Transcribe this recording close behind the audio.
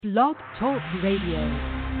Blog Talk Radio.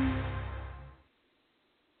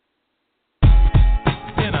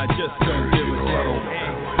 And I just don't give a damn.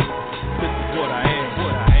 This is what I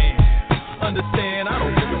am. Understand, I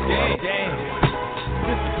don't give a damn.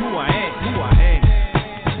 This is who I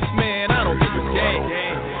am. Man, I don't give a damn.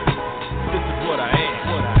 This is what I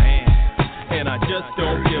am. And I just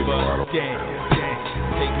don't give a damn.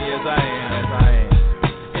 Take me as I am.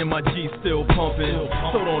 And my G still pumping.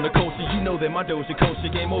 Sold on the culture, you know that my Doja culture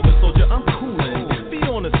game over, soldier. I'm coolin'. Be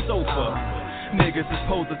on the sofa. Niggas is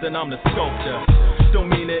posers and I'm the sculptor. Don't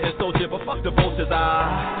mean to insult you, but fuck the vultures.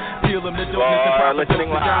 I feel them the dopeness and proper listening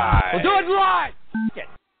live. We'll do it live.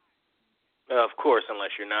 Of course,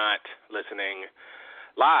 unless you're not listening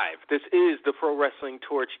live. This is the Pro Wrestling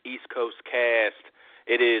Torch East Coast cast.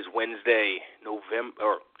 It is Wednesday,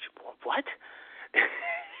 what?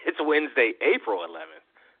 It's Wednesday, April 11th.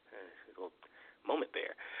 Moment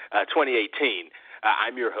there. 2018.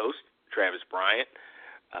 I'm your host, Travis Bryant,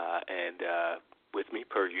 and with me,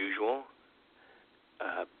 per usual,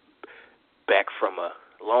 back from a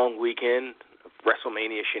long weekend of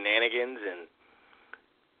WrestleMania shenanigans and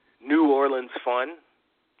New Orleans fun.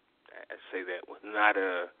 I say that with not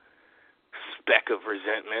a speck of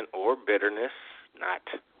resentment or bitterness, not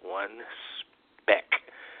one speck.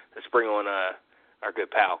 Let's bring on our good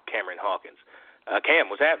pal, Cameron Hawkins. Cam,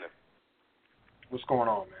 what's happening? What's going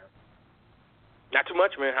on, man? Not too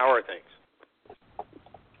much, man. How are things?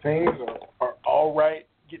 Things are all right.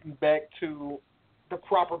 Getting back to the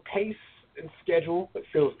proper pace and schedule. It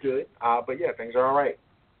feels good. But, yeah, things are all right.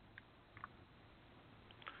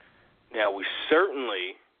 Now, we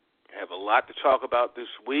certainly have a lot to talk about this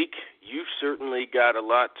week. You've certainly got a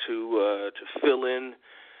lot to fill in,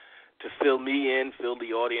 to fill me in, fill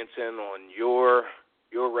the audience in on your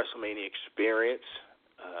WrestleMania experience.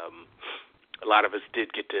 A lot of us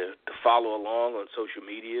did get to follow along on social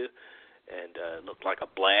media, and it looked like a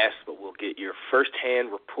blast, but we'll get your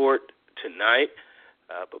firsthand report tonight.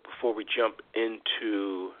 But before we jump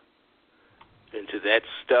into that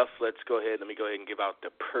stuff, let me go ahead and give out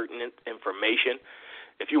the pertinent information.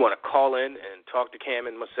 If you want to call in and talk to Cam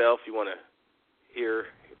and myself, you want to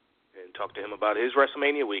hear and talk to him about his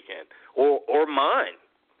WrestleMania weekend, or mine,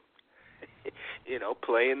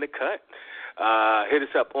 play in the cut. Hit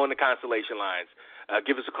us up on the Constellation lines.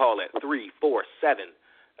 Give us a call at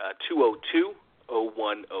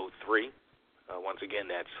 347-202-0103. Once again,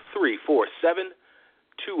 that's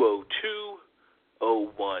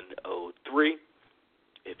 347-202-0103.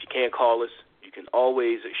 If you can't call us, you can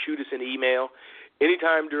always shoot us an email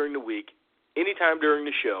anytime during the week, anytime during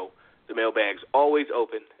the show. The mailbag's always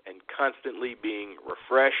open and constantly being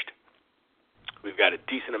refreshed. We've got a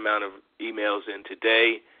decent amount of emails in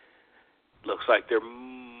today. Looks like they're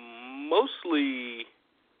mostly,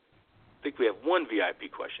 I think we have one VIP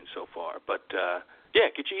question so far. But,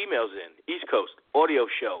 get your emails in. East Coast Audio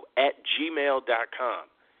Show @gmail.com.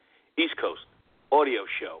 East Coast Audio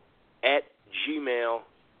Show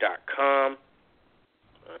 @gmail.com.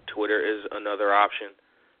 Twitter is another option.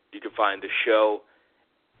 You can find the show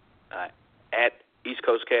at East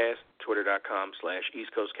Coast Cast,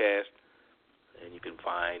 twitter.com/EastCoastCast. And you can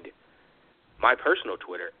find my personal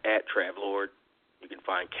Twitter @TravLord. You can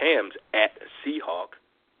find Cam's @Seahawk.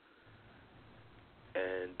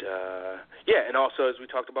 And, and also, as we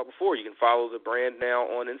talked about before, you can follow the brand now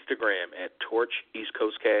on Instagram @Torch East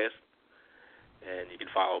Coast Cast. And you can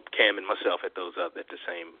follow Cam and myself at the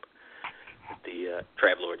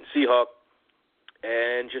TravLord and Seahawk.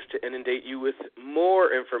 And just to inundate you with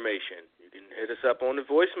more information, you can hit us up on the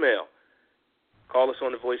voicemail. Call us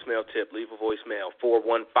on the voicemail tip. Leave a voicemail,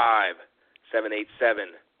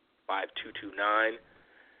 415-787-5229.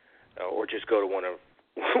 Or just go to one of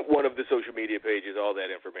the social media pages. All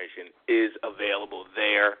that information is available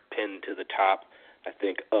there, pinned to the top, I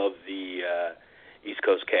think, of the East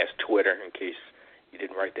Coast Cast Twitter, in case you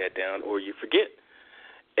didn't write that down or you forget.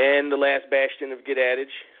 And the last bastion of Get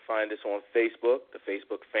Adage, find us on Facebook. The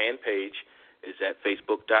Facebook fan page is at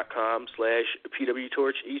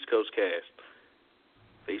facebook.com/PWTorch East Coast Cast.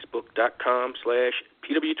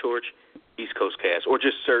 Facebook.com/PWTorch East Coast Cast. Or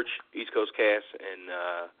just search East Coast Cast and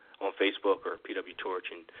on Facebook or PW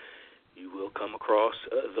Torch, and you will come across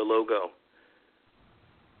the logo.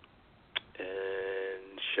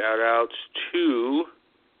 And shout-outs to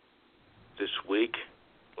this week,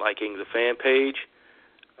 liking the fan page.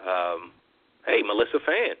 Hey, Melissa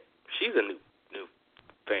Fan. She's a new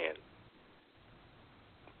fan.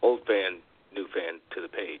 Old fan, new fan to the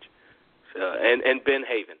page. And Ben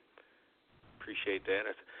Haven. Appreciate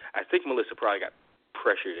that. I think Melissa probably got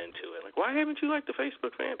pressured into it. Like, why haven't you liked the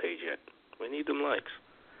Facebook fan page yet? We need them likes.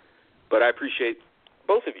 But I appreciate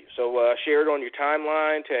both of you. So share it on your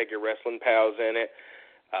timeline, tag your wrestling pals in it,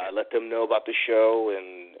 let them know about the show,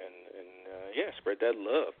 and spread that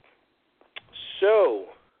love. So,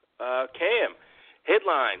 Cam,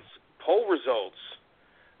 headlines, poll results.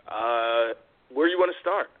 Where do you want to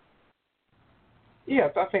start?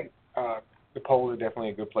 Yes, I think the poll is definitely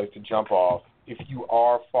a good place to jump off. If you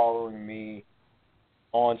are following me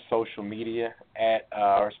on social media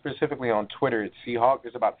or specifically on Twitter at Seahawk,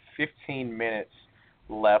 there's about 15 minutes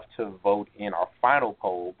left to vote in our final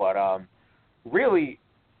poll. But really,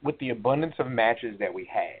 with the abundance of matches that we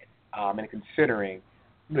had, and considering,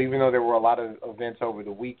 even though there were a lot of events over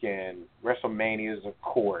the weekend, WrestleMania is, of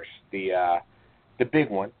course, the big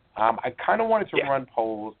one. I kind of wanted to run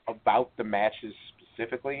polls about the matches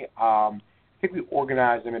specifically. I think we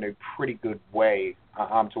organized them in a pretty good way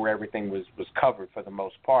to where everything was covered for the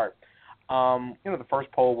most part. The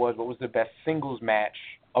first poll was, what was the best singles match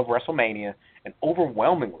of WrestleMania? And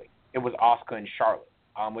overwhelmingly, it was Asuka and Charlotte,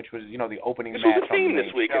 which was, the opening match. This was the theme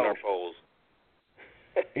this week show. in our polls.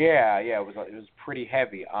 Yeah, it was pretty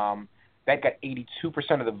heavy. That got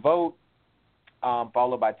 82% of the vote,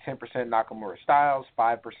 followed by 10% Nakamura Styles,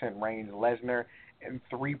 5% Reigns Lesnar, and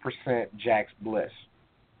 3% Jax Bliss.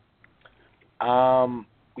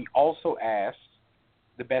 We also asked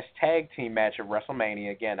the best tag team match of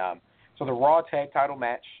WrestleMania. Again, so the Raw tag title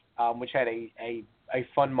match, which had a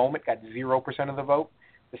fun moment, got 0% of the vote.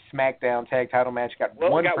 The SmackDown tag title match got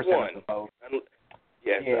 1% of the vote.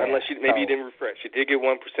 Yes, unless you didn't refresh. You did get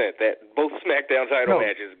 1%. That both SmackDown title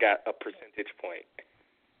matches got a percentage point.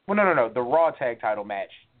 Well, no. The Raw tag title match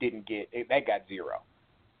didn't get – that got 0.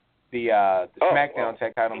 The SmackDown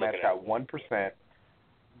tag title match got 1%.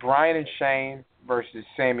 Bryan and Shane versus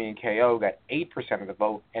Sami and KO got 8% of the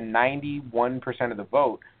vote, and 91% of the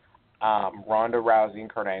vote, Ronda Rousey and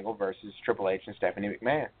Kurt Angle versus Triple H and Stephanie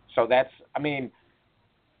McMahon. So that's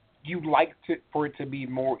 – you'd like for it to be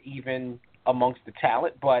more even – amongst the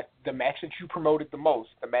talent, but the match that you promoted the most,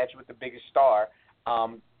 the match with the biggest star,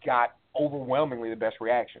 got overwhelmingly the best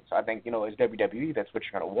reaction. So I think, as WWE, that's what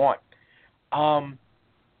you're going to want.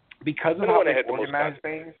 Because of how they organize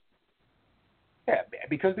things,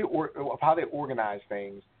 because of how they organize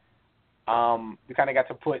things, we kind of got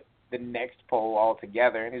to put the next poll all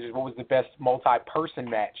together, and it's just what was the best multi-person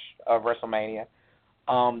match of WrestleMania.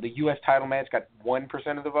 The U.S. title match got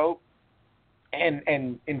 1% of the vote. And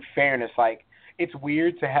in fairness, it's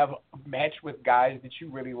weird to have a match with guys that you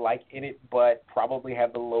really like in it, but probably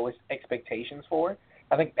have the lowest expectations for.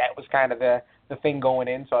 I think that was kind of the thing going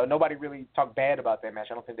in. So nobody really talked bad about that match.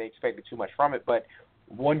 I don't think they expected too much from it. But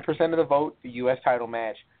 1% of the vote, the U.S. title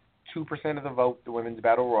match, 2% of the vote, the Women's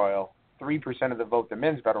Battle Royal, 3% of the vote, the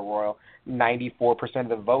Men's Battle Royal, 94% of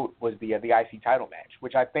the vote was the IC title match,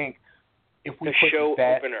 which I think if we put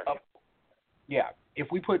that up, if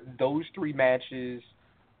we put those three matches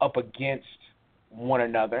up against one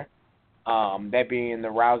another, that being the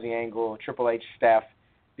Rousey Angle, Triple H Steph,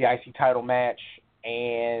 the IC title match,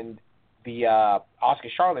 and the Asuka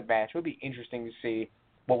Charlotte match, it would be interesting to see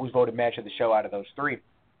what was voted match of the show out of those three.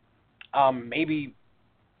 Maybe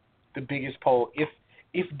the biggest poll, if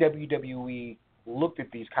WWE looked at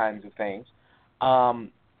these kinds of things,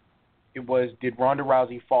 it was, did Ronda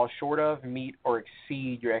Rousey fall short of, meet, or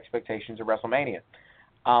exceed your expectations of WrestleMania?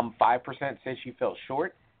 5% said she fell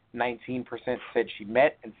short, 19% said she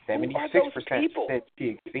met, and 76% said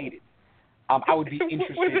she exceeded. I would be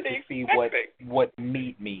interested to see what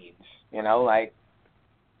meet means.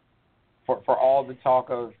 For all the talk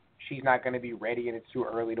of she's not going to be ready and it's too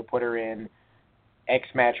early to put her in X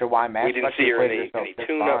match or Y match. We didn't see her in any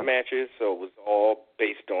tune-up matches, so it was all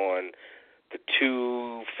based on the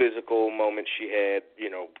two physical moments she had,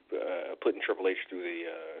 putting Triple H through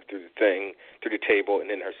the table, and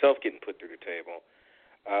then herself getting put through the table.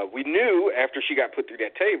 We knew after she got put through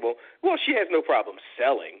that table, she has no problem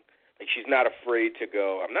selling. She's not afraid to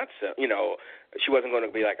go, I'm not selling, she wasn't going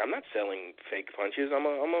to be like, I'm not selling fake punches. I'm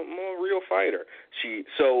a real fighter.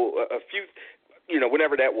 A few,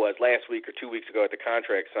 whenever that was, last week or 2 weeks ago at the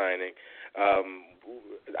contract signing,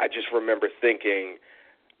 I just remember thinking,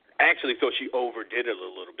 I actually thought she overdid it a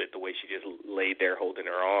little bit, the way she just laid there holding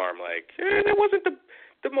her arm. That wasn't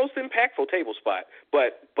the most impactful table spot.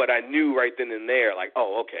 But I knew right then and there,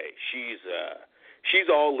 okay, she's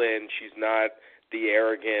all in. She's not the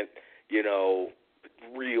arrogant,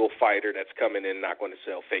 real fighter that's coming in not going to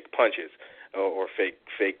sell fake punches or fake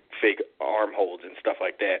arm holds and stuff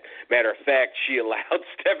like that. Matter of fact, she allowed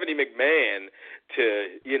Stephanie McMahon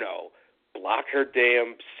to, block her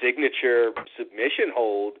damn signature submission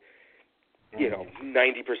hold,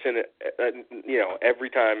 90%, every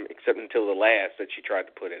time except until the last that she tried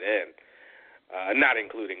to put it in. not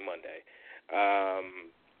including Monday.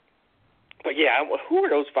 But yeah, who are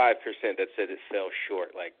those 5% that said it fell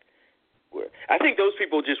short? Like, I think those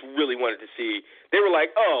people just really wanted to see. They were like,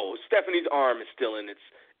 "Oh, Stephanie's arm is still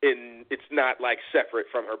it's not like separate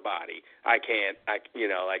from her body. Like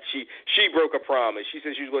she broke a promise. She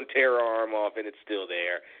said she was going to tear her arm off, and it's still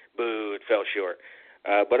there. Boo! It fell short."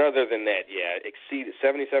 But other than that, yeah, exceeded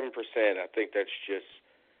 77%. I think that's just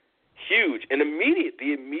huge. And the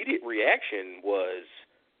immediate reaction was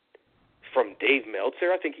from Dave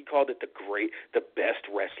Meltzer. I think he called it the best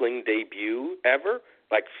wrestling debut ever,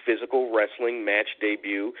 like physical wrestling match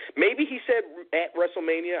debut. Maybe he said at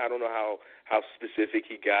WrestleMania. I don't know how specific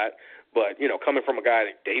he got, but coming from a guy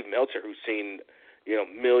like Dave Meltzer who's seen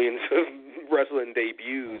millions of wrestling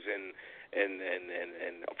debuts and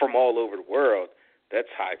from all over the world, that's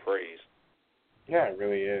high praise. Yeah, it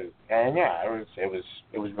really is, and yeah,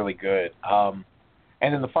 it was really good. And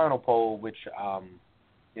then the final poll, which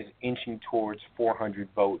is inching towards 400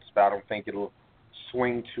 votes, but I don't think it'll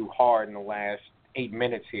swing too hard in the last 8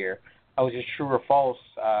 minutes here. Was it true or false?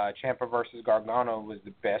 Ciampa versus Gargano was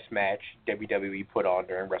the best match WWE put on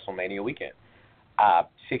during WrestleMania weekend.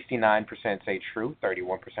 69% say true,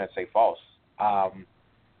 31% say false.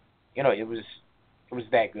 It was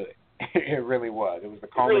that good. It really was. It was the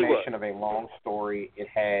culmination of a long story. It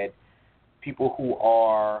had people who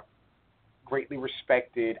are greatly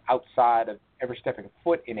respected outside of ever stepping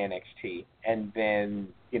foot in NXT, and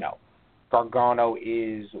then Gargano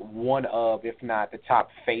is one of, if not the top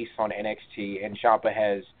face on NXT, and Ciampa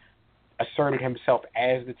has asserted himself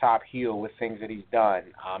as the top heel with things that he's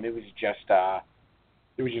done. It was just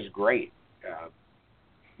great.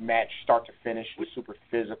 Match start to finish was super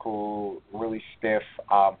physical, really stiff.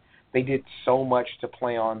 They did so much to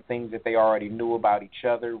play on things that they already knew about each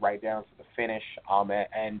other, right down to the finish.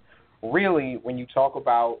 And really, when you talk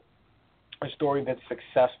about a story that's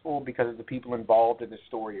successful because of the people involved in the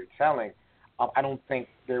story you're telling, I don't think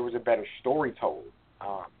there was a better story told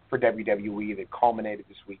for WWE that culminated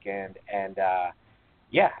this weekend. And, I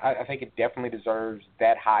think it definitely deserves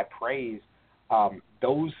that high praise.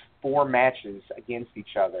 Those 4 matches against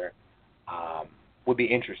each other would be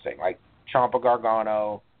interesting, like Ciampa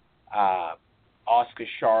Gargano, Asuka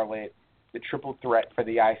Charlotte, the triple threat for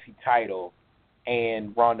the IC title,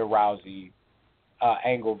 and Ronda Rousey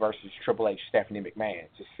Angle versus Triple H Stephanie McMahon.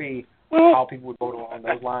 To see how people would vote along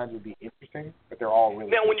those lines would be interesting, but they're all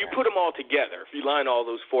really now. When you matches. put them all together, if you line all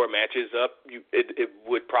those 4 matches up, it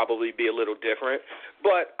would probably be a little different.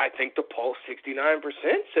 But I think the poll 69%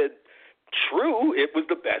 said true. It was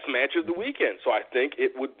the best match of the weekend, so I think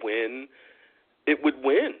it would win. It would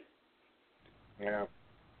win. Yeah.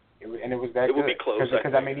 It was that it good. would be close.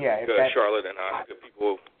 Because I mean, yeah, Charlotte and Asuka,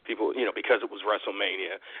 people, because it was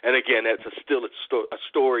WrestleMania, and again, that's still a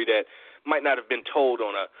story that might not have been told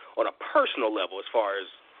on a personal level, as far as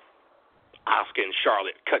Asuka and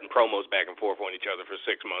Charlotte cutting promos back and forth on each other for 6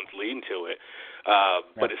 months leading to it,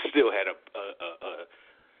 but it still had a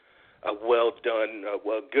well done,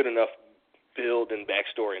 good enough build and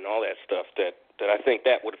backstory and all that stuff that I think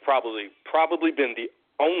that would have probably been the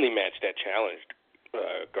only match that challenged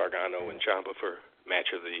Gargano and Ciampa for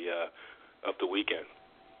match of the weekend.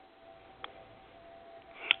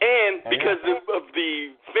 And because of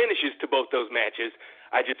the finishes to both those matches,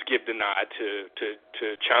 I just give the nod to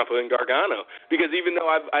Ciampa and Gargano, because even though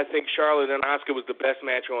I think Charlotte and Asuka was the best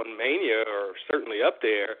match on Mania, or certainly up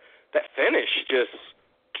there, that finish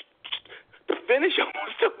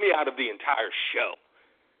almost took me out of the entire show.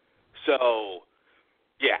 So,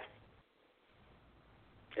 yeah.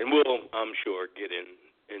 And we'll, I'm sure, get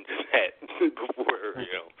into that before,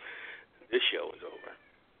 this show is over.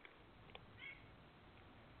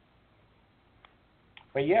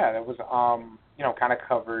 But yeah, that was, kind of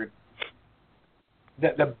covered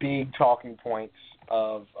the big talking points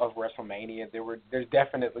of WrestleMania. There's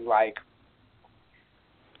definitely,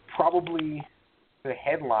 probably the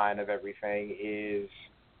headline of everything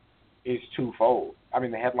is twofold. I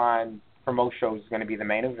mean, the headline for most shows is going to be the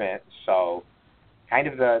main event, so kind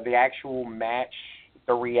of the actual match,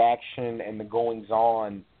 the reaction, and the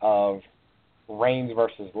goings-on of Reigns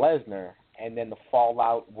versus Lesnar, and then the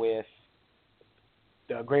fallout with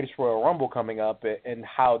the Greatest Royal Rumble coming up, and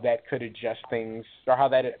how that could adjust things, or how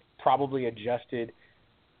that probably adjusted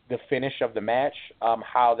the finish of the match,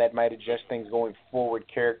 how that might adjust things going forward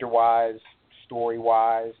character-wise,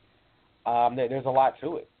 story-wise. There's a lot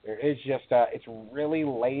to it. It's just it's really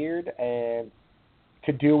layered, and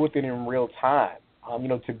to deal with it in real time.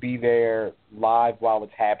 To be there live while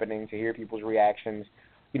it's happening, to hear people's reactions,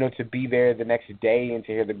 to be there the next day and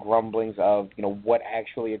to hear the grumblings of, what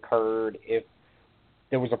actually occurred, if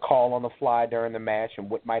there was a call on the fly during the match and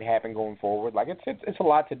what might happen going forward. Like it's a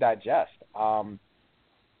lot to digest.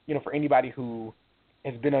 For anybody who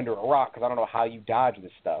has been under a rock, because I don't know how you dodge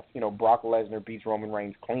this stuff. Brock Lesnar beats Roman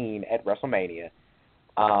Reigns clean at WrestleMania,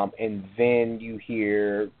 and then you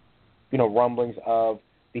hear, rumblings of,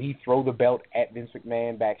 did he throw the belt at Vince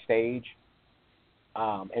McMahon backstage?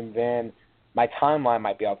 And then my timeline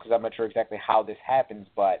might be off because I'm not sure exactly how this happens,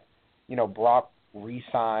 but, Brock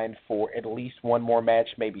re-signed for at least one more match,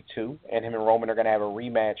 maybe two, and him and Roman are going to have a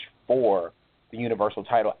rematch for the Universal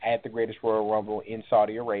title at the Greatest Royal Rumble in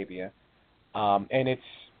Saudi Arabia. And it's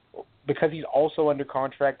because he's also under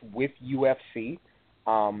contract with UFC,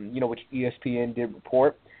 which ESPN did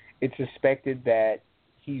report. It's suspected that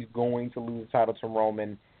he's going to lose the title to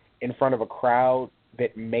Roman in front of a crowd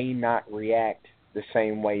that may not react the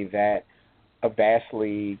same way that a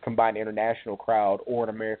vastly combined international crowd or an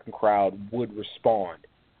American crowd would respond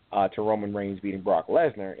to Roman Reigns beating Brock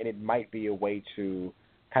Lesnar, and it might be a way to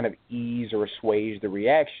kind of ease or assuage the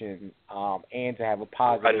reaction, and to have a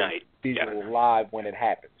positive visual live when it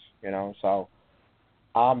happens. So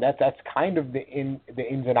that's kind of the ins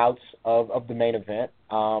and outs of the main event.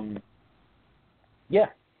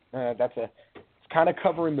 It's kind of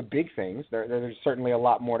covering the big things. There's certainly a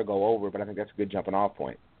lot more to go over, but I think that's a good jumping off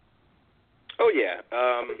point. Oh, yeah,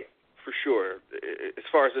 for sure. As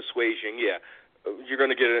far as assuaging, you're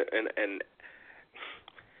going to get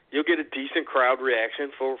you'll get a decent crowd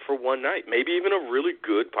reaction for one night, maybe even a really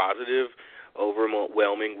good, positive,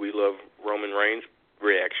 overwhelming, we love Roman Reigns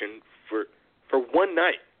reaction for one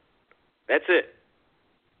night. That's it.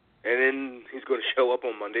 And then he's going to show up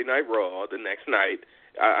on Monday Night Raw the next night.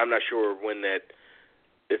 I'm not sure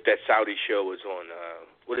if that Saudi show is on,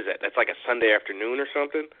 what is that? That's like a Sunday afternoon or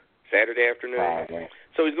something? Saturday afternoon. Probably.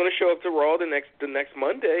 So he's going to show up to Raw the next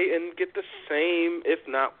Monday and get the same, if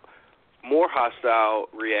not more hostile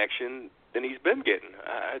reaction than he's been getting.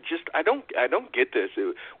 I don't get this.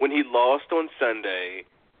 When he lost on Sunday,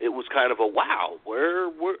 it was kind of a wow.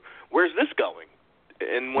 Where's this going?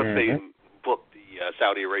 And once they booked the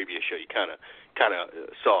Saudi Arabia show, you kind of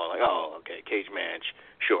saw like, oh, okay, cage match,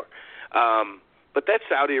 sure. But that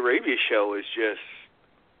Saudi Arabia show is just.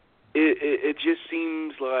 It just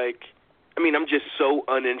seems like, I'm just so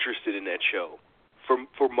uninterested in that show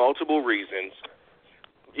for multiple reasons.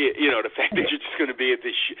 The fact that you're just going to be at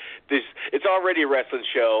this it's already a wrestling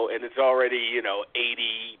show, and it's already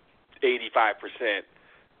 85%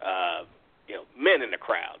 men in the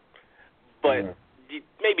crowd, but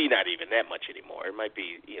maybe not even that much anymore. It might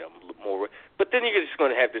be more. But then you're just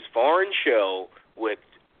going to have this foreign show with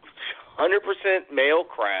 100% male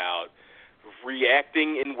crowd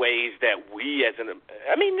reacting in ways that we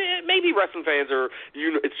maybe wrestling fans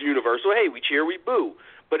it's universal. Hey, we cheer, we boo.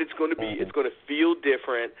 But it's going to be, it's going to feel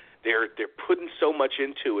different. They're putting so much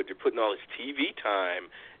into it. They're putting all this TV time,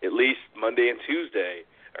 at least Monday and Tuesday,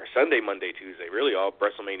 or Sunday, Monday, Tuesday, really all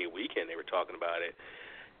WrestleMania weekend they were talking about it.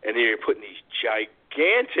 And they're putting these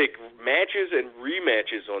gigantic matches and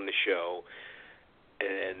rematches on the show,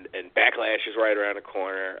 and Backlash is right around the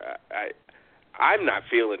corner. I'm not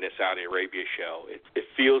feeling this Saudi Arabia show. It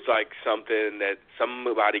feels like something that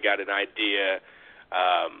somebody got an idea.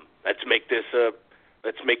 Let's make this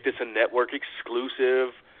a network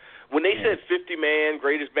exclusive. When they said 50-man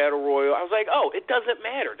greatest battle royal, I was like, oh, it doesn't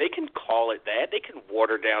matter. They can call it that. They can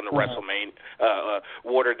water down the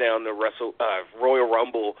Royal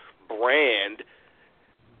Rumble brand,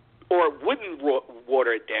 or it wouldn't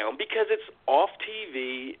water it down because it's off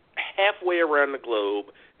TV halfway around the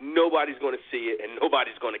globe. Nobody's going to see it, and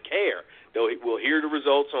nobody's going to care. We'll hear the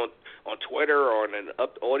results on Twitter or on an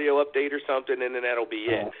audio update or something, and then that'll be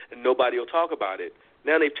it. And nobody will talk about it.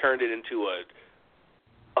 Now they've turned it into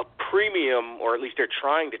a premium, or at least they're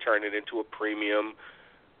trying to turn it into a premium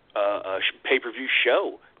pay-per-view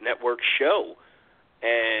show, network show.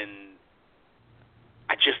 And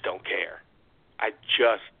I just don't care. I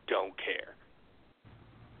just don't care.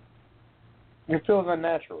 It feels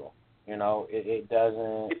unnatural. It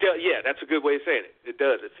doesn't. It does, yeah, that's a good way of saying it. It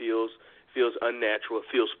does. It feels unnatural. It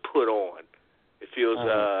feels put on. It feels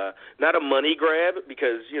not a money grab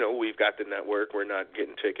because we've got the network. We're not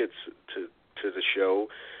getting tickets to the show,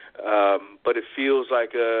 but it feels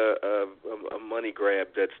like a money grab.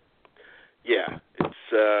 That's it's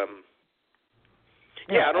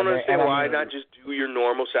I don't understand why not just do your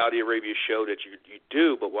normal Saudi Arabia show that you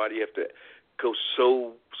do, but why do you have to go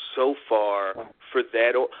so far for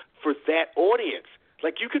that audience?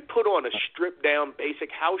 Like, you could put on a stripped down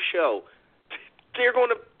basic house show. They're going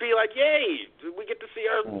to be like, yay, we get to see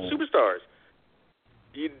our superstars.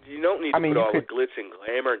 You don't need to put all the glitz and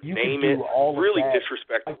glamour, name it, really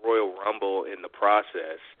disrespect the Royal Rumble in the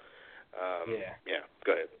process. Yeah,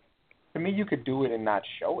 go ahead. To me, you could do it and not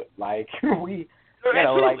show it. Like you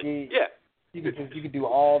could do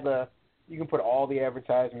you can put all the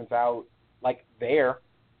advertisements out like there.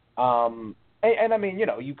 And I mean,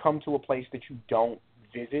 you come to a place that you don't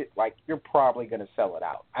visit, like you're probably going to sell it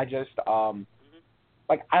out. I just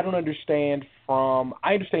I don't understand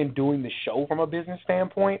I understand doing the show from a business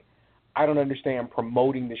standpoint. I don't understand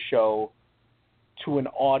promoting the show to an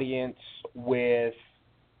audience when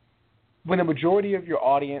the majority of your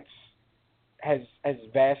audience has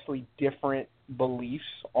vastly different beliefs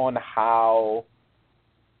on how,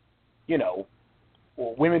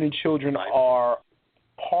 women and children are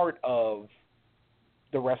part of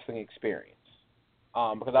the wrestling experience.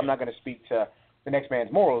 Because I'm not going to speak to the Next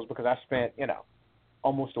Man's Morals because I spent,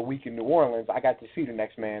 almost a week in New Orleans. I got to see the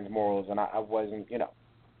Next Man's Morals, and I wasn't,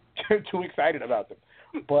 too excited about them.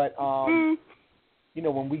 But,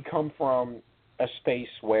 when we come from a space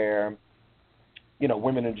where,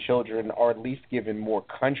 women and children are at least given more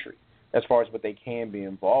country as far as what they can be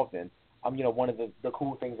involved in. One of the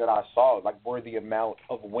cool things that I saw, were the amount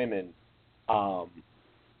of women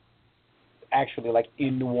actually,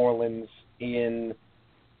 in New Orleans, in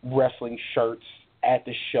wrestling shirts at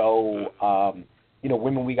the show,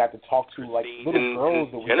 women we got to talk to, little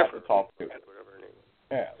girls that we got to talk to.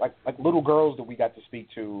 Yeah, like little girls that we got to speak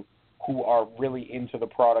to who are really into the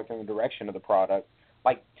product and the direction of the product,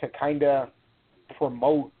 to kind of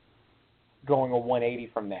promote going a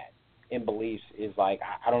 180 from that in beliefs is I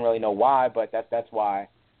don't really know why, but that's why,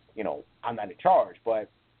 I'm not in charge. But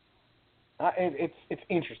it's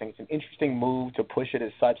interesting. It's an interesting move to push it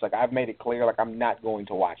as such. I've made it clear, I'm not going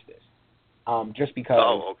to watch this, just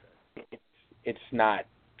because it's not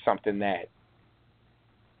something that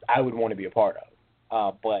I would want to be a part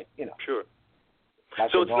of. But sure.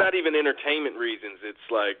 So it's not even entertainment reasons. It's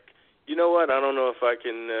you know what? I don't know if I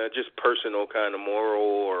can just personal kind of moral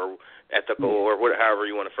or ethical or however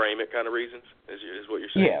you want to frame it kind of reasons is what you're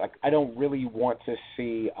saying. Yeah, I don't really want to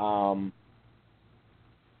see.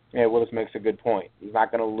 Willis makes a good point. He's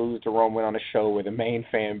not going to lose to Roman on a show where the main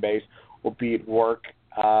fan base will be at work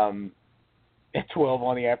at 12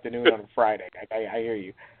 on the afternoon on a Friday. I hear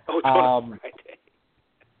you. Oh, 12 on Friday.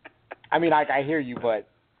 I mean, I hear you, but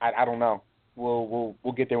I don't know. We'll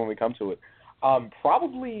get there when we come to it.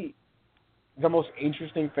 Probably the most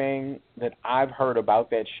interesting thing that I've heard about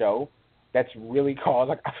that show that's really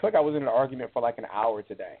caused, I feel like I was in an argument for an hour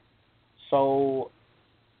today. So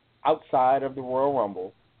outside of the Royal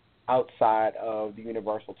Rumble, outside of the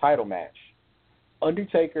Universal title match,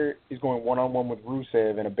 Undertaker is going one-on-one with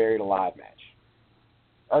Rusev in a Buried Alive match.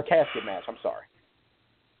 Or a casket match, I'm sorry.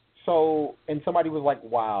 So, and somebody was like,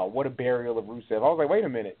 wow, what a burial of Rusev. I was like, wait a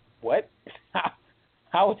minute, what?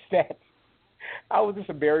 How is that? How is this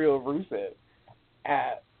a burial of Rusev?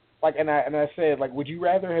 And I said, would you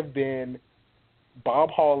rather have been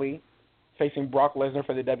Bob Hawley facing Brock Lesnar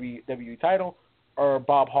for the WWE title, or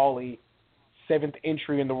Bob Hawley, 7th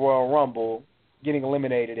entry in the Royal Rumble, getting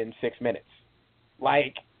eliminated in 6 minutes?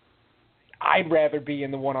 I'd rather be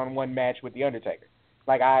in the one-on-one match with The Undertaker.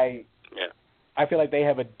 I feel like they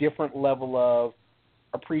have a different level of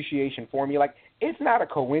appreciation for me. It's not a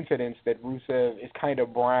coincidence that Rusev is kind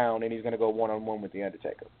of brown and he's going to go one-on-one with The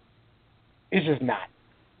Undertaker. It's just not.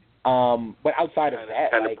 But outside of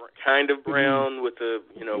that, kind of brown with the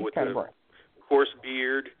with the coarse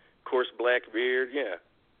beard, coarse black beard, yeah.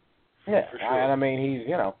 Yeah, for sure. And I mean he's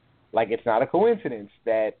it's not a coincidence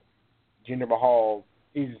that Jinder Mahal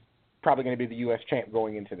is probably going to be the U.S. champ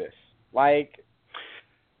going into this. I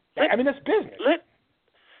mean that's business.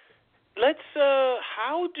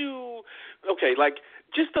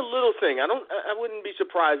 Just a little thing. I wouldn't be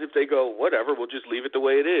surprised if they go, whatever, we'll just leave it the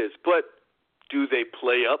way it is. But do they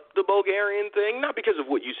play up the Bulgarian thing? Not because of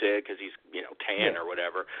what you said, because he's tan or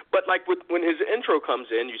whatever. But when his intro comes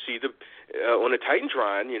in, you see on a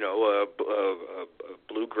Titantron,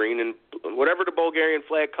 blue, green, and whatever the Bulgarian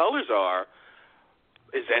flag colors are.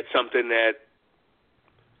 Is that something that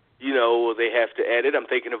they have to edit? I'm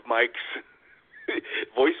thinking of Mike's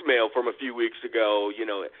voicemail from a few weeks ago.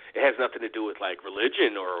 It has nothing to do with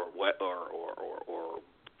religion or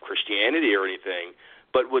Christianity or anything.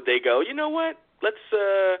 But would they go, you know what? Let's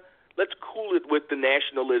cool it with the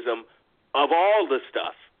nationalism of all the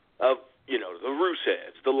stuff of the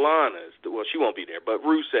Rusevs, the Lanas. Well, she won't be there, but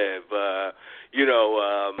Rusev. You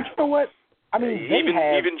know what? I mean, even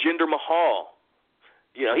Jinder Mahal.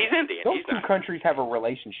 He's Indian. Those two countries have a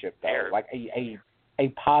relationship, though, a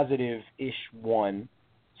positive-ish one.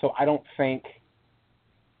 So I don't think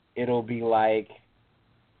it'll be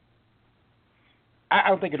I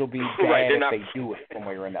don't think it'll be bad right, if they do it one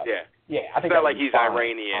way or another. Yeah, I think it's not like be he's fine.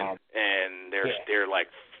 Iranian and they're like,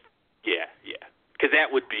 because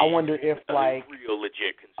that would be. I wonder if a real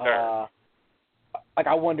legit concern.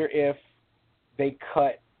 I wonder if they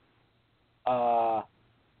cut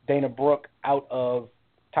Dana Brooke out of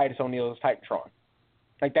Titus O'Neil's Titantron.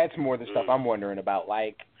 Like, that's more the stuff I'm wondering about.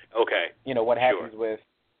 Like, okay, what happens with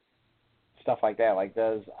stuff like that. Like,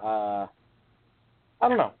 does I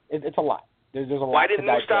don't know. It's a lot. There's a lot. Why didn't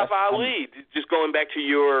to digest. Mustafa Ali? Just going back to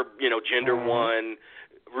your, gender one,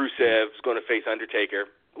 Rusev's going to face Undertaker.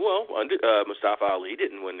 Well, Mustafa Ali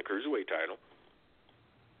didn't win the Cruiserweight title.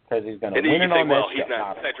 Because he's going to win it on that show.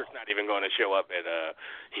 Cedric's not even going to show up at.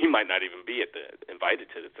 He might not even be invited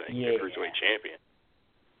to the thing. The Cruiserweight champion.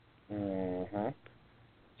 Mm-hmm.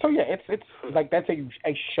 So yeah, it's like that's a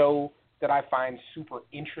show that I find super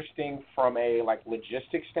interesting from a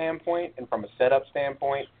logistics standpoint and from a setup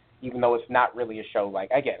standpoint. Even though it's not really a show,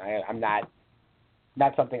 I'm not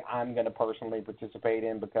something I'm going to personally participate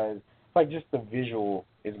in because just the visual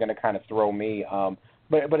is going to kind of throw me.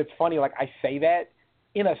 But it's funny, I say that,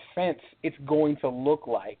 in a sense, it's going to look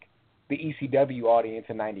like the ECW audience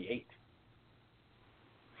in '98,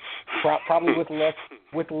 probably with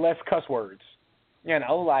less cuss words, and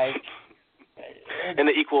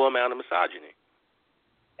the equal amount of misogyny.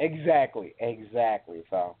 Exactly.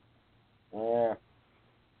 So, yeah.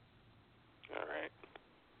 All right.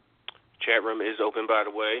 Chat room is open, by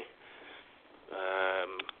the way.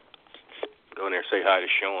 Go in there and say hi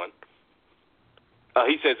to Sean.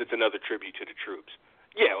 He says it's another tribute to the troops.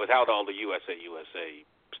 Yeah, without all the USA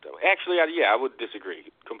stuff. Actually, I would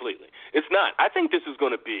disagree completely. It's not. I think this is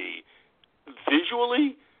going to be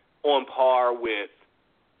visually on par with.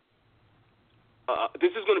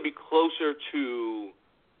 This is going to be closer to.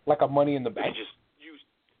 Like a Money in the Bank.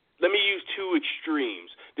 Let me use two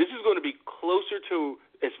extremes. This is going to be closer to,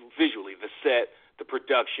 visually, the set, the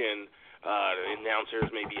production, the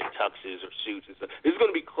announcers maybe in tuxes or suits and stuff. This is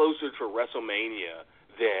going to be closer to WrestleMania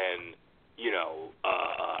than,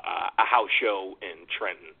 a house show in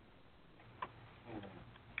Trenton.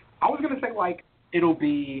 I was going to say, it'll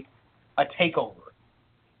be a takeover,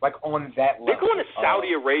 on that level. They're going to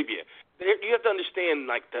Saudi Arabia. You have to understand,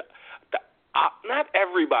 not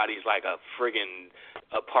everybody's a friggin'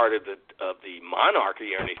 a part of the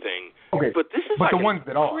monarchy or anything. Okay, but this is the ones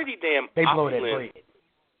that are pretty damn they opulent. blow that bread.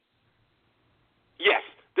 Yes,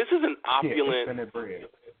 this is an opulent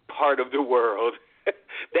part of the world.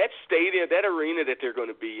 That stadium, that arena that they're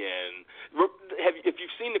going to be in. If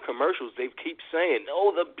you've seen the commercials, they keep saying,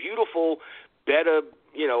 "Oh, the beautiful Beta,"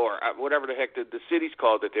 or whatever the heck the city's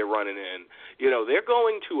called that they're running in. They're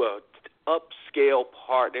going to a upscale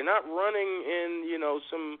part. They're not running in,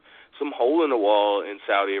 some hole in the wall in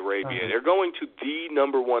Saudi Arabia. They're going to the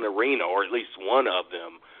number one arena, or at least one of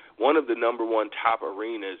them, one of the number one top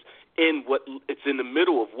arenas it's in the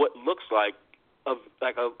middle of what looks like a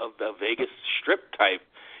Vegas Strip type.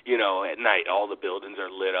 At night all the buildings are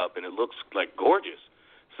lit up and it looks gorgeous.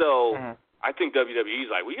 So I think WWE's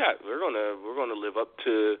we're gonna live up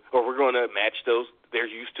to, or we're gonna match those. They're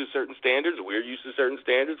used to certain standards. We're used to certain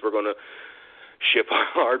standards. We're gonna ship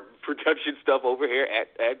our production stuff over here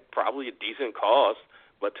at probably a decent cost,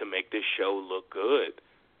 but to make this show look good.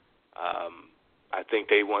 I don't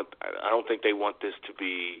think they want this to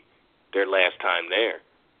be their last time there.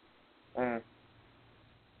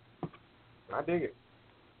 I dig it.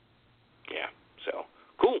 Yeah. So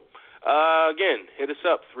cool. Again, hit us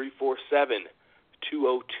up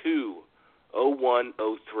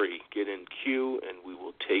 347-202-0103. Get in queue and we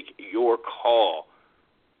will take your call.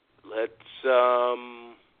 Let's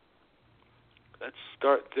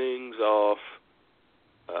start things off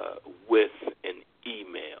with an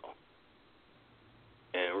email,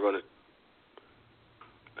 and we're going to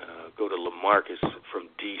go to LaMarcus from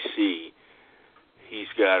DC. He's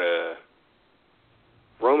got a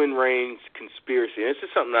Roman Reigns conspiracy, and this is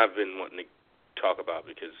something I've been wanting to talk about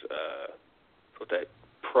because with that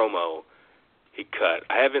promo he cut.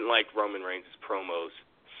 I haven't liked Roman Reigns' promos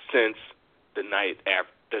since the night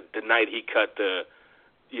after the night he cut the,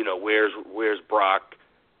 where's Brock?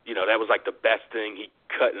 That was the best thing he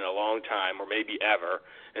cut in a long time, or maybe ever.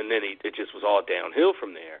 And then it just was all downhill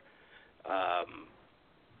from there.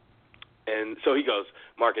 And so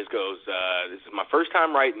Marcus goes, this is my first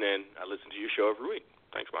time writing in. I listen to your show every week.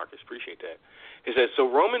 Thanks, Marcus. Appreciate that. He says, so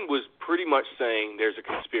Roman was pretty much saying there's a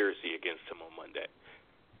conspiracy against him on Monday.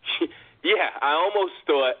 Yeah, I almost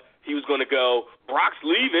thought he was going to go, Brock's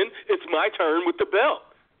leaving, it's my turn with the belt.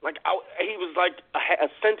 He was a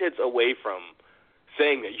sentence away from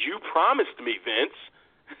saying that. You promised me, Vince.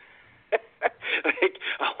 Like,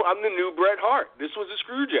 I'm the new Bret Hart. This was a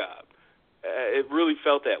screw job. It really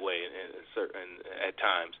felt that way at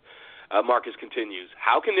times. Marcus continues,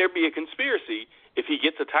 how can there be a conspiracy if he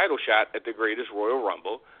gets a title shot at the greatest Royal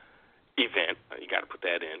Rumble event? You got to put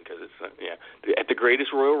that in because it's, at the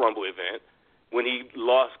greatest Royal Rumble event when he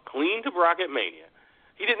lost clean to Brock at Mania.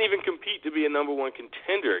 He didn't even compete to be a number one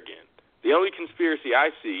contender again. The only conspiracy I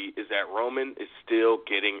see is that Roman is still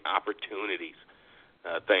getting opportunities.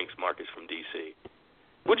 Thanks, Marcus from D.C.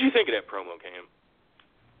 What did you think of that promo, Cam?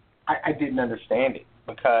 I didn't understand it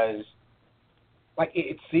because, like,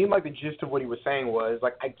 it seemed like the gist of what he was saying was,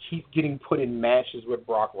 like, I keep getting put in matches with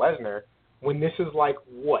Brock Lesnar when this is, like,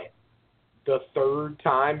 what? The third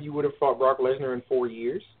time you would have fought Brock Lesnar in 4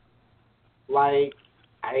 years? Like,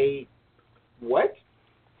 what?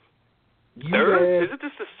 Third? Isn't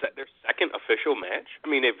this their second official match? I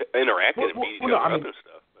mean, they've interacted and beat each other up and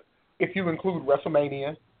stuff. But. If you include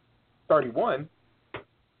WrestleMania 31,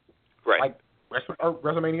 right? Like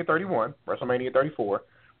WrestleMania 31, WrestleMania 34,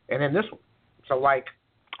 and then this one. So like,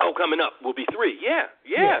 coming up will be 3.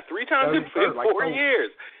 Yeah. 3 times in 4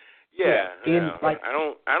 years. Yeah. I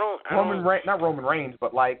don't. Not Roman Reigns,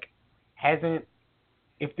 but like,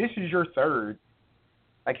 if this is your third,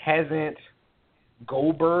 like, hasn't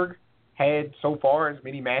Goldberg had so far as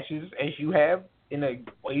many matches as you have in a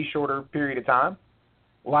way shorter period of time?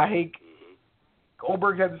 Like,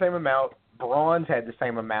 Goldberg's had the same amount, Braun's had the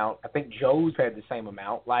same amount, I think Joe's had the same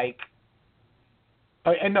amount. Like,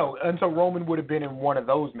 and so Roman would have been in one of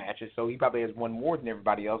those matches, so he probably has one more than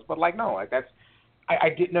everybody else. But like, no, like that's, I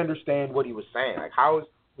didn't understand what he was saying. Like,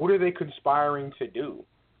 what are they conspiring to do?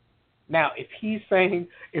 Now, if he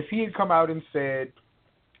had come out and said,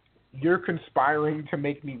 you're conspiring to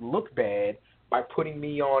make me look bad by putting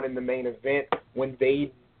me on in the main event when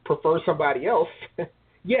they prefer somebody else,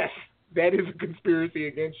 yes, that is a conspiracy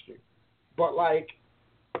against you. But, like,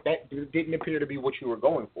 that didn't appear to be what you were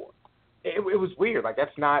going for. It was weird. Like,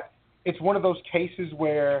 it's one of those cases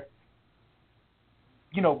where,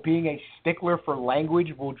 you know, being a stickler for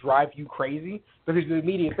language will drive you crazy. Because the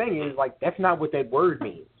immediate thing is, like, that's not what that word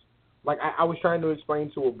means. Like, I was trying to explain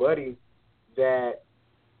to a buddy that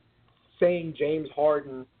saying James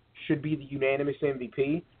Harden should be the unanimous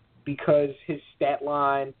MVP because his stat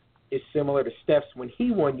line is similar to Steph's when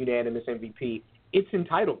he won unanimous MVP, it's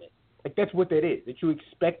entitlement. Like, that's what that is, that you're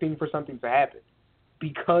expecting for something to happen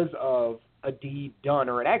because of a deed done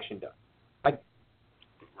or an action done. Like,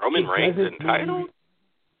 Roman Reigns entitled?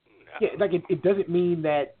 Yeah, like, it doesn't mean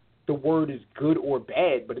that the word is good or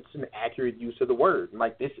bad, but it's an accurate use of the word.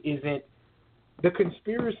 Like, this isn't – the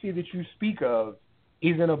conspiracy that you speak of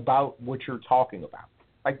isn't about what you're talking about.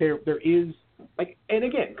 Like, there is – like, and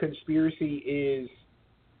again, conspiracy is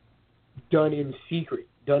done in secret,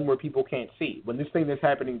 done where people can't see. When this thing that's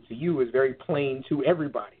happening to you is very plain to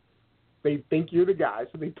everybody. They think you're the guy,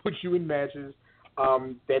 so they put you in matches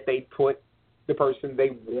that they put the person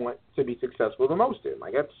they want to be successful the most in.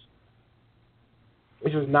 Like, that's –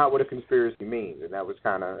 which is not what a conspiracy means, and that was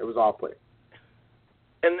kind of – it was off-putting.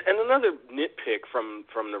 And another nitpick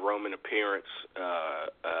from the Roman appearance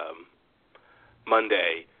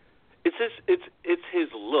Monday, it's his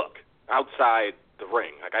look outside the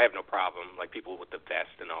ring. Like, I have no problem, like people with the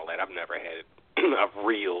vest and all that. I've never had a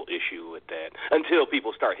real issue with that until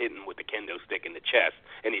people start hitting with the kendo stick in the chest,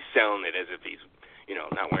 and he's selling it as if he's, you know,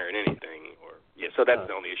 not wearing anything. So that's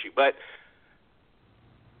the only issue. But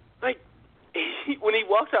like, when he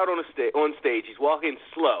walks out on stage, he's walking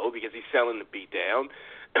slow because he's selling the beatdown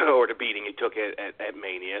or the beating he took at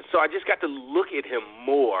Mania. So I just got to look at him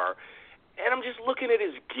more, and I'm just looking at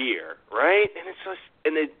his gear, right? And it's just,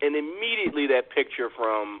 and immediately that picture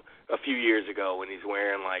from a few years ago when he's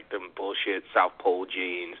wearing like them bullshit South Pole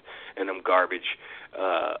jeans and them garbage.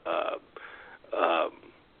 I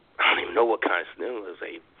don't even know what kind of it was,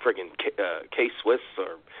 a friggin' K-Swiss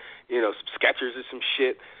or, you know, some Skechers or some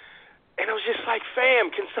shit. And I was just like,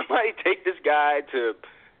 fam, can somebody take this guy to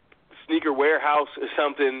Sneaker Warehouse or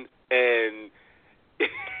something and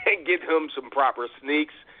get him some proper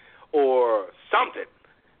sneaks or something?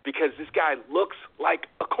 Because this guy looks like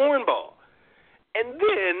a cornball. And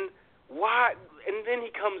then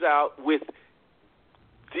he comes out with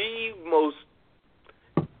the most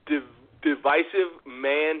divisive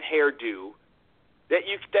man hairdo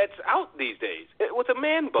that's out these days, with a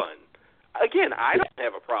man bun. Again, I don't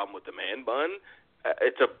have a problem with the man bun.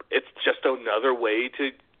 It's just another way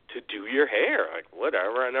to do your hair. Like,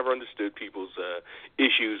 whatever. I never understood people's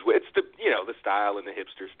issues with the style and the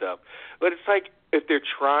hipster stuff. But it's like, if they're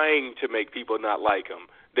trying to make people not like them,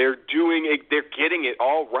 they're getting it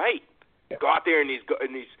all right. Go out there in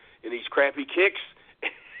these crappy kicks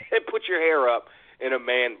and put your hair up in a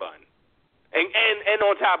man bun. And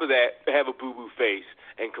on top of that, have a boo-boo face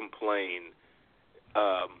and complain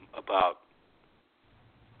about,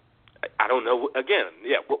 I don't know, again,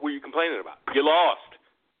 what were you complaining about? You lost.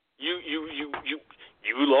 You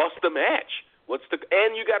lost the match.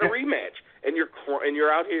 And you got a rematch. And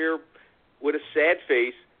you're out here with a sad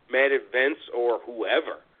face, mad at Vince or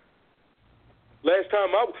whoever. Last time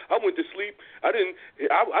I went to sleep, I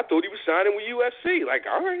thought he was signing with UFC. Like,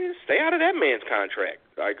 all right, stay out of that man's contract.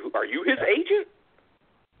 Like, are you his agent?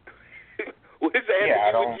 What does that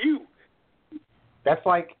have to do with you? That's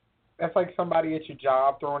like somebody at your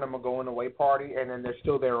job throwing them a going away party, and then they're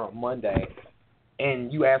still there on Monday,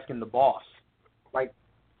 and you asking the boss, like,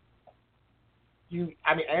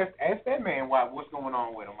 ask that man what's going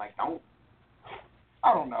on with him. Like,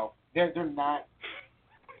 I don't know. They're not.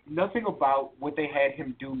 Nothing about what they had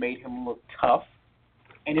him do made him look tough.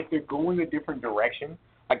 And if they're going a different direction,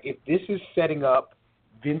 like if this is setting up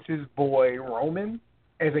Vince's boy Roman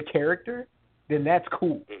as a character, then that's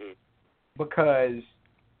cool. Mm-hmm. Because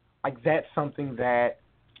like that's something that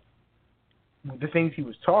the things he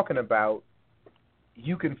was talking about,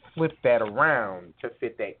 you can flip that around to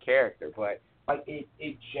fit that character. But like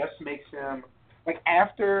it just makes him like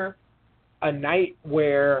after a night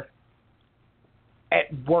where at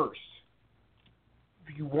worst,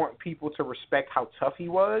 you want people to respect how tough he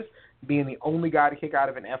was, being the only guy to kick out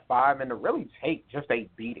of an F5 and to really take just a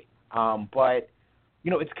beating. But,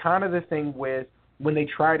 it's kind of the thing with when they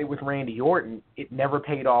tried it with Randy Orton, it never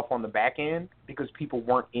paid off on the back end because people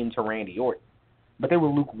weren't into Randy Orton. But they were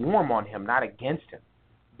lukewarm on him, not against him.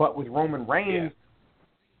 But with Roman Reigns,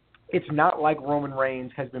 it's not like Roman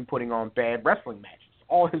Reigns has been putting on bad wrestling matches.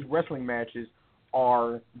 All his wrestling matches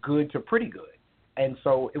are good to pretty good. And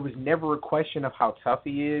so it was never a question of how tough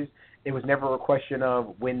he is. It was never a question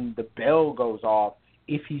of when the bell goes off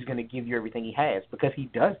if he's going to give you everything he has, because he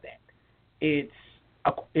does that.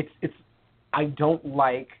 I don't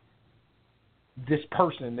like this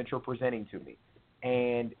person that you're presenting to me,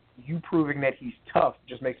 and you proving that he's tough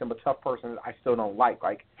just makes him a tough person that I still don't like.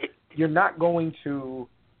 Like, you're not going to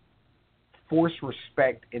force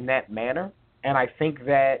respect in that manner, and I think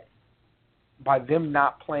that by them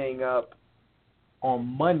not playing up on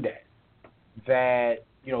Monday that,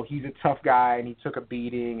 he's a tough guy and he took a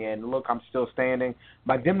beating and look, I'm still standing.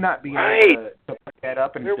 By them not being able to put that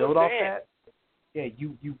up and build off that,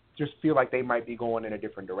 you just feel like they might be going in a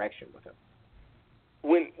different direction with him.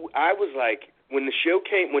 When I was like, when the show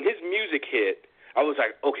came, when his music hit, I was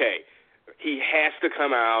like, okay, he has to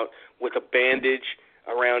come out with a bandage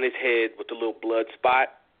around his head with a little blood spot,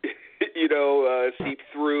 seep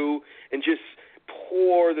through and just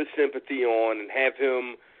pour the sympathy on and have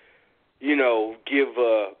him, give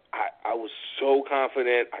I was so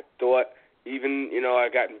confident. I thought even, I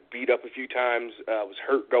gotten beat up a few times. I was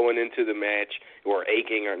hurt going into the match, or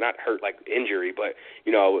aching, or not hurt like injury, but,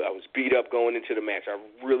 I was beat up going into the match. I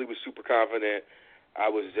really was super confident. I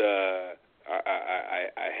was,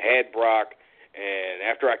 I had Brock, and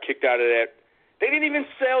after I kicked out of that, they didn't even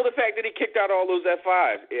sell the fact that he kicked out all those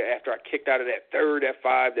F5s. After I kicked out of that third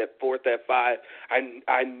F5, that fourth F5,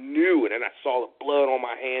 I knew it, and I saw the blood on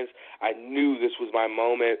my hands. I knew this was my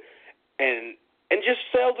moment, and just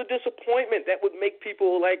sell the disappointment that would make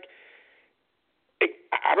people like,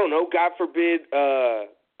 I don't know, God forbid,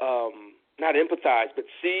 not empathize, but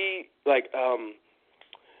see like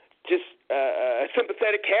just a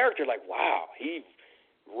sympathetic character. Like, wow, he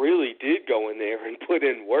really did go in there and put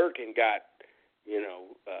in work and got,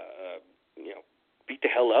 beat the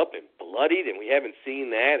hell up and bloodied, and we haven't seen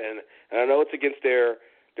that. And I know it's against their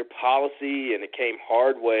policy, and it came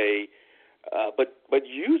hard way, but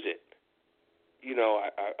use it.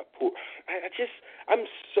 I'm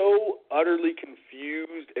so utterly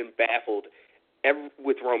confused and baffled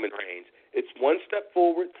with Roman Reigns. It's one step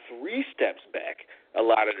forward, 3 steps back a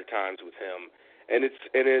lot of the times with him. And as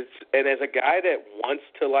a guy that wants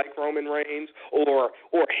to like Roman Reigns or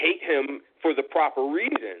hate him for the proper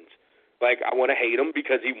reasons, like I want to hate him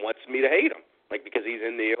because he wants me to hate him, like because he's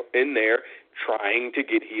in there trying to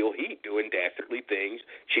get heel heat, doing dastardly things,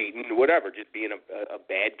 cheating, whatever, just being a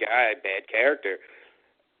bad guy, bad character.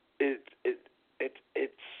 It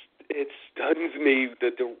stuns me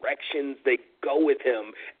the directions they go with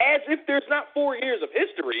him, as if there's not 4 years of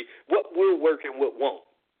history, what will work and what won't.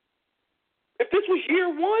 If this was year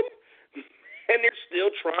 1, and they're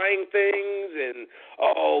still trying things, and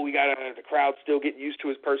the crowd still get used to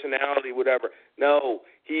his personality, whatever. No,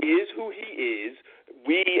 he is who he is.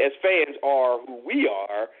 We as fans are who we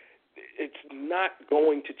are. It's not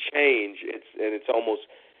going to change.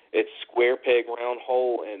 It's square peg round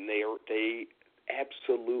hole, and they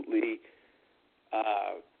absolutely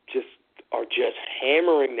just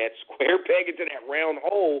hammering that square peg into that round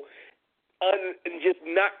hole, and just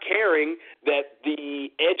not caring that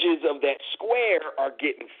the edges of that square are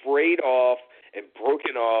getting frayed off and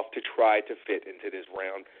broken off to try to fit into this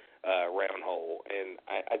round hole. And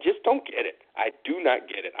I just don't get it. I do not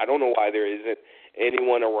get it. I don't know why there isn't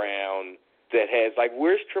anyone around that has, like,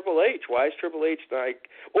 where's Triple H? Why is Triple H like,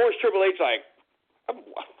 or is Triple H like,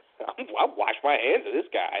 I've washed my hands of this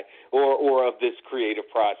guy or of this creative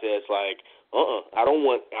process. Like, I don't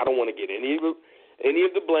want to get any of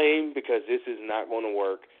the blame, because this is not going to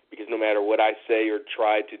work. Because no matter what I say or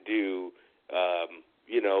try to do,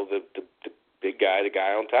 the big guy, the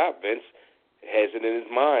guy on top, Vince, has it in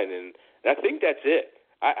his mind, and I think that's it.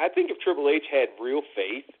 I think if Triple H had real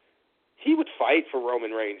faith, he would fight for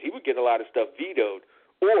Roman Reigns. He would get a lot of stuff vetoed.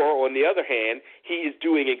 Or, on the other hand, he is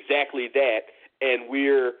doing exactly that, and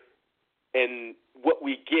what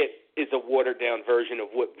we get is a watered-down version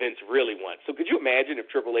of what Vince really wants. So could you imagine if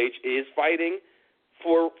Triple H is fighting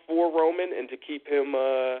for Roman and to keep him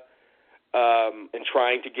and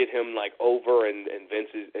trying to get him, like, over, and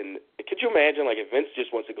Vince is, and could you imagine, like, if Vince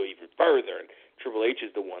just wants to go even further and Triple H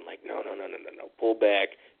is the one, like, no, pull back,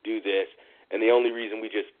 do this, and the only reason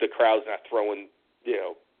the crowd's not throwing,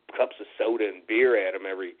 cups of soda and beer at him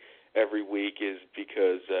every week is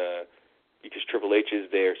because Triple H is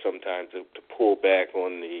there sometimes to pull back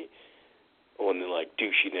on the like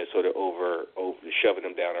douchiness or the over shoving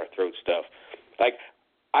them down our throat stuff. Like,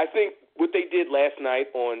 I think what they did last night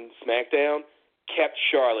on SmackDown kept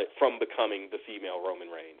Charlotte from becoming the female Roman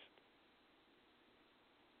Reigns.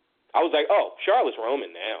 I was like, oh, Charlotte's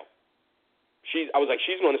Roman now. She's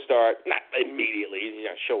going to start, not immediately,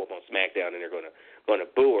 show up on SmackDown and they're going to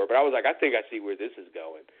boo her. But I was like, I think I see where this is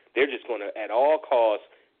going. They're just going to, at all costs,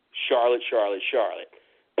 Charlotte.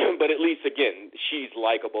 But at least, again, she's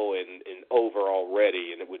likable and over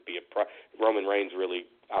already, and it would be Roman Reigns really,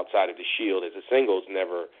 outside of the Shield as a singles,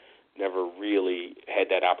 never really had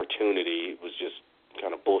that opportunity. It was just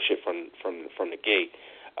kind of bullshit from the gate.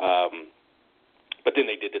 But then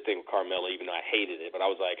they did the thing with Carmella, even though I hated it. But I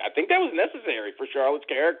was like, I think that was necessary for Charlotte's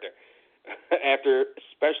character,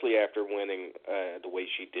 especially after winning the way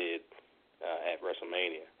she did at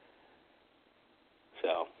WrestleMania.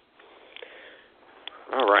 So,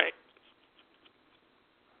 all right.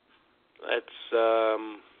 Let's,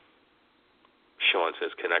 Sean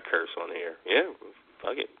says, can I curse on the air? Yeah,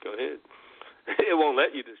 fuck it, go ahead. It won't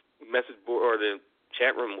let you, the message board or the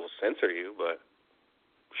chat room will censor you, but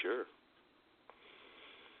sure.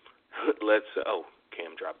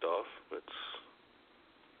 Cam dropped off.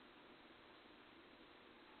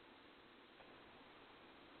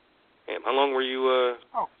 Cam, how long were you,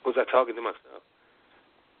 was I talking to myself?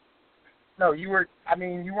 No, you weren't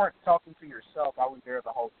talking to yourself. I was there the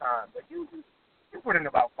whole time. But you put in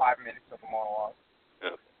about 5 minutes of a monologue.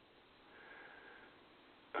 Okay.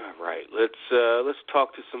 All right. Let's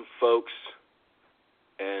talk to some folks.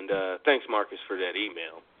 And thanks, Marcus, for that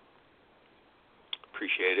email.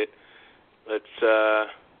 Appreciate it. Let's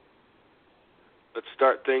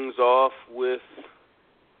start things off with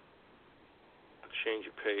change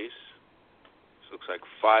of pace. This looks like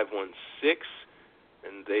 516,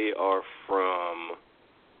 and they are from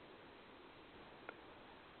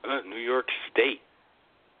New York State.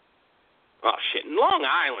 Oh shit, Long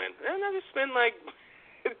Island. And I just spent like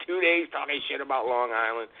 2 days talking shit about Long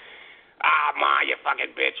Island. Ma, you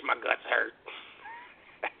fucking bitch, my guts hurt.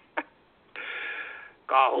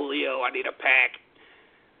 Call Julio, I need a pack.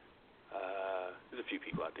 There's a few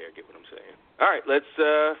people out there, get what I'm saying. All right, let's,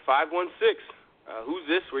 516. Who's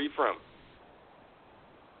this? Where are you from?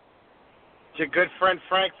 It's your good friend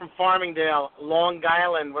Frank from Farmingdale, Long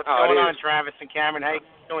Island. What's going on, Travis and Cameron? How you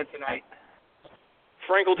doing tonight?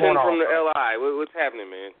 Frankleton from the LI. What's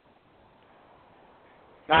happening, man?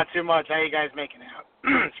 Not too much. How you guys making out?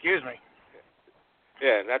 Excuse me.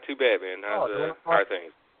 Yeah, not too bad, man. How are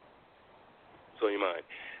things? What's on your mind?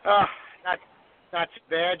 Not too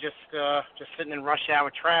bad. Just sitting in rush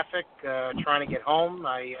hour traffic, trying to get home.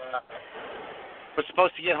 I was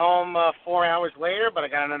supposed to get home 4 hours later, but I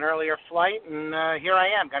got on an earlier flight, and here I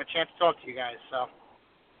am. Got a chance to talk to you guys. So.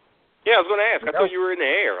 Yeah, I was going to ask. I thought you were in the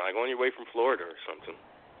air, like on your way from Florida or something.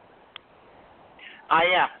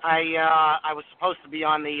 I was supposed to be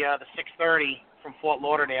on the 6:30 from Fort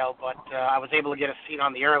Lauderdale, but I was able to get a seat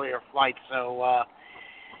on the earlier flight, so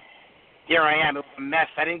here I am. It was a mess.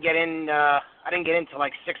 I didn't get in till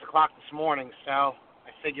like 6 o'clock this morning, so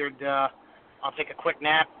I figured I'll take a quick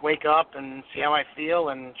nap, wake up, and see how I feel,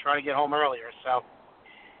 and try to get home earlier. So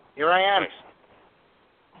here I am. Nice.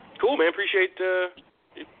 Cool, man. Appreciate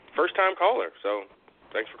first-time caller, so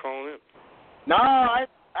thanks for calling in. No,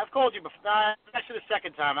 I've called you before. Actually, the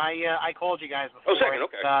second time. I called you guys before. Oh, second,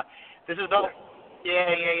 okay. This is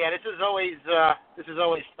always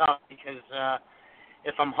tough because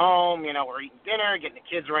if I'm home, we're eating dinner, getting the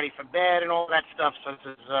kids ready for bed, and all that stuff. So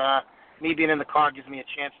this is me being in the car gives me a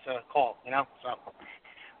chance to call. So.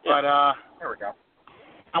 But there we go.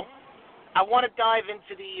 I want to dive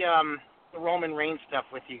into the Roman Reigns stuff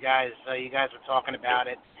with you guys. You guys were talking about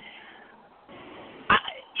it.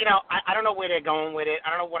 I don't know where they're going with it. I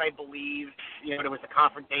don't know what I believe. There was a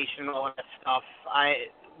confrontation and all that stuff.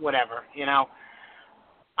 Whatever.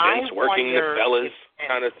 It's working the fellas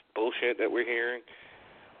kind of bullshit that we're hearing.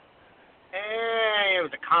 It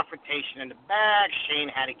was a confrontation in the back. Shane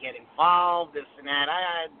had to get involved. This and that.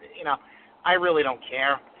 I really don't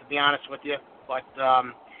care, to be honest with you. But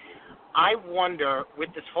I wonder,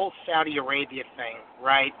 with this whole Saudi Arabia thing,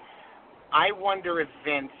 right? I wonder if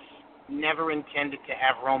Vince never intended to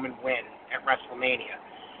have Roman win at WrestleMania.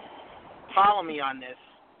 Follow me on this.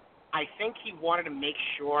 I think he wanted to make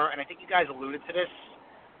sure, and I think you guys alluded to this,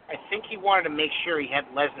 I think he wanted to make sure he had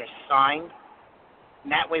Lesnar signed.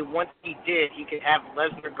 And that way, once he did, he could have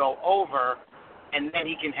Lesnar go over, and then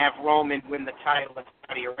he can have Roman win the title in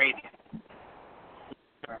Saudi Arabia.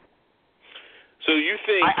 So you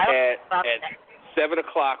think at 7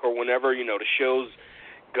 o'clock or whenever, the show's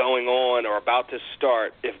going on or about to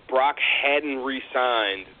start, if Brock hadn't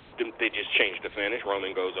re-signed, they just change the finish,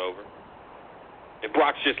 Roman goes over? If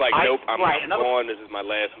Brock's just like, nope, I'm gone, this is my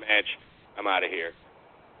last match, I'm out of here.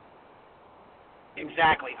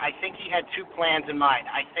 Exactly. I think he had two plans in mind.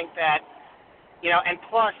 I think that, and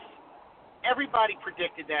plus, everybody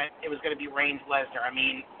predicted that it was going to be Reigns-Lesnar. I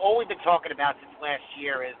mean, all we've been talking about since last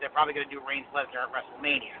year is they're probably going to do Reigns-Lesnar at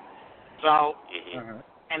WrestleMania. So,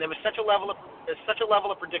 and there was such a level of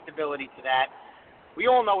predictability to that. We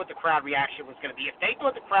all know what the crowd reaction was going to be. If they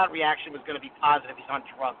thought the crowd reaction was going to be positive, he's on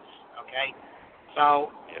drugs. Okay,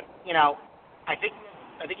 so I think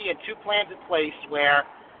he had two plans in place where,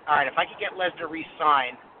 all right, if I could get Lesnar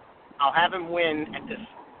re-signed, I'll have him win at this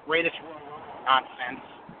greatest nonsense.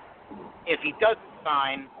 If he doesn't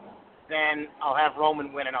sign, then I'll have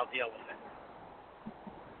Roman win and I'll deal with it.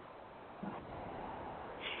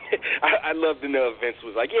 I'd love to know if Vince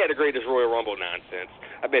was like, the greatest Royal Rumble nonsense.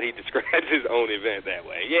 I bet he describes his own event that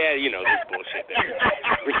way. Yeah, this bullshit there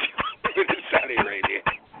with Saudi Arabia.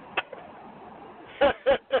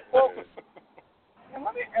 Well,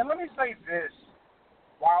 and let me say this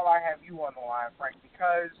while I have you on the line, Frank,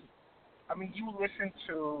 because you listen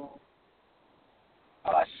to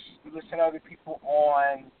us, you listen to other people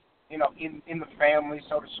on, in the family,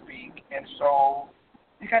 so to speak, and so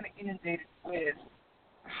you kind of inundated with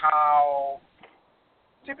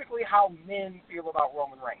typically how men feel about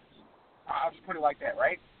Roman Reigns. I'll just put it like that,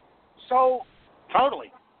 right? So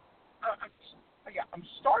totally. I'm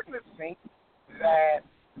starting to think that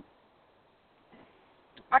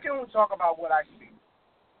I can only talk about what I see.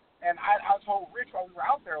 And I told Rich while we were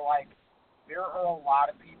out there, like, there are a lot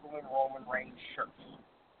of people in Roman Reigns shirts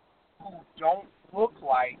who don't look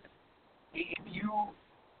like, if you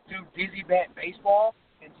do dizzy bat baseball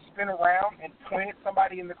and spin around and point at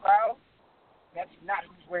somebody in the crowd, that's not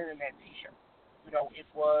who's wearing that T-shirt. It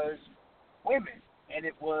was women, and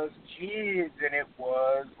it was kids, and it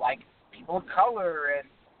was, like, people of color, and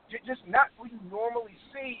just not what you normally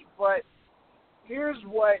see. But here's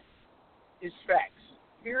what is facts.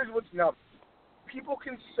 Here's what's numbers. People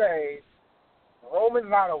can say Roman's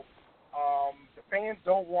not over. The fans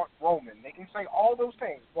don't want Roman. They can say all those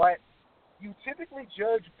things, but you typically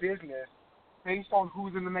judge business based on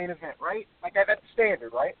who's in the main event, right? Like that's the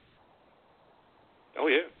standard, right? Oh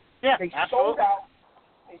yeah. Yeah. They absolutely. sold out.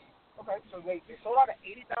 They sold out an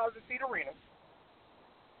 80,000 seat arena.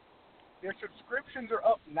 Their subscriptions are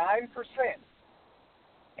up 9%,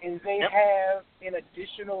 and they have an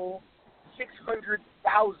additional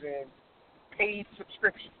 600,000 paid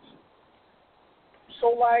subscriptions. So,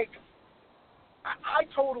 like, I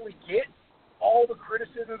totally get all the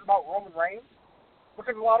criticisms about Roman Reigns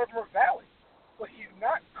because a lot of them are valid, but he's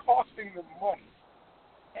not costing them money.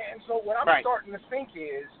 And so what I'm starting to think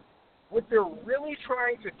is what they're really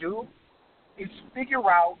trying to do is figure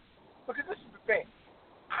out, because this is the thing,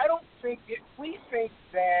 I don't think we think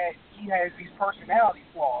that he has these personality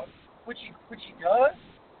flaws, which he does,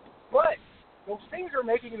 but those things are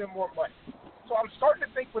making him more money. So I'm starting to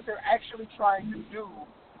think what they're actually trying to do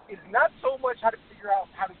is not so much how to figure out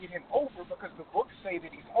how to get him over, because the books say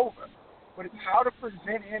that he's over, but it's how to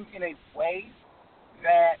present him in a way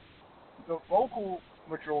that the vocal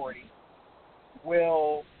majority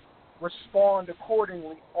will respond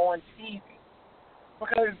accordingly on TV.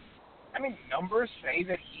 Because, I mean, numbers say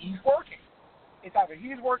that he's working. It's either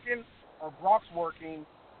he's working or Brock's working,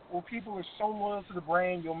 or people are so loyal to the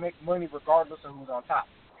brand, you'll make money regardless of who's on top.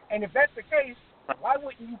 And if that's the case, why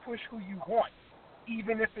wouldn't you push who you want,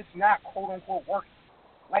 even if it's not quote-unquote working?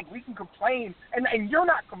 Like, we can complain, and you're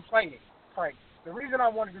not complaining, Frank. The reason I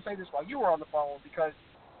wanted to say this while you were on the phone, because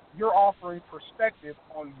you're offering perspective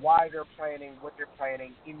on why they're planning what they're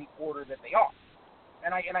planning in the order that they are.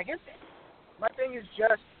 And I get that. My thing is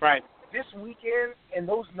just right. This weekend, and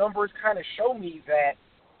those numbers kind of show me that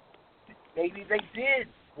maybe they did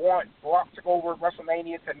want Brock to go over at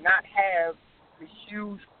WrestleMania to not have the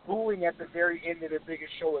huge booing at the very end of the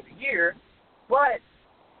biggest show of the year, but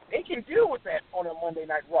they can deal with that on a Monday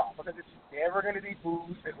Night Raw because it's never going to be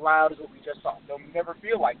booed as loud as what we just saw. They'll never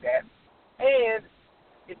feel like that. And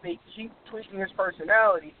if they keep tweaking his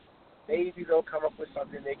personality, maybe they'll come up with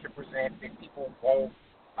something they can present that people won't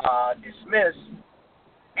dismiss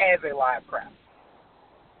as a live crowd.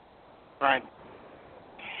 Right.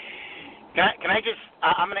 Can I just,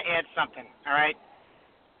 I'm going to add something, all right?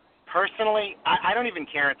 Personally, I don't even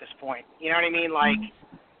care at this point. You know what I mean? Like,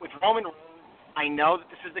 with Roman Reigns, I know that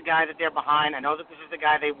this is the guy that they're behind. I know that this is the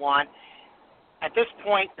guy they want. At this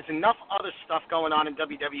point, there's enough other stuff going on in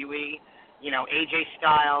WWE. You know, AJ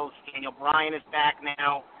Styles, Daniel Bryan is back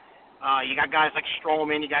now. You got guys like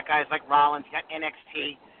Strowman. You got guys like Rollins. You got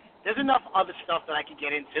NXT. There's enough other stuff that I could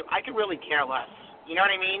get into. I could really care less. You know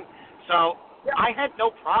what I mean? So I had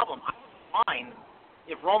no problem. I was fine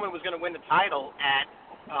if Roman was going to win the title at,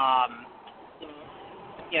 at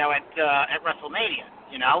WrestleMania.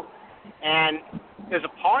 You know, and there's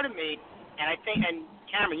a part of me, and I think, and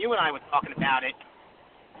Cameron, you and I were talking about it.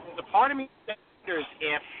 There's a part of me that wonders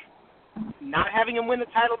if not having him win the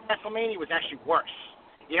title at WrestleMania was actually worse.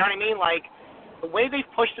 You know what I mean? Like the way they've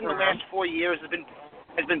pushed him the last 4 years has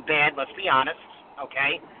been bad, let's be honest,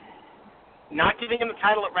 okay? Not giving him the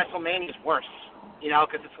title at WrestleMania is worse, you know,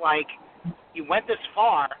 because it's like, you went this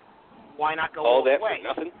far, why not go all the way? For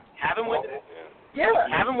nothing? Have him win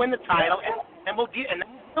have him win the title, and we'll deal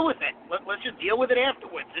with it. Let's just deal with it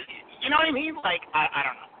afterwards. You know what I mean? Like, I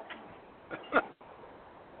don't know.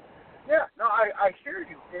 Yeah, no, I hear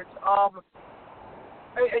you. It's,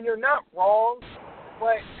 and you're not wrong,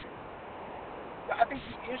 but I think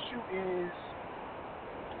the issue is,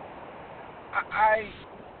 I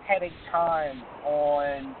had a time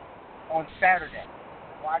on Saturday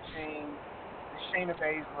watching the Shayna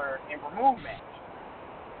Baszler and Remove match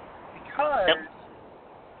because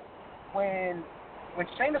when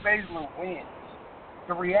Shayna Baszler wins,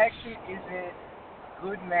 the reaction isn't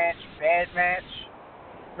good match, bad match.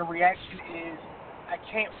 The reaction is, I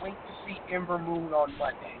can't wait to see Ember Moon on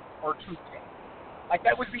Monday or Tuesday. Like,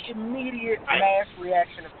 that was the immediate mass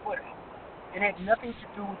reaction of Twitter. It had nothing to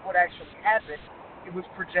do with what actually happened. It was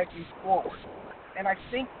projecting forward. And I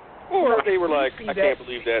think... Or they were like, I can't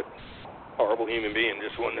believe that horrible human being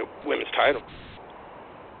just won the women's title.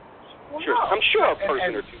 Well, sure, no. I'm sure a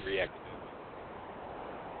person or two reacted.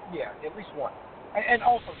 Yeah, at least one. And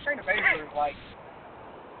also, Shayna Baszler is like,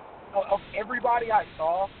 of everybody I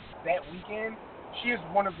saw that weekend, she is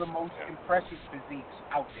one of the most impressive physiques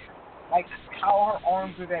out there. Like, how her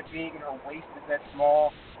arms are that big and her waist is that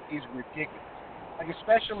small is ridiculous. Like,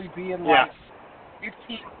 especially being like 15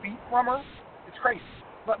 feet from her, it's crazy.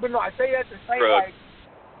 But no, I say that to say, like,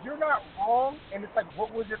 you're not wrong, and it's like,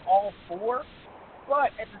 what was it all for?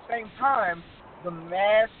 But at the same time, the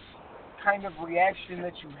mass kind of reaction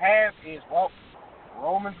that you have is, well,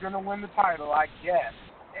 Roman's going to win the title, I guess.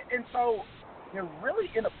 And so they're really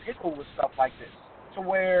in a pickle with stuff like this, to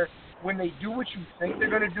where when they do what you think they're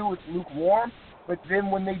going to do, it's lukewarm, but then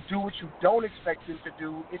when they do what you don't expect them to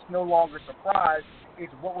do, it's no longer surprise.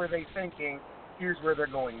 It's what were they thinking, here's where they're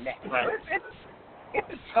going next. Right. It's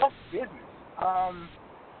a tough business.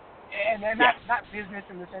 And not business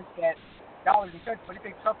in the sense that dollars and cents, but it's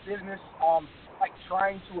a tough business, like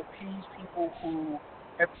trying to appease people who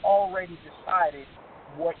have already decided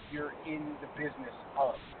what you're in the business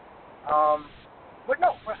of. But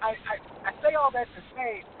I say all that to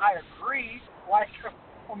say I agree. Like,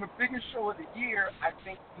 on the biggest show of the year, I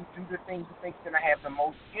think you do the things you think is going to have the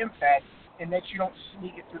most impact, and that you don't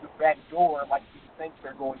sneak it through the back door like you think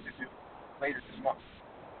they're going to do later this month.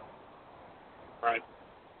 Right.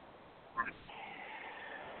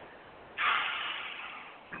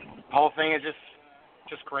 The whole thing is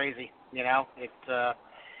just crazy, you know.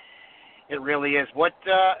 It really is. What?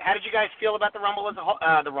 How did you guys feel about the Rumble as a whole?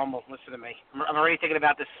 The Rumble. Listen to me. I'm already thinking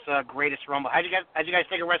about this greatest Rumble. How'd you guys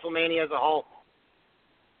think of WrestleMania as a whole?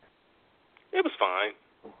 It was fine.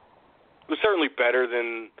 It was certainly better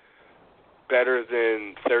than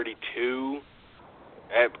 32.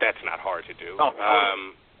 That's not hard to do. Oh,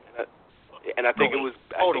 totally. And I think it was.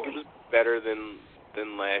 Totally. I think it was better than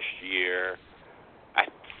last year. I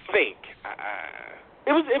think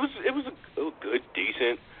it was a good,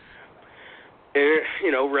 decent,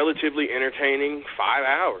 relatively entertaining 5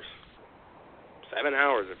 hours, 7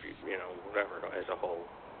 hours if you whatever as a whole.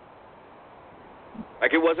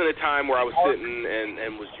 Like, it wasn't a time where I was sitting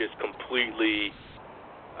and was just completely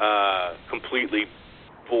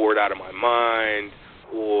bored out of my mind,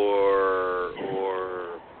 or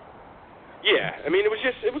yeah. I mean, it was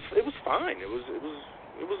fine. It was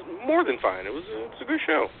more than fine. It was a good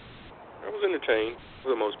show. I was entertained for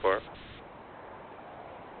the most part.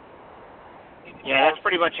 Yeah, that's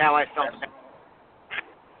pretty much how I felt.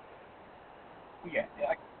 Yeah,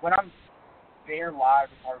 like when I'm there live,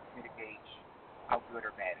 it's hard for me to gauge how good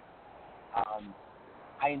or bad it is.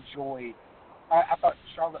 I enjoyed. I thought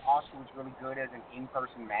Charlotte Asuka was really good as an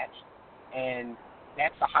in-person match, and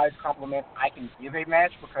that's the highest compliment I can give a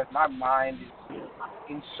match because my mind is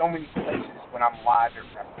in so many places when I'm live.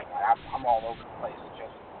 I'm all over the place,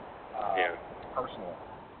 just personally.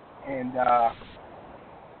 And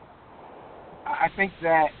I think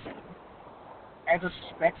that as a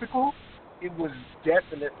spectacle, it was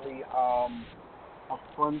definitely a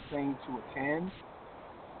fun thing to attend.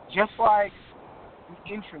 Just like the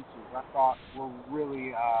entrances, I thought were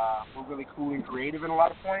really cool and creative in a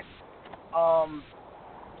lot of points.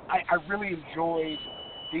 I really enjoyed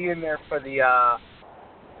being there for the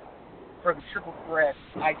triple threat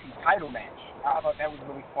IC title match. I thought that was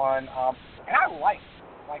really fun. And I liked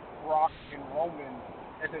Brock and Roman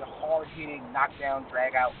as a hard-hitting, knockdown,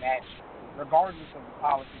 drag-out match, regardless of the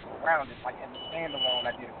politics around it. Like, as a standalone,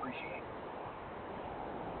 I did appreciate it.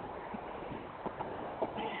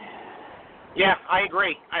 Yeah, I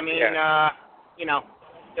agree. I mean,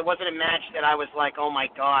 it wasn't a match that I was like, oh my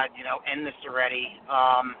God, end this already.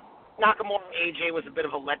 Nakamura AJ was a bit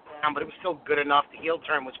of a letdown, but it was still good enough. The heel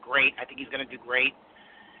turn was great. I think he's going to do great.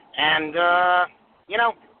 And,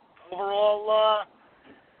 overall,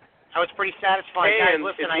 I was pretty satisfied. Guys,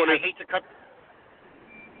 listen, I hate to cut.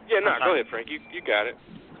 Yeah, no, go ahead, Frank. You got it.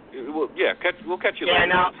 We'll catch you later.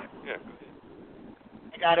 No. Yeah.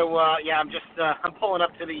 I got to. I'm pulling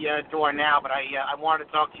up to the door now, but I wanted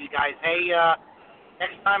to talk to you guys. Hey,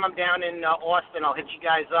 next time I'm down in Austin, I'll hit you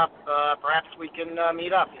guys up. Perhaps we can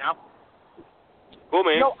meet up. Cool,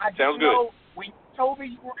 man. Sounds good. When you told me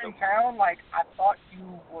you were in town, I thought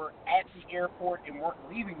you were at the airport and weren't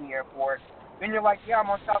leaving the airport. Then you're like, yeah, I'm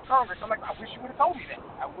on South Congress. I'm like, I wish you would have told me that.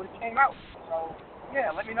 I would have came out. So,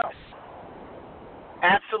 yeah, let me know.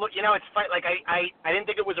 Absolutely. It's funny. I didn't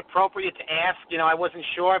think it was appropriate to ask. I wasn't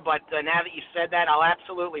sure, but now that you said that, I'll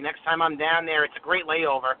absolutely. Next time I'm down there, it's a great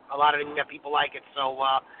layover. A lot of people like it. So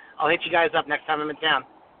I'll hit you guys up next time I'm in town.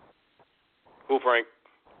 Cool, Frank.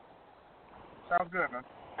 Sounds good, man.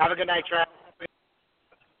 Have a good night, Travis.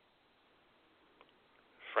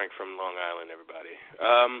 Frank from Long Island, everybody.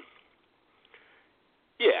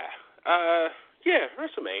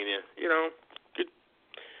 WrestleMania. Good,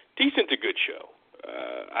 decent to good show.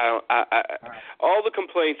 All the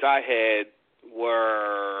complaints I had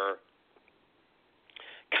were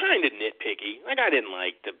kind of nitpicky. I didn't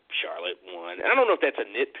like the Charlotte one. And I don't know if that's a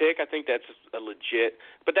nitpick. I think that's a legit.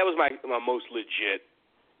 But that was my most legit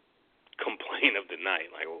complaint of the night.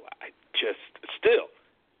 I still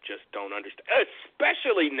don't understand.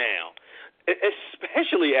 Especially now.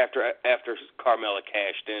 Especially after Carmella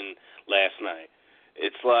cashed in last night.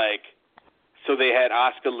 It's like, so they had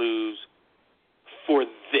Asuka lose for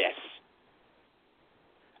this.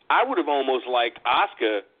 I would have almost liked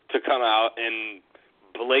Asuka to come out and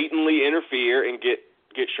blatantly interfere and get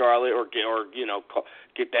Charlotte or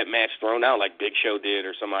get that match thrown out like Big Show did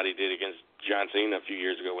or somebody did against John Cena a few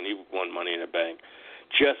years ago when he won Money in the Bank.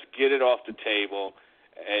 Just get it off the table.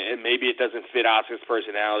 And maybe it doesn't fit Asuka's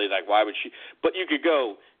personality. Why would she? But you could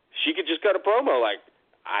go. She could just cut a promo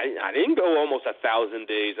I didn't go almost 1,000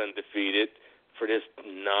 days undefeated for this.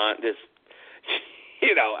 And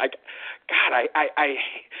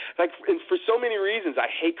for so many reasons, I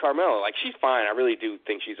hate Carmella. She's fine. I really do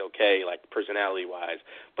think she's okay, personality-wise.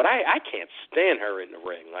 But I can't stand her in the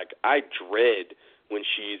ring. I dread when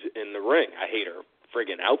she's in the ring. I hate her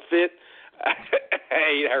friggin' outfit. I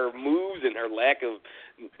hate her moves and her lack of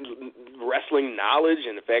wrestling knowledge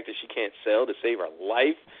and the fact that she can't sell to save her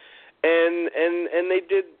life. And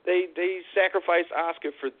they sacrificed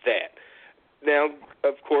Asuka for that. Now,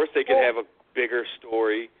 of course, they could have a bigger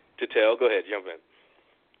story to tell. Go ahead, jump in.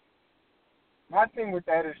 My thing with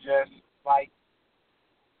that is just,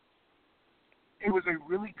 it was a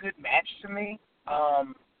really good match to me.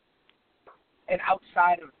 And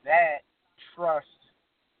outside of that, trust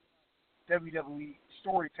WWE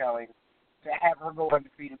storytelling to have her go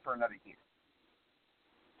undefeated for another year.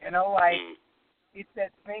 You know, like, it's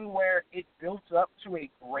that thing where it built up to a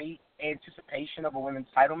great anticipation of a women's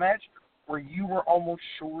title match where you were almost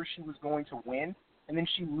sure she was going to win, and then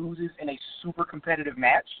she loses in a super competitive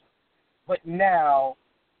match. But now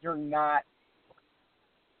you're not,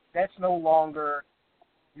 that's no longer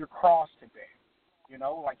your cross to bear. You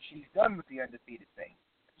know, like, she's done with the undefeated thing.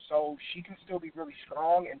 So she can still be really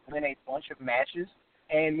strong and win a bunch of matches.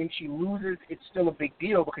 And when she loses, it's still a big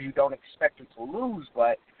deal because you don't expect her to lose.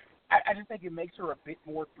 But I just think it makes her a bit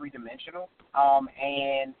more three-dimensional.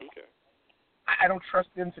 And I don't trust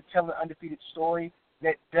them to tell an undefeated story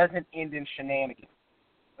that doesn't end in shenanigans.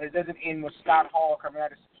 It doesn't end with Scott Hall coming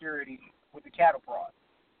out of security with the cattle prod.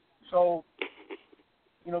 So,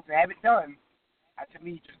 you know, to have it done, to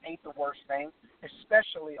me, just ain't the worst thing,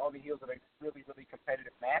 especially on the heels of a really, really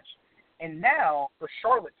competitive match. And now for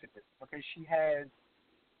Charlotte to do, because she has,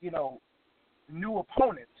 you know, new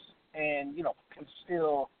opponents and, you know, can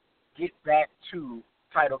still get back to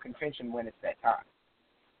title contention when it's that time.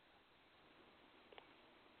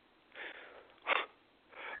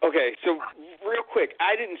 Okay, so real quick,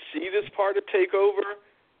 I didn't see this part of TakeOver.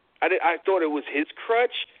 I thought it was his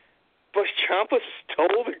crutch. But Ciampa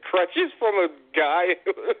stole the crutches from a guy,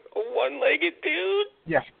 a one-legged dude?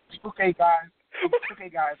 Yes, okay, guys. Okay,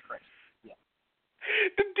 guys, crutches. Yeah.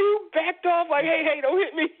 The dude backed off like, hey, don't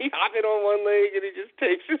hit me. He hopped on one leg and he just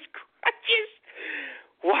takes his crutches.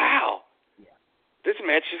 Wow. Yeah. This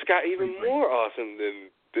match just got even more awesome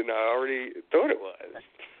than I already thought it was.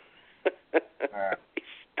 He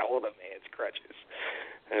stole the man's crutches.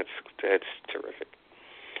 That's terrific.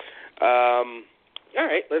 All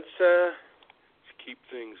right, let's keep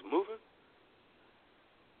things moving.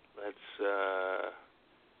 I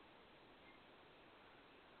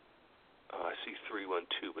see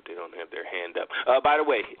 312, but they don't have their hand up. By the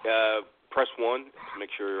way, press 1 to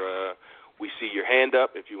make sure we see your hand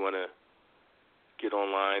up if you want to get on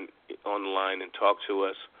the line and talk to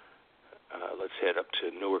us. Let's head up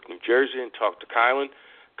to Newark, New Jersey, and talk to Kylan.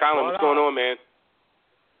 Kylan, what's going on, man?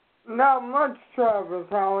 Not much, Travis.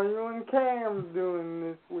 How are you and Cam doing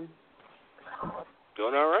this week?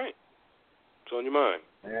 Doing all right. What's on your mind?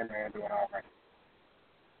 Yeah, man, doing all right.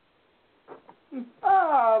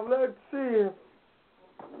 Let's see.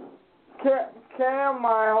 Cam,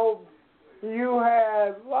 I hope you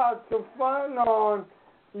had lots of fun on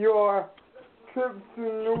your trip to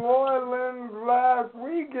New Orleans last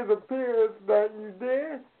week. It appears that you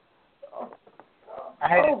did. I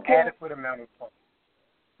had an adequate amount of fun.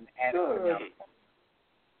 Good.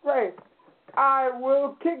 Great. I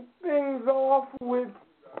will kick things off with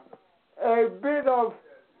a bit of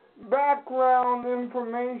background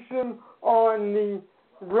information on the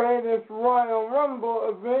Greatest Royal Rumble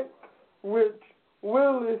event, which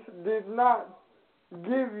Willis did not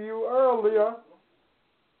give you earlier.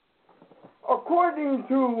 According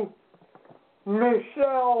to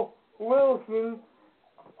Michelle Wilson,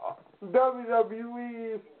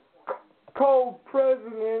 WWE's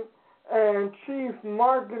co-president and chief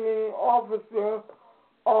marketing officer,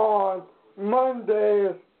 on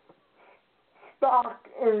Monday's stock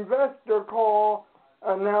investor call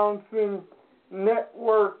announcing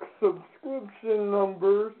network subscription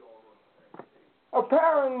numbers.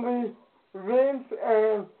 Apparently, Vince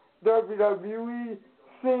and WWE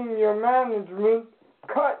senior management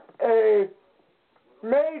cut a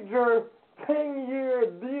major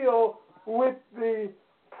 10-year deal with the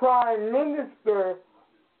Prime Minister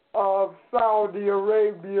of Saudi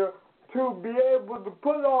Arabia to be able to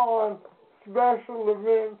put on special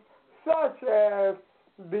events such as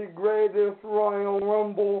the Greatest Royal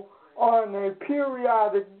Rumble on a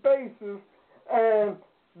periodic basis, and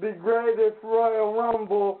the Greatest Royal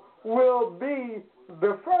Rumble will be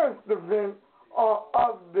the first event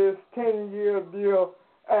of this 10-year deal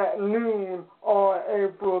at noon on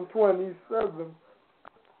April 27th.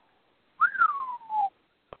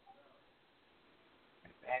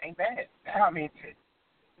 That ain't bad. I mean,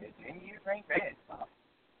 10 years ain't bad.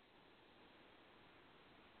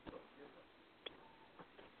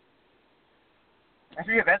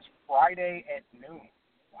 Actually, that's Friday at noon.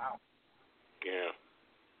 Wow. Yeah.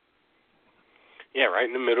 Yeah, right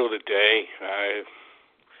in the middle of the day. I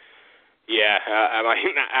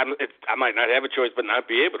might not have a choice, but not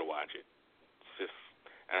be able to watch it. It's just,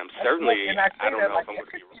 I'm certainly. I don't know if I'm going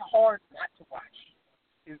to be. It's hard not to watch.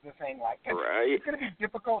 Is the thing, like, right. It's going to be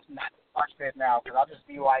difficult not to watch that now because I'll just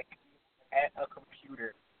be like at a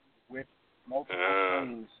computer with multiple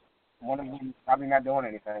screens. One of them probably not doing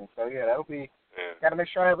anything. So yeah, that'll be. Yeah. Got to make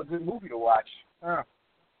sure I have a good movie to watch.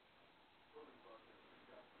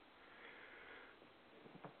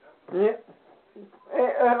 Yeah.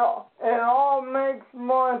 It all makes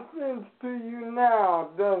more sense to you now,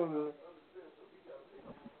 doesn't it?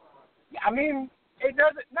 Yeah, I mean, it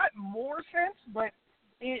doesn't, not more sense, but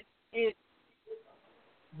it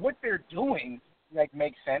what they're doing like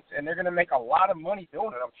makes sense, and they're gonna make a lot of money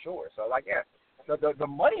doing it, I'm sure. So like, yeah, the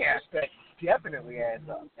money aspect definitely adds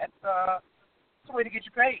up. That's a way to get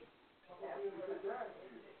you paid.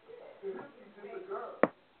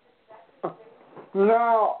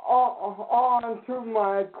 Now, on to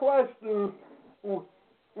my question,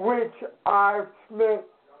 which I've spent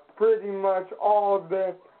pretty much all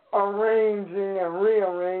day arranging and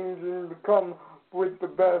rearranging to come with the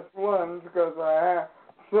best ones because I have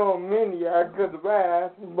so many I could have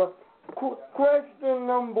asked. But question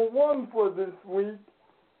number one for this week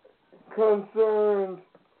concerns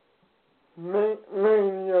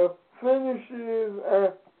Mania finishes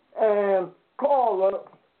and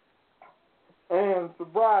call-ups and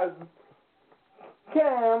surprises.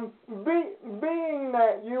 Cam, being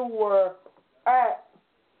that you were at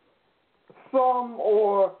some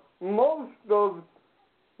or most of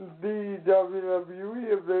the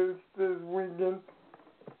WWE events this weekend,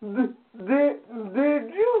 did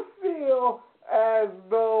you feel as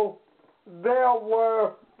though there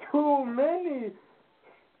were too many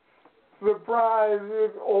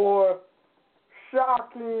surprises or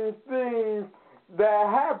shocking things that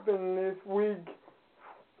happened this week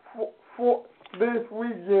for this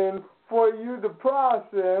weekend for you to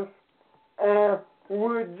process, and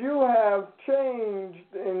would you have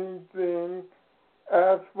changed anything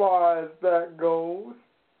as far as that goes?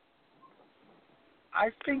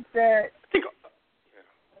 I think that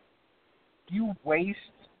you waste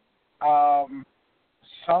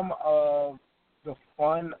some of the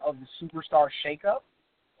fun of the Superstar shakeup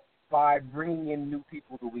by bringing in new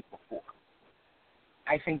people the week before.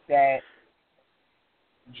 I think that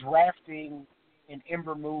drafting an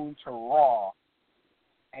Ember Moon to Raw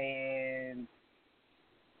and,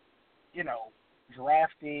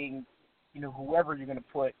 drafting, whoever you're going to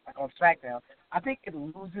put on SmackDown, I think it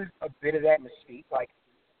loses a bit of that mystique. Like,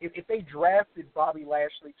 if they drafted Bobby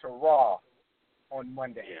Lashley to Raw on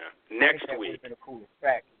Monday, next that week, would have been a cool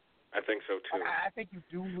effect. I think so too. I think you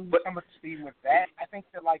do lose some of the steam with that. I think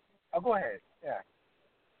that, go ahead. Yeah.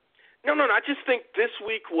 No. I just think this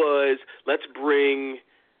week was, let's bring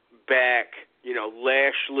back,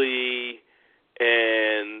 Lashley,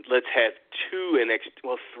 and let's have two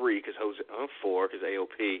NXT, three, because four, because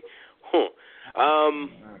AOP.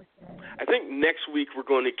 I think next week we're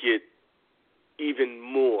going to get even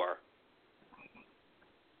more.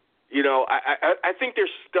 I think they're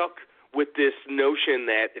stuck with this notion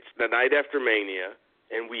that it's the night after Mania,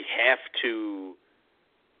 and we have to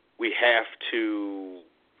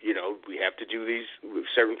do these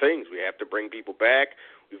certain things. We have to bring people back.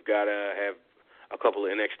 We've got to have a couple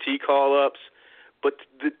of NXT call-ups. But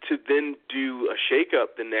to then do a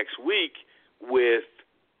shake-up the next week with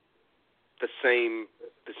the same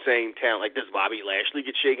talent, like, does Bobby Lashley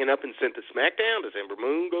get shaken up and sent to SmackDown? Does Ember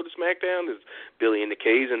Moon go to SmackDown? Does Billy and the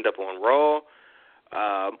K's end up on Raw?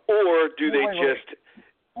 Or do they just...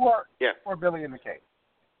 Or Billy and the K.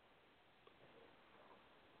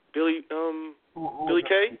 Billy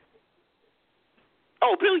Kay?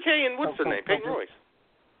 Oh, Billy Kay and what's the name? Peyton Royce.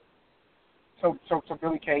 So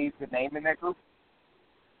Billy Kay is the name in that group?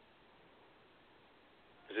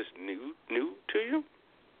 Is this new to you?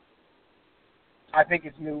 I think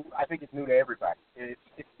it's new. I think it's new to everybody.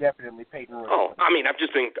 It's definitely Peyton Royce. Oh, I mean,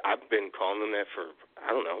 I've been calling them that for,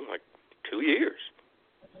 I don't know, like 2 years.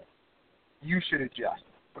 You should adjust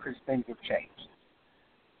because things have changed.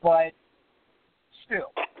 But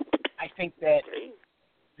still, I think that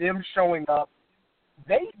them showing up,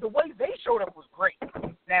 the way they showed up was great.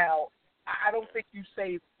 Now, I don't think you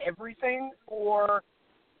saved everything for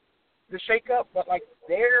the shakeup, but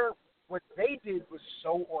what they did was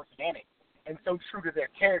so organic and so true to their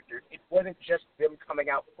characters. It wasn't just them coming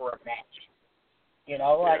out for a match.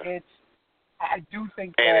 I do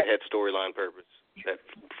think that... And it had storyline purpose that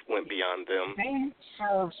went beyond them. They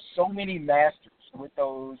serve so many masters with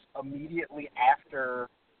those immediately after,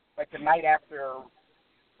 like the night after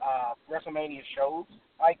WrestleMania shows.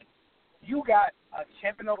 Like, you got a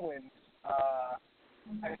Kevin Owens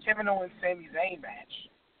Sami Zayn match,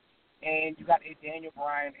 and you got a Daniel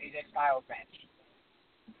Bryan AJ Styles match.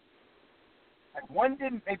 Like,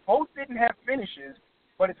 they both didn't have finishes,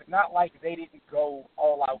 but it's not like they didn't go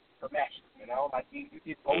all out for matches. Like you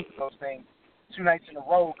did both of those things 2 nights in a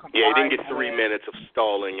row. Yeah, you didn't get 3 minutes of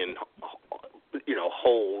stalling and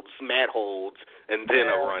holds, mat holds, and then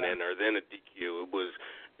a run in or then a DQ. It was,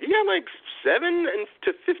 you got like 7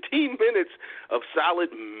 to 15 minutes of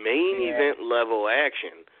solid main event level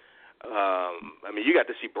action. I mean, you got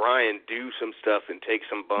to see Bryan do some stuff and take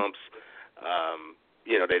some bumps,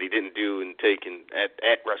 that he didn't do and take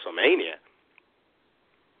at WrestleMania.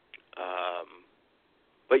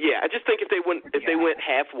 But yeah, I just think if they went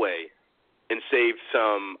halfway and saved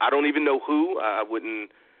some, I don't even know who. I'm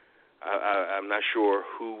not sure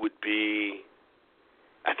who would be.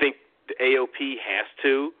 I think the AOP has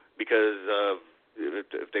to, because of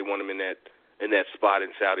if they want him in that spot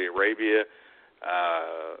in Saudi Arabia.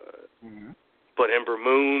 But Ember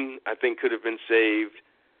Moon, I think, could have been saved.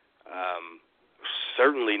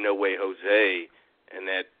 Certainly No Way Jose, and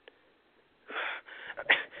that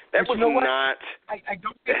was not. I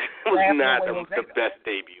don't think that was not the best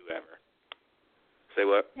debut ever. Say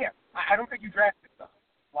what? Yeah, I don't think you drafted stuff.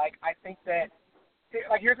 Like, I think that.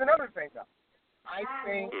 Like, here's another thing though. I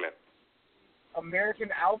think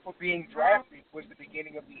American Alpha being drafted was the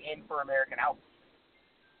beginning of the end for American Alpha,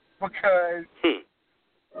 because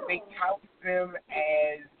they touted them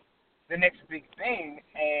as the next big thing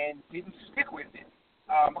and didn't stick with it.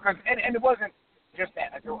 Because it wasn't just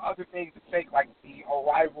that. Like, there were other things to take, like the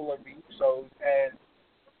arrival of the Usos as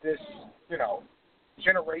this,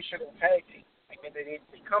 generational tag team. Like, they didn't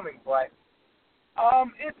see coming, but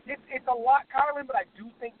it's a lot, Colin. But I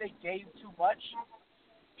do think they gave too much.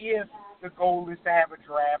 If the goal is to have a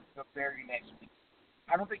draft the very next week,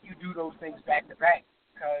 I don't think you do those things back to back,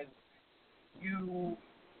 because you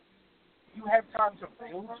have time to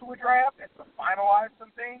build to a draft and to finalize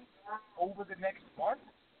some things over the next month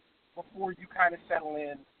before you kind of settle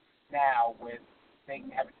in now with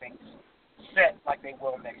having things set like they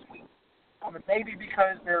will next week. Maybe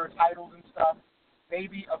because there are titles and stuff,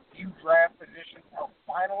 maybe a few draft positions are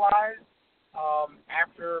finalized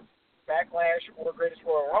after Backlash or Greatest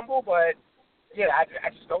Royal Rumble, but yeah, I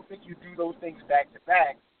just don't think you do those things back to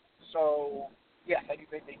back. So yes, I do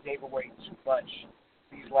think they gave away too much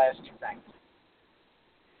these last two nights.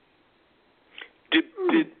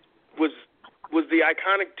 Was the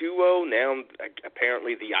Iconic Duo now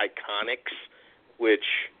apparently the Iconics,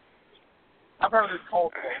 which I've heard it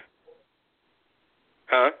called both.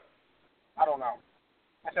 Huh? I don't know.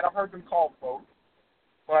 I said I've heard them called both,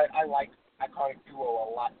 but I like Iconic Duo a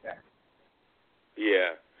lot better.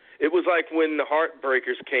 Yeah. It was like when the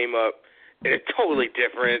Heartbreakers came up in a totally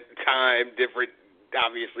different time,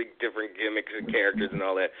 obviously different gimmicks and characters and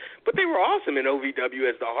all that. But they were awesome in OVW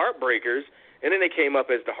as the Heartbreakers, and then they came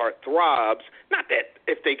up as the Heartthrobs. Not that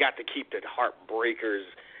if they got to keep the Heartbreakers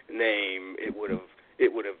name, it would have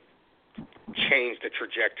changed the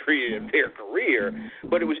trajectory of their career,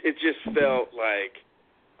 but it just felt like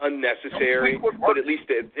unnecessary. But at least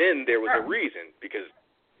then there was a reason, because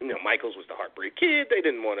Michaels was the Heartbreak Kid. They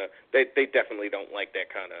didn't want to. They definitely don't like that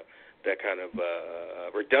kind of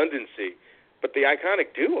redundancy. But the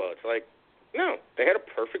Iconic Duo, it's like, no, they had a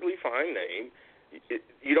perfectly fine name.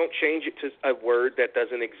 You don't change it to a word that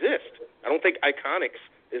doesn't exist. I don't think Iconics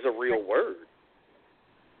is a real word.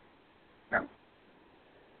 No.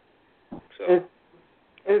 So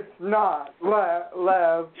it's not. Yeah,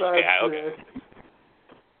 okay.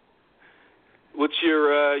 What's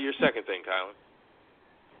your second thing, Kylan?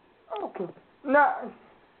 Okay.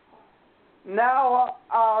 Now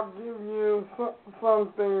I'll give you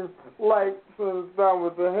something light, since that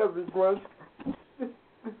was a heavy question.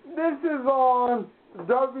 This is on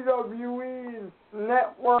WWE's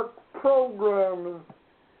network programming.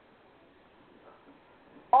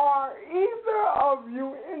 Are either of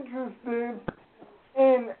you interested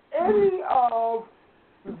in any of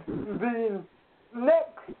the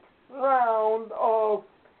next round of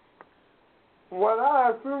what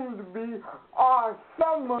I assume to be our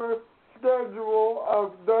summer schedule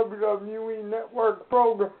of WWE Network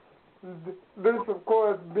program? This, of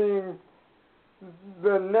course, being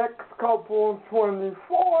the Next Couple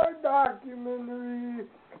 24 documentary,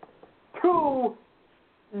 2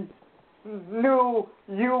 new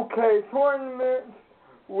UK tournaments,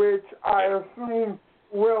 which I assume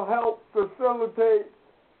will help facilitate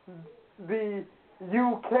the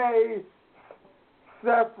UK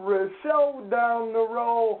separate show down the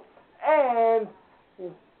road, and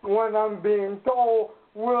what I'm being told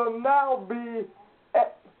will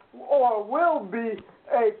be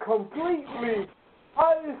a completely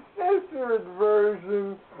uncensored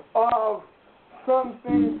version of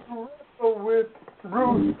Something to Wrestle with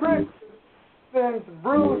Bruce Prichard, since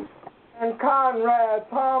Bruce and Conrad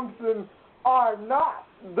Thompson are not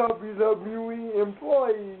WWE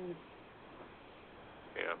employees.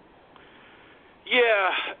 Yeah,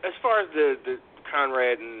 as far as the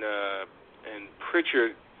Conrad and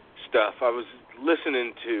Prichard stuff, I was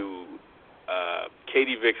listening to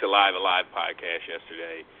Katie Vick's Alive podcast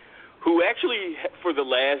yesterday, who actually for the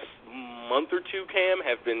last month or two, Cam,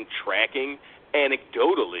 have been tracking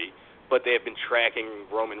anecdotally, but they have been tracking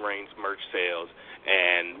Roman Reigns merch sales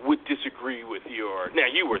and would disagree with your. Now,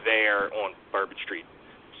 you were there on Bourbon Street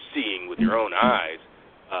seeing with your own eyes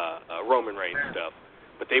Roman Reigns stuff,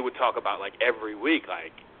 but they would talk about, like, every week,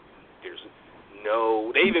 like, there's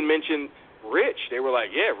no. They even mentioned Rich. They were like,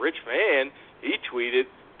 yeah, Rich Fan, he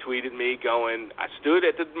tweeted me going, I stood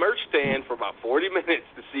at the merch stand for about 40 minutes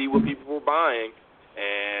to see what people were buying,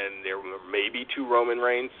 and there were maybe 2 Roman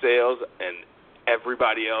Reigns sales, and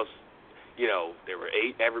everybody else, there were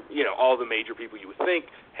 8, all the major people you would think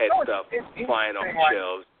had stuff flying off the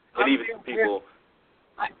shelves, and even people.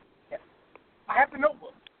 I have the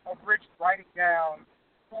notebook of Rich writing down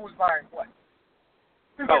who was buying what.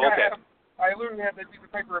 Oh, okay. I literally have that piece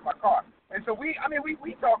of paper in my car. And so we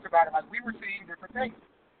talked about it, like we were seeing different things.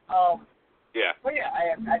 Yeah. But yeah,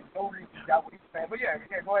 I had no reason to doubt what he was saying. But yeah,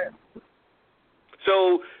 go ahead.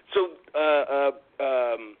 So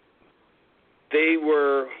they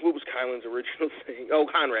were, what was Kylan's original thing? Oh,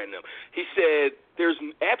 Conrad, no. He said there's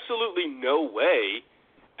absolutely no way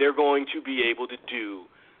they're going to be able to do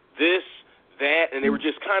this, that, and they were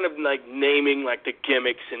just kind of like naming like the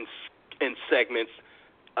gimmicks and segments,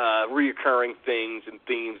 reoccurring things and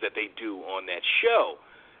themes that they do on that show.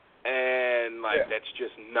 And that's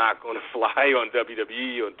just not going to fly on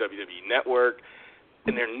WWE, on WWE Network,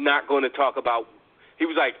 and they're not going to talk about. He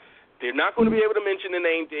was like, they're not going to be able to mention the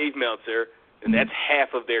name Dave Meltzer, and that's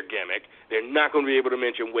half of their gimmick. They're not going to be able to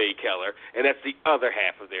mention Wade Keller, and that's the other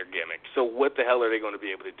half of their gimmick. So what the hell are they going to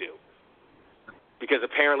be able to do? Because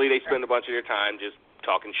apparently they spend a bunch of their time just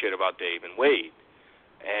talking shit about Dave and Wade,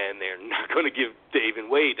 and they're not going to give Dave and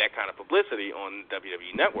Wade that kind of publicity on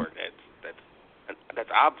WWE Network.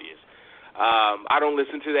 That's obvious. I don't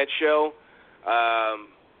listen to that show.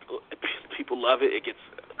 People love it. It gets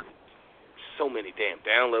so many damn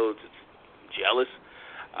downloads. It's jealous.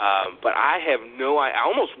 But I have no. I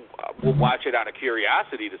almost will watch it out of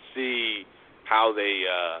curiosity to see how they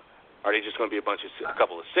are. They just going to be a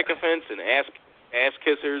couple of sycophants and ass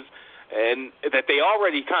kissers, and that they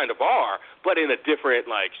already kind of are, but in a different,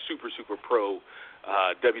 like, super pro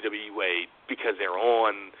WWE way because they're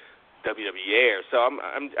on WWE Air. So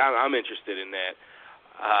I'm interested in that.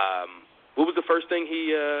 What was the first thing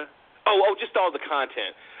he? Just all the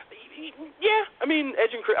content. Yeah, I mean,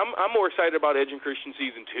 Edge and I'm more excited about Edge and Christian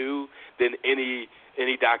season 2 than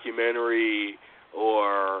any documentary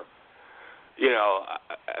or,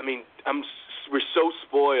 I mean, we're so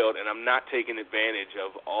spoiled, and I'm not taking advantage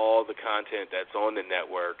of all the content that's on the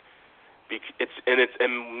network. And the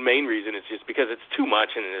main reason is just because it's too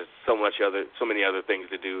much, and there's so many other things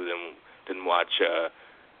to do than watch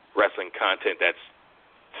wrestling content that's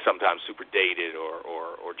sometimes super dated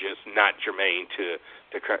or just not germane to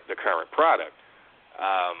the current product.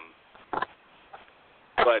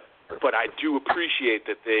 But I do appreciate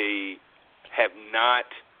that they have not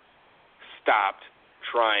stopped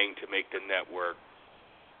trying to make the network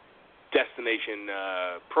destination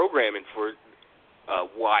programming for a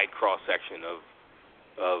wide cross-section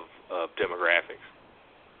of demographics.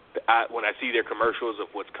 When I see their commercials of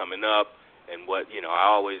what's coming up and what, I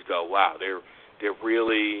always go, wow, they're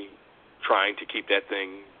really trying to keep that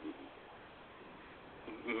thing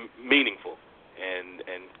meaningful and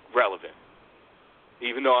relevant.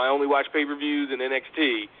 Even though I only watch pay-per-views and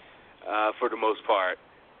NXT for the most part,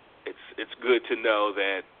 it's good to know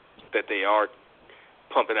that they are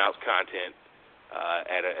pumping out content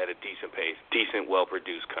at a decent pace, decent,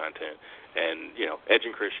 well-produced content. And, Edge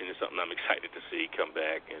and Christian is something I'm excited to see come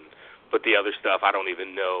back. But the other stuff, I don't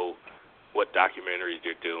even know what documentaries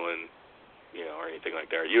they're doing, or anything like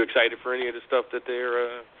that. Are you excited for any of the stuff that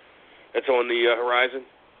that's on the horizon?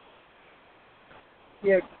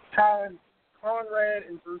 Yeah, Conrad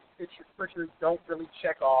and Bruce Pritchard don't really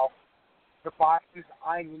check off the boxes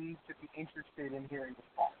I need to be interested in hearing the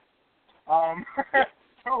talk.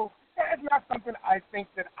 So that's not something I think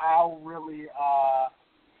that I'll really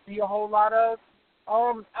see a whole lot of.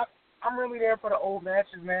 I'm really there for the old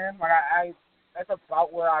matches, man. Like that's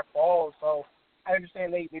about where I fall. So I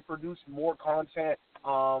understand they produce more content,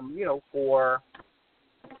 for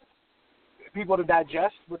people to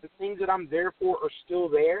digest. But the things that I'm there for are still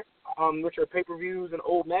there, which are pay-per-views and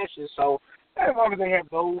old matches. So as long as they have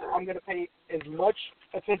those, I'm going to pay as much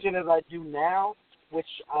attention as I do now, which,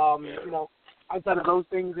 outside of those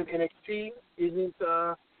things in NXT isn't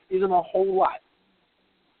a whole lot.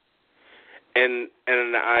 And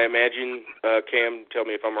I imagine, Cam, tell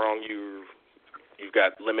me if I'm wrong, you've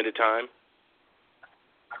got limited time?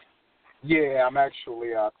 Yeah, I'm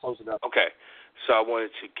actually closing up. Okay. So I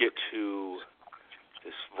wanted to get to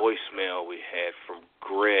this voicemail we had from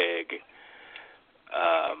Greg.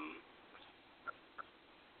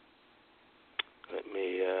 Let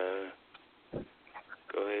me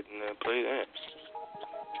go ahead and play that.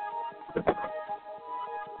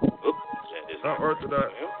 Oop, that is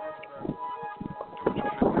Unorthodox. Yeah.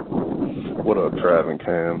 What up, Trav and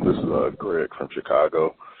Cam? This is Greg from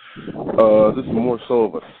Chicago. This is more so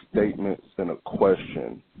of a statement than a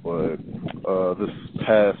question, but this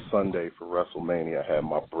past Sunday for WrestleMania, I had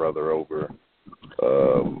my brother over.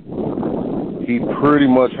 He pretty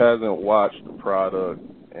much hasn't watched the product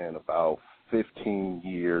in about 15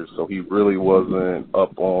 years, so he really wasn't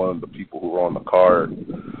up on the people who were on the card.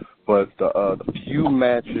 But the few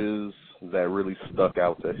matches that really stuck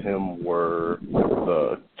out to him were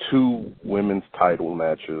the 2 women's title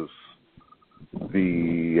matches,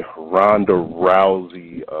 the Ronda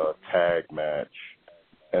Rousey tag match,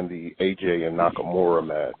 and the AJ and Nakamura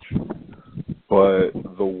match. But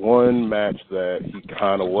the one match that he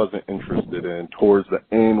kind of wasn't interested in towards the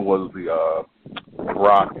end was the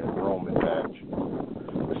Brock and Roman match,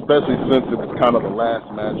 especially since it was kind of the last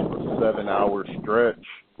match of a 7-hour stretch.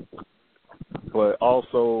 But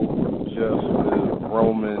also just with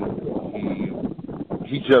Roman,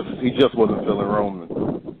 he just wasn't feeling Roman.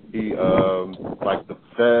 He like the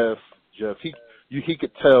fast, just he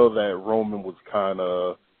could tell that Roman was kind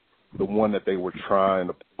of the one that they were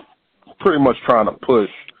pretty much trying to push,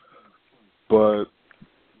 but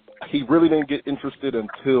he really didn't get interested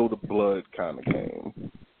until the blood kind of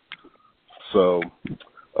came. So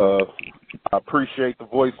I appreciate the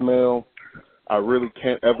voicemail. I really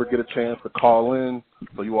can't ever get a chance to call in,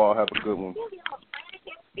 so you all have a good one.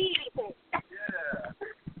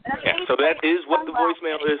 Yeah, so that is what the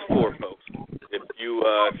voicemail is for, folks. If you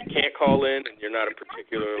can't call in and you're not a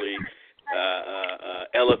particularly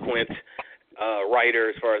eloquent writer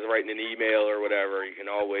as far as writing an email or whatever, you can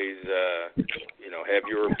always have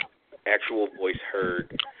your actual voice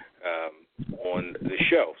heard on the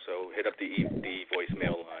show. So hit up the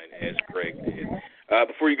voicemail line as Greg did.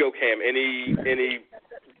 Before you go, Cam, any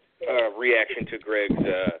reaction to Greg's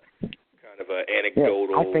kind of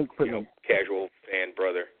anecdotal, I think casual fan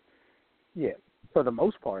brother? Yeah, for the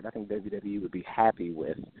most part, I think WWE would be happy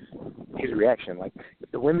with his reaction. Like, if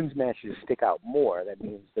the women's matches stick out more, that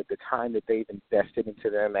means that the time that they've invested into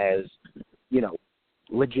them as,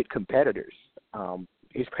 legit competitors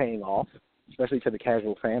is paying off, especially to the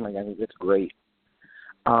casual fan. Like, I think that's great.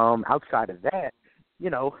 Outside of that,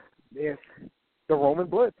 if the Roman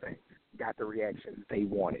blood thing got the reaction they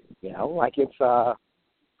wanted, like it's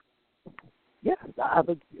I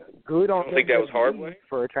think good on. You don't think that was hard way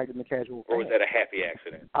for attracting the casual fan. Or was that a happy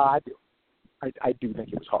accident? I do. I do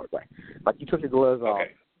think it was hard way. Like, you took your gloves off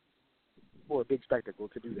for a big spectacle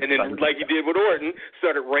to do that. And then, like you did with Orton,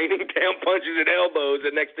 started raining down punches and elbows,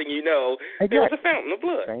 and next thing you know, there was a fountain of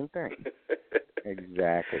blood. Same thing.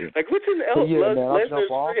 Exactly. Like, what's in Lesnar's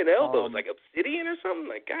freaking elbows? Like obsidian or something?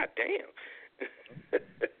 Like, god damn.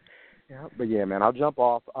 Yeah, but yeah, man, I'll jump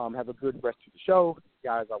off. Have a good rest of the show.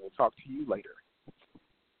 Guys, I will talk to you later.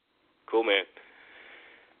 Cool, man.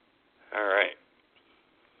 All right.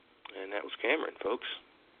 And that was Cameron, folks.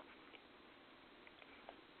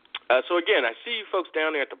 So, again, I see you folks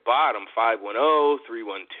down there at the bottom,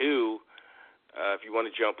 510-312. If you want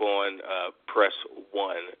to jump on, press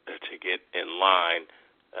 1 to get in line.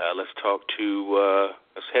 Let's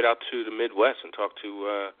head out to the Midwest and talk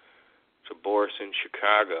to Boris in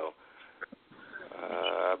Chicago.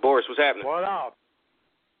 Boris, what's happening? What up?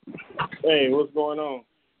 Hey, what's going on?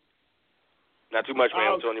 Not too much,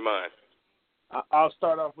 man. What's on your mind? I'll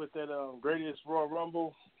start off with that greatest Royal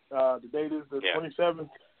Rumble. The date is the 27th.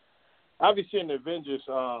 I'll be seeing the Avengers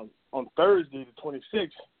on Thursday, the 26th.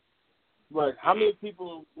 But how many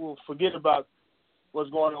people will forget about what's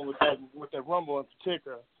going on with that Rumble in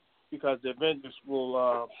particular because the Avengers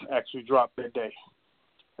will actually drop that day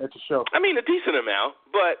at the show? I mean, a decent amount,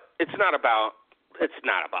 but it's not about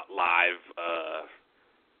live.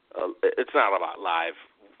 It's not about live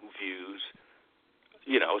views.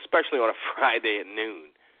 Especially on a Friday at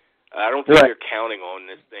noon. I don't think they're counting on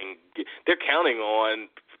this thing. They're counting on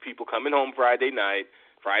people coming home Friday night,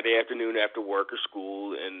 Friday afternoon after work or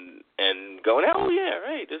school, and going, oh yeah,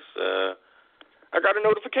 hey, this. I got a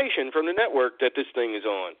notification from the network that this thing is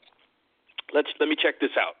on. Let me check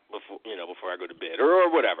this out before I go to bed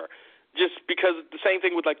or whatever. Just because the same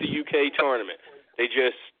thing with like the UK tournament, they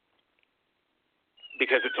just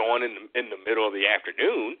because it's on in the middle of the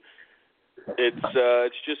afternoon. It's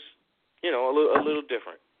just a little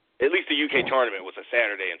different. At least the UK tournament was a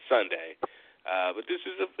Saturday and Sunday. But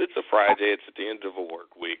it's a Friday. It's at the end of a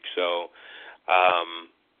work week, so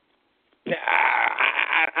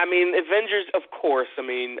I mean, Avengers, of course. I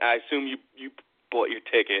mean, I assume you bought your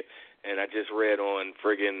ticket, and I just read on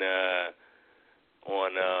friggin'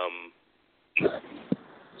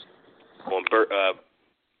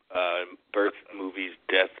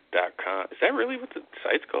 birthmoviesdeath.com. Is that really what the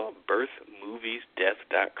site's called?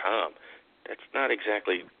 birthmoviesdeath.com. That's not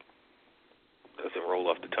exactly, doesn't roll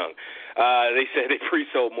off the tongue. They said they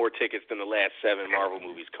pre-sold more tickets than the last 7 Marvel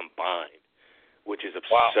movies combined, which is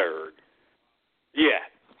absurd. Wow. Yeah.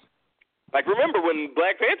 Like, remember when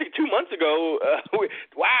Black Panther 2 months ago,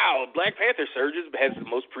 Black Panther surges, has the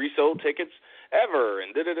most pre-sold tickets ever,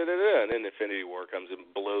 and da-da-da-da-da, and then Infinity War comes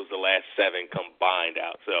and blows the last 7 combined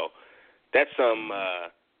out. So that's some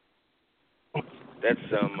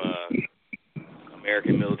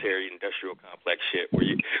American military industrial complex shit where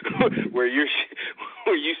you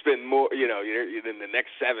spend more, than the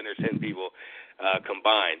next 7 or 10 people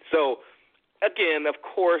combined. So again, of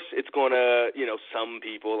course, it's going to, some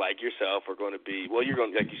people like yourself are going to be, well, you're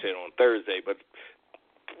going, like you said, on Thursday, but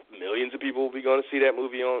millions of people will be going to see that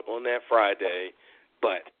movie on that Friday.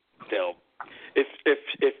 But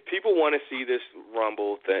if people want to see this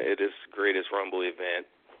Rumble, this greatest Rumble event,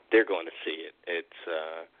 they're going to see it.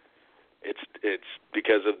 It's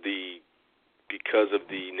because of the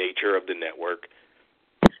nature of the network.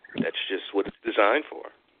 That's just what it's designed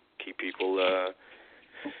for. Keep people.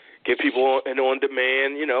 Get people on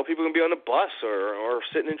demand, people can be on the bus or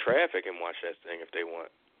sitting in traffic and watch that thing if they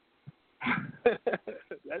want.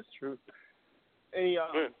 That's true. Any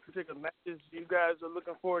particular matches you guys are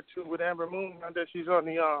looking forward to with Amber Moon? I know she's on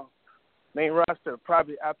the main roster,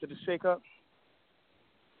 probably after the shakeup.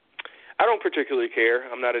 I don't particularly care.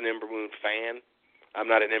 I'm not an Ember Moon fan. I'm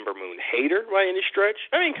not an Ember Moon hater by any stretch.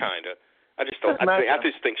 I mean, kind of. I just don't. I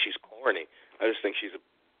just think she's corny. I just think she's a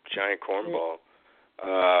giant cornball.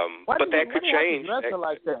 But that could change.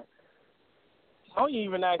 Like that? Sonya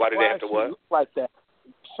even asked why did they have to what? Looked like that.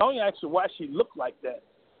 Sonya asked her why she looked like that.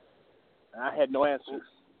 And I had no answer.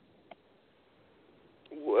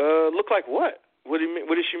 Look like what? What do you mean?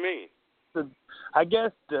 What does she mean? I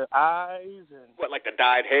guess the eyes and what, like the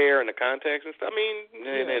dyed hair and the contacts and stuff. I mean,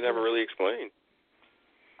 they never really explained.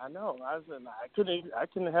 I know. I didn't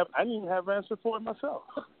even have an answer for it myself.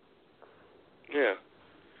 Yeah.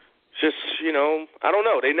 Just, I don't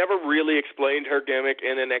know. They never really explained her gimmick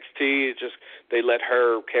in NXT. It's just they let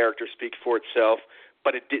her character speak for itself,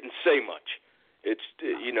 but it didn't say much. It's,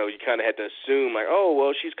 you kind of had to assume, like, oh,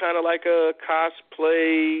 well, she's kind of like a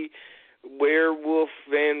cosplay werewolf,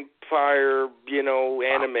 vampire,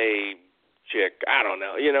 anime chick. I don't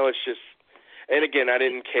know. It's just, and again, I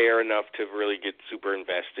didn't care enough to really get super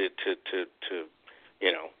invested to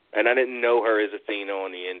and I didn't know her as Athena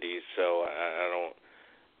on the Indies, so I don't.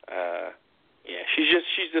 She's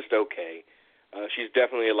just okay. She's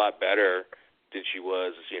definitely a lot better than she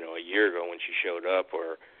was, a year ago when she showed up,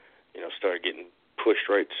 or started getting pushed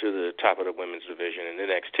right to the top of the women's division in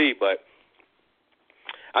NXT. But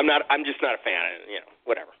I'm just not a fan of it,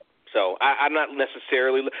 whatever. So I'm not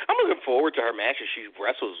necessarily. I'm looking forward to her matches. She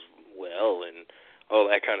wrestles well and all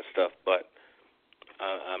that kind of stuff, but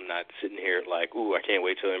I'm not sitting here like, ooh, I can't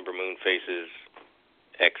wait till Ember Moon faces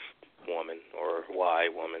X woman or Y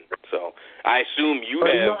woman. So I assume you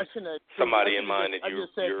have somebody in mind that you're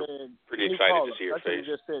pretty excited to see her face. I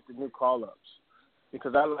just said the new call-ups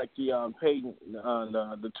because I like the Peyton,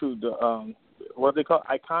 the two, what they call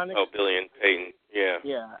Iconics. Oh, Billy and Peyton, yeah.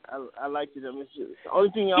 Yeah, I like them. It's just, the only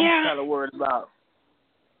thing I'm kind of worried about.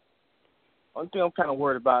 One thing I'm kind of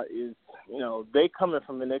worried about is, they coming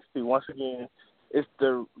from NXT once again. It's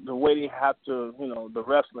the way they have to, the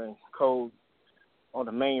wrestling code on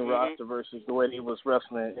the main roster versus the way they was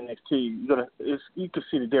wrestling in NXT. You can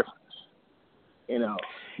see the difference,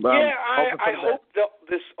 But I hope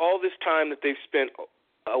all this time that they've spent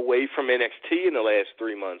away from NXT in the last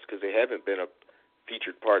 3 months, because they haven't been a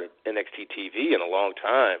featured part of NXT TV in a long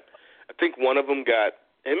time. I think one of them got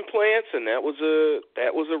implants, and that was a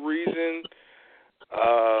reason.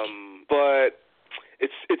 But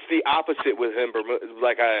it's the opposite with Ember Moon,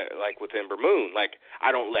 like with Ember Moon. Like,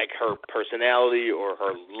 I don't like her personality or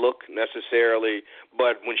her look necessarily,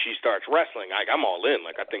 but when she starts wrestling, I'm all in.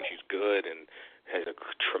 Like, I think she's good and has a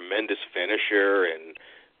tremendous finisher, and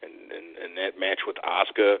that match with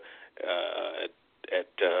Asuka at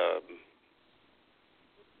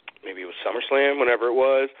maybe it was SummerSlam, whenever it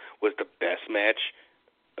was the best match.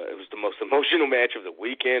 It was the most emotional match of the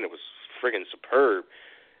weekend. It was friggin' superb.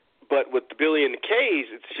 But with the Billy and the K's,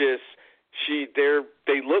 it's just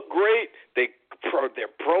they look great. Their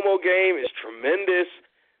promo game is tremendous.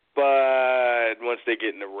 But once they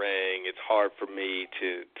get in the ring, it's hard for me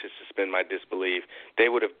to suspend my disbelief. They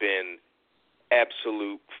would have been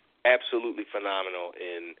absolutely phenomenal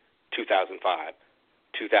in 2005,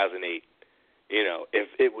 2008. You know, if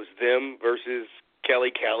it was them versus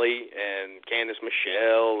Kelly and Candice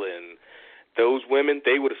Michelle and those women,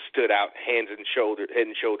 they would have stood out head and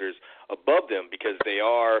shoulders above them because they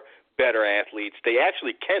are better athletes. They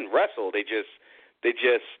actually can wrestle. They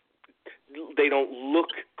don't look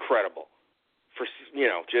credible.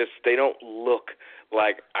 They don't look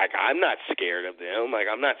like I'm not scared of them. Like,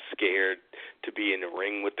 I'm not scared to be in the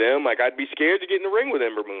ring with them. Like, I'd be scared to get in the ring with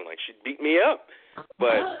Ember Moon. Like, she'd beat me up.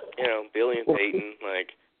 But, Billy and Peyton,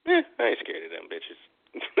 like, I ain't scared of them bitches.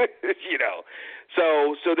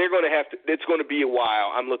 So they're going to have to. It's going to be a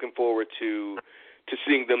while. I'm looking forward to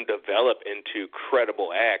seeing them develop into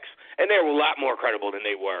credible acts, and they're a lot more credible than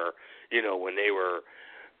they were, when they were,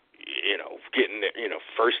 getting,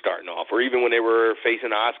 first starting off, or even when they were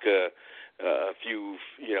facing Asuka a few,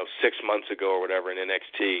 6 months ago or whatever in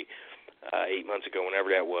NXT, 8 months ago, whenever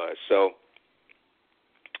that was. So,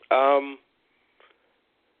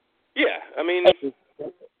 yeah, I mean.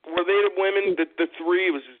 Were they the women? The three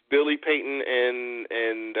was Billy, Peyton, and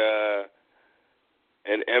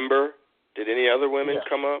Ember. Did any other women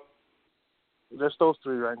come up? Just those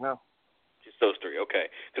three right now. Just those three, okay.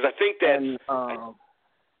 Because I think that's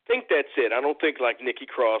it. I don't think like Nikki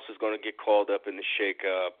Cross is going to get called up in the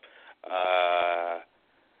shake-up,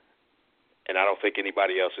 and I don't think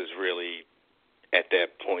anybody else is really at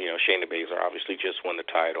that point. Shayna Baszler obviously just won the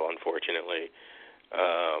title, unfortunately.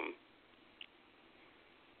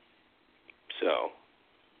 So,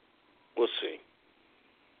 we'll see.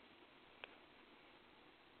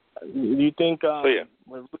 Do you think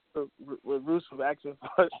with Rusev asking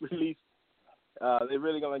for his release, they're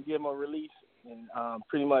really going to give him a release and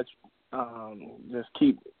pretty much just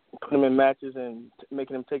keep putting him in matches and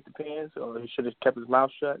making him take the pins, or he should have kept his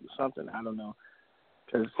mouth shut or something? I don't know.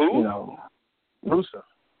 Cause, who? Rusev.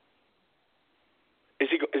 Is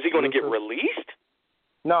he going to get released?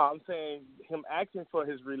 No, I'm saying him asking for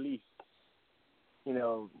his release.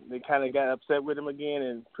 They kind of got upset with him again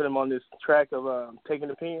and put him on this track of taking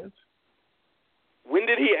the pins. When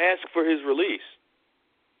did he ask for his release?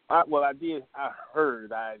 I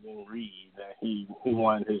heard. I didn't read that he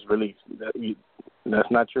wanted his release.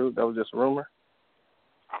 That's not true? That was just a rumor?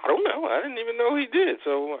 I don't know. I didn't even know he did,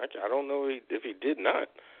 so I don't know if he did not.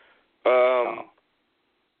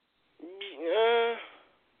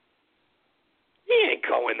 He ain't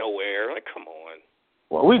going nowhere. Like, come on.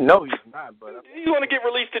 Well, we know he's not, but he's going to get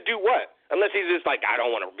released to do what? Unless he's just like, I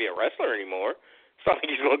don't want to be a wrestler anymore. It's not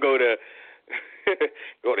like he's going to go to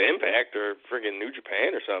Impact or friggin' New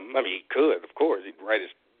Japan or something. I mean, he could, of course. He could write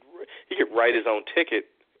his own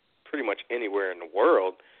ticket pretty much anywhere in the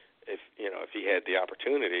world if he had the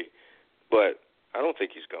opportunity. But I don't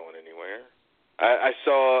think he's going anywhere. I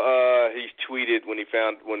saw he tweeted when the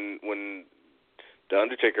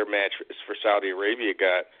Undertaker match for Saudi Arabia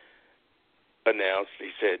got announced,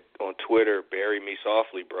 he said on Twitter, "Bury me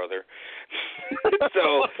softly, brother."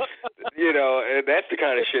 So, and that's the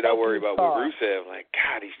kind of shit I worry about with Rusev. Like,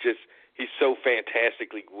 God, he's so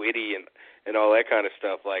fantastically witty and all that kind of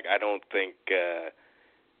stuff. Like, I don't think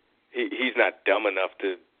he's not dumb enough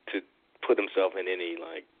to put himself in any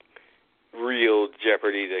like real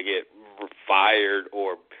jeopardy to get fired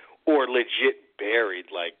or legit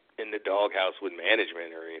buried like in the doghouse with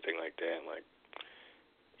management or anything like that. Like,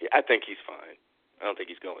 I think he's fine. I don't think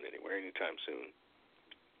he's going anywhere anytime soon.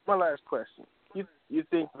 My last question. You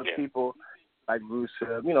think for people like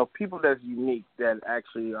Rusev, people that's unique that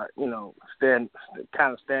actually are, stand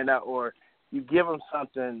out, or you give them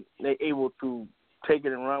something, they're able to take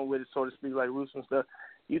it and run with it, so to speak, like Rusev and stuff.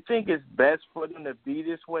 You think it's best for them to be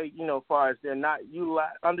this way, as far as they're not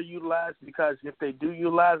underutilized, because if they do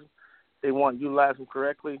utilize them, they want to utilize them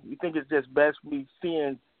correctly? You think it's just best we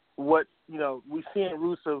seeing what we seeing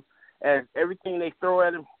Rusev as everything they throw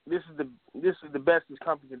at him? This is the best this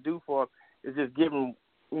company can do for him, is just give him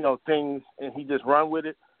things and he just run with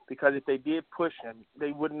it. Because if they did push him,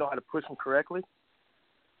 they wouldn't know how to push him correctly.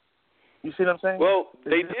 You see what I'm saying? Well,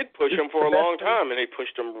 they did push him for a long time, and they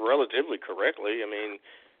pushed him relatively correctly. I mean,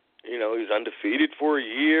 he was undefeated for a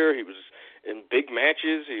year. He was in big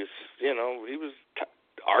matches. He was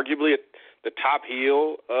arguably the top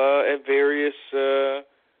heel at various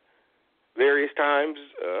times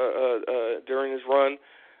during his run.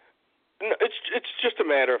 No, it's just a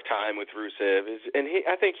matter of time with Rusev, and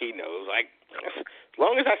I think he knows. Like, as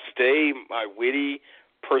long as I stay my witty,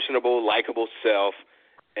 personable, likable self,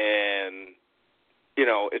 and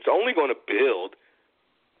it's only going to build.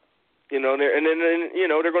 you know, and then you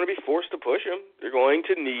know they're going to be forced to push him. They're going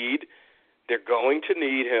to need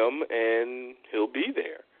him, and he'll be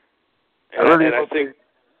there. And I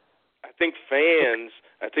think fans,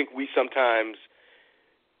 I think we sometimes,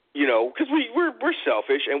 you know, because we're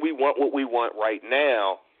selfish and we want what we want right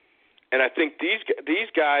now. And I think these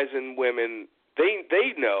guys and women,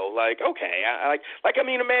 they know, like, okay, I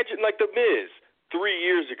mean, imagine like The Miz 3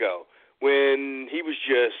 years ago when he was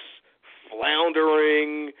just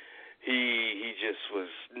floundering. He just was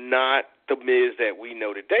not the Miz that we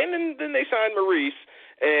know today. And then they signed Maurice,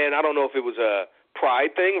 and I don't know if it was a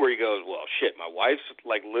pride thing where he goes, well, shit, my wife's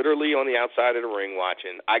like literally on the outside of the ring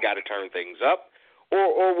watching. I got to turn things up,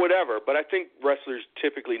 or whatever. But I think wrestlers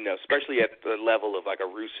typically know, especially at the level of like a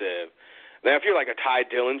Rusev. Now, if you're like a Ty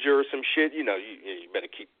Dillinger or some shit, you know, you better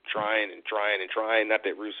keep trying and trying and trying. Not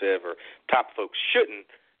that Rusev or top folks shouldn't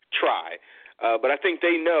try. But I think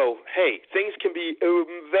they know, hey, things can be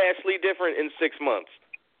vastly different in 6 months.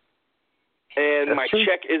 And my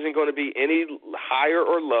check isn't going to be any higher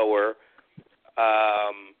or lower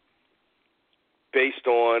based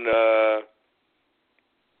on,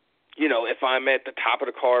 you know, if I'm at the top of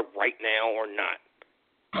the card right now or not.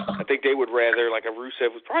 I think they would rather, like a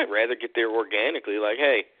Rusev would probably rather get there organically, like,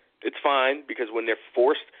 hey, it's fine, because when they're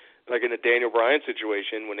forced, like in the Daniel Bryan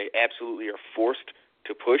situation, when they absolutely are forced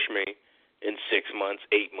to push me in 6 months,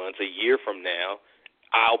 8 months, a year from now,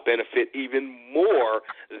 I'll benefit even more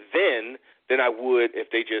then than I would if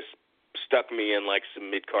they just stuck me in like some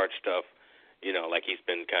mid-card stuff, you know, like he's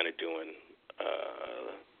been kind of doing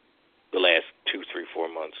the last 2, 3, 4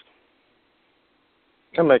 months.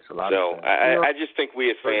 That makes a lot of sense. So I just think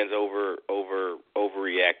we as fans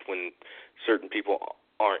overreact when certain people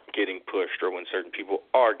aren't getting pushed or when certain people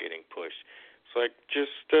are getting pushed. It's like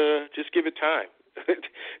just give it time.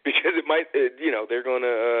 Because it might, you know,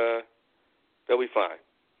 they'll be fine.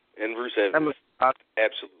 And Rusev is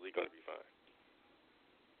absolutely going to be fine.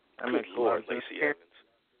 Good Lord, Lacey Evans.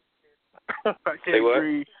 I can't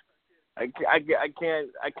agree. I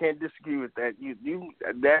can't disagree with that. You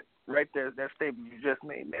that right there, that statement you just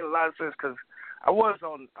made a lot of sense, because I was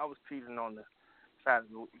teasing on the side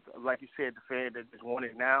of, like you said, the fan that just want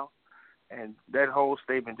it now. And that whole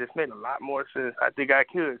statement just made a lot more sense. I think I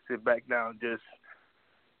could sit back down and just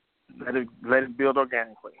let it build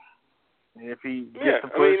organically. And if he gets the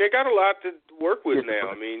push, I mean, they got a lot to work with now.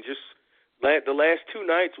 I mean, just the last 2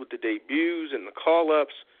 nights with the debuts and the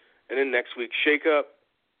call-ups, and then next week's shake-up,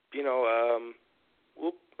 you know,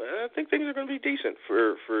 I think things are going to be decent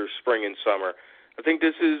for spring and summer. I think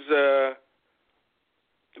this is,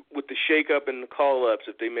 with the shake-up and the call-ups,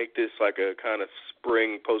 if they make this like a kind of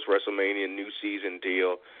spring post-WrestleMania new season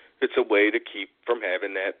deal, it's a way to keep from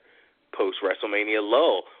having that post-WrestleMania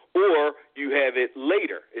lull. Or you have it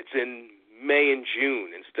later. It's in May and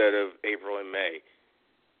June instead of April and May.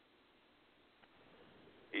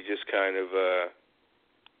 You just kind of,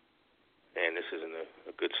 man, this isn't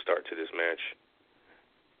a good start to this match.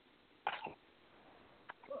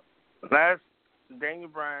 Last, Daniel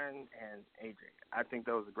Bryan and AJ. I think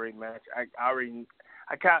that was a great match. I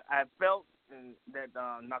felt that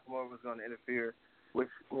Nakamura was going to interfere, which,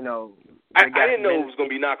 you know. I didn't know it was going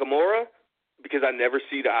to be Nakamura because I never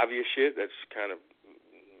see the obvious shit. That's kind of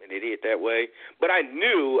an idiot that way. But I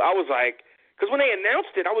knew, I was like, because when they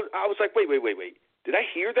announced it, I was like, wait. Did I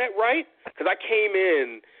hear that right? Because I came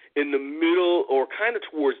in the middle or kind of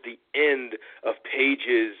towards the end of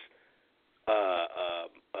Paige's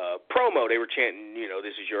promo. They were chanting, you know,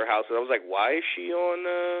 this is your house. And I was like, why is she on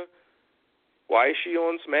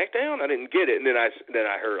SmackDown? I didn't get it. And then I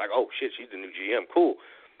heard like, oh shit, she's the new GM. Cool.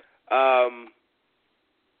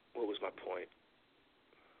 What was my point?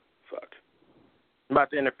 Fuck.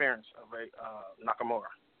 About the interference of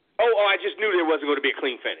Nakamura. Oh, I just knew there wasn't going to be a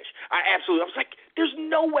clean finish. I was like, there's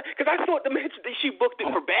no way, because I thought the match she booked it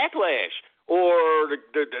for Backlash or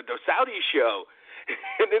the Saudi show,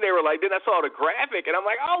 and then they were like, then I saw the graphic, and I'm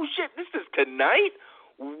like, oh shit, this is tonight.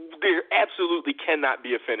 There absolutely cannot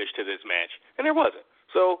be a finish to this match, and there wasn't.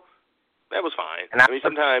 So that was fine. I mean,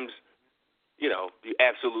 sometimes, you know, you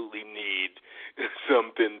absolutely need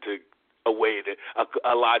something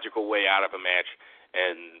a logical way out of a match.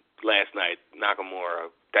 And last night, Nakamura,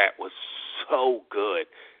 that was so good.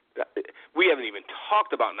 We haven't even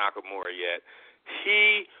talked about Nakamura yet.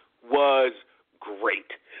 He was great.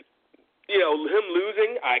 You know, him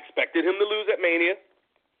losing, I expected him to lose at Mania.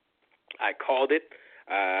 I called it.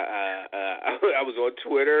 I was on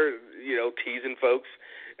Twitter, you know, teasing folks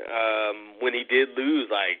when he did lose,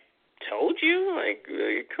 like, told you? Like,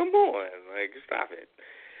 come on. Like, stop it.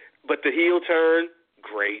 But the heel turn,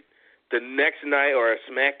 great. the next night, or a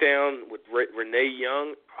SmackDown with Renee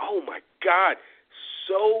Young. Oh my God,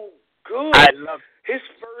 so good. I love his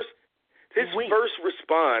first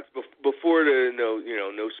response before the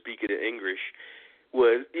no speaking of English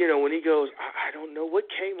was, when he goes, I don't know what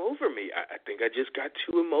came over me. I think I just got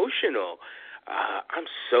too emotional. I'm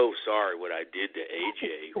so sorry what I did to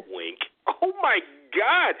AJ. Wink. Oh my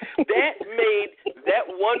God, that made that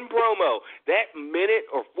one promo, that minute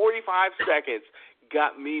or 45 seconds,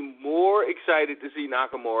 got me more excited to see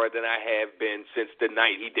Nakamura than I have been since the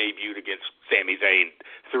night he debuted against Sami Zayn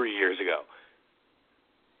 3 years ago.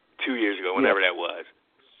 2 years ago, whenever that was.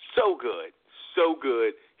 So good. So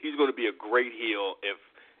good. He's going to be a great heel if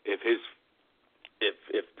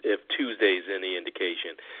Tuesday's any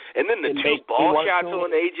indication. And then the two ball shots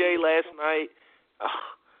on AJ last night.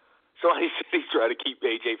 Somebody said he's trying to keep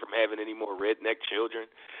AJ from having any more redneck children.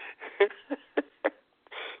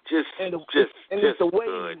 It's the way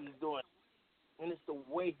good. he's doing. And it's the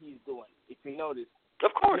way he's doing. If you notice,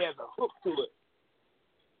 of course, he has a hook to it.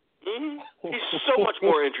 Mm-hmm. He's so much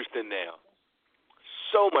more interesting now.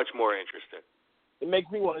 So much more interesting. It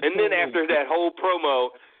makes me want to. And then after that whole promo,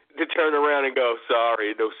 to turn around and go,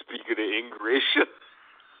 sorry, no speaking of English.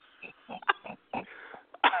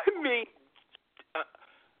 I mean,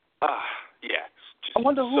 yeah. I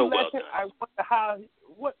wonder who so let well him. done. I wonder how.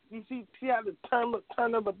 What you see how the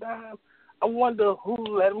turn of a dime. I wonder who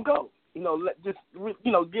let him go. Let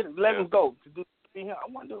him go to do him.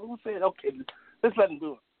 I wonder who said, okay, let's let him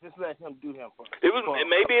do it. Just let him do him first.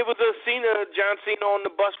 Maybe it was a John Cena on the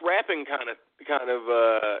bus rapping kind of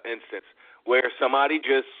instance where somebody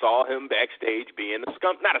just saw him backstage being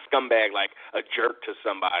not a scumbag, like a jerk to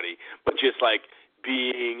somebody, but just like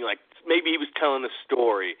being like, maybe he was telling a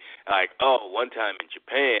story like, oh, one time in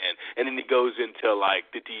Japan, and then he goes into like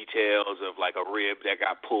the details of like a rib that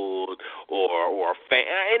got pulled or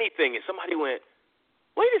anything, and somebody went,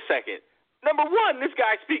 wait a second. Number one, this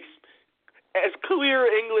guy speaks as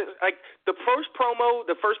clear English, like the first promo,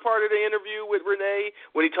 the first part of the interview with Renee,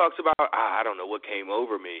 when he talks about, I don't know what came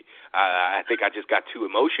over me. I think I just got too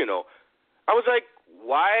emotional. I was like,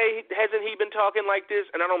 why hasn't he been talking like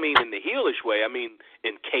this? And I don't mean in the heelish way. I mean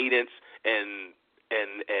in cadence and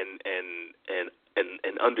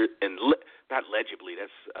not legibly.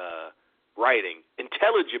 That's writing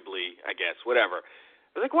intelligibly, I guess. Whatever.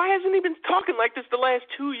 I was like, why hasn't he been talking like this the last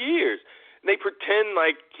 2 years? And they pretend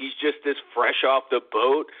like he's just this fresh off the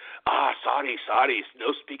boat, Saudi, no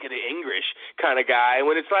speaking of English kind of guy. And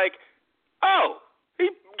when it's like, oh, he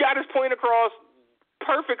got his point across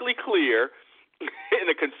perfectly clear in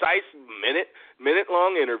a concise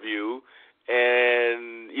minute-long interview,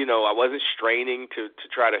 and, I wasn't straining to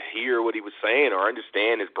try to hear what he was saying or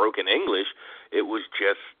understand his broken English. It was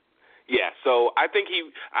just, so I think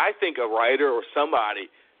a writer or somebody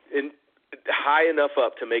high enough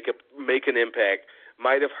up to make an impact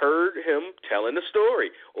might have heard him telling the story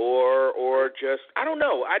or just, I don't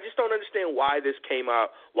know. I just don't understand why this came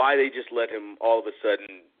out, why they just let him all of a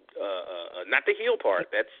sudden, not the heel part,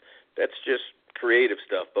 that's just creative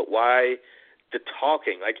stuff, but why the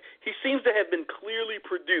talking? Like, he seems to have been clearly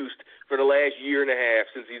produced for the last year and a half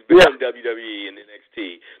since he's been in WWE and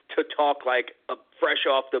NXT to talk like a fresh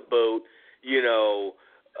off the boat,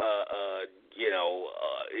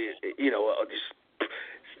 just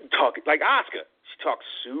talking like Asuka. She talks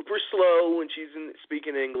super slow when she's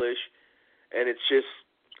speaking English, and it's just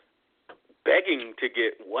begging to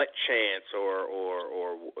get what chance or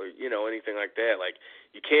anything like that. Like,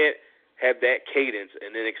 you can't have that cadence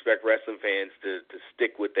and then expect wrestling fans to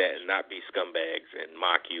stick with that and not be scumbags and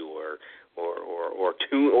mock you or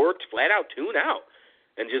flat out tune out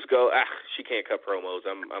and just go, she can't cut promos.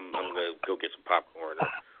 I'm gonna go get some popcorn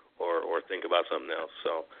or think about something else.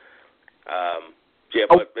 So,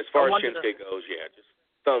 but as far as Shinsuke goes, just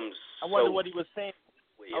thumbs. I wonder what he was saying.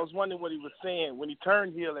 I was wondering what he was saying when he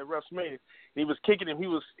turned heel at WrestleMania. And he was kicking him. He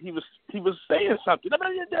was saying something.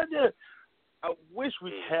 I wish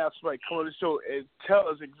we could have somebody come on the show and tell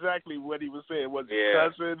us exactly what he was saying. Was he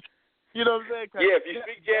cussing? You know what I'm saying? Yeah, if you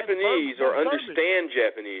speak Japanese or understand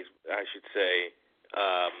Japanese, I should say,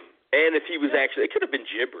 and if he was actually, it could have been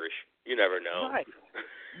gibberish. You never know. Right.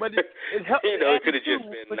 But it helped. It could have just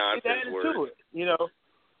been nonsense words.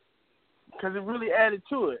 Because it really added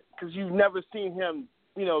to it. Because you've never seen him,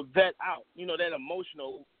 that out. That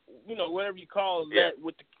emotional, whatever you call that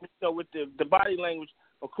with the body language.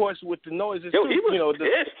 Of course, with the noises too. He was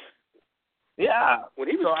pissed. Yeah. When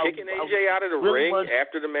he was kicking AJ out of the ring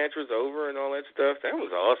after the match was over and all that stuff, that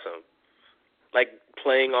was awesome. Like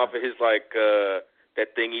playing off of his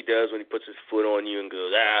that thing he does when he puts his foot on you and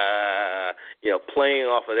goes, playing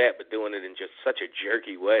off of that, but doing it in just such a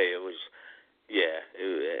jerky way. It was,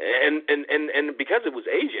 and because it was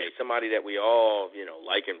AJ, somebody that we all,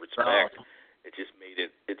 like and respect, it just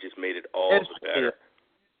made it all the better.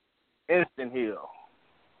 Instant heel.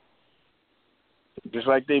 Just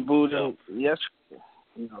like they booed him yesterday,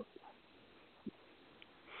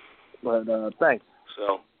 But thanks.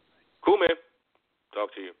 So, cool, man.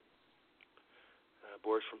 Talk to you.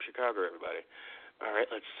 Boris from Chicago, everybody. All right,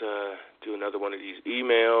 let's do another one of these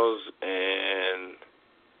emails, and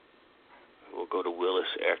we'll go to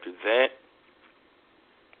Willis after that.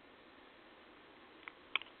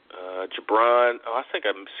 Jabron, I think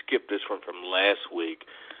I skipped this one from last week.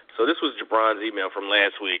 So this was Jabron's email from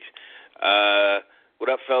last week. What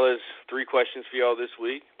up, fellas? 3 questions for y'all last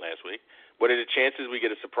week. What are the chances we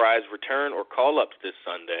get a surprise return or call-ups this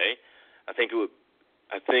Sunday? I think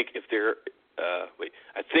if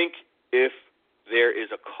there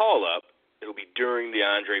is a call-up, it'll be during the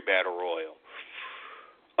Andre Battle Royal.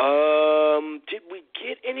 Did we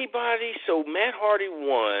get anybody? So Matt Hardy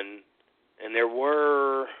won, and I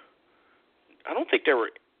don't think there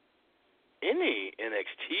were any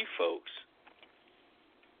NXT folks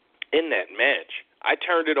in that match. I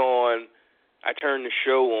turned the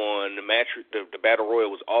show on. The match, the Battle Royal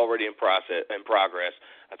was already in progress.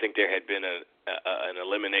 I think there had been an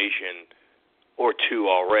elimination or 2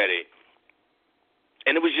 already.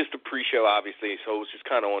 And it was just a pre-show, obviously, so it was just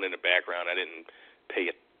kind of on in the background. I didn't pay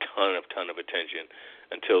a ton of attention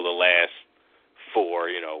until the last 4,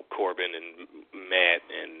 Corbin and Matt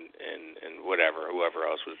and whoever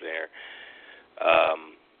else was there.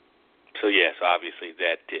 So yes, obviously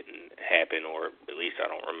that didn't happen, or at least I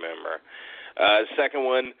don't remember. Second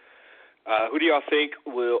one, who do y'all think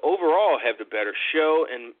will overall have the better show?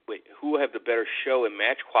 And who will have the better show and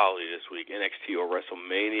match quality this week, NXT or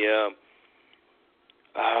WrestleMania?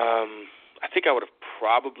 I think I would have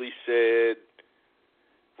probably said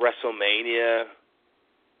WrestleMania,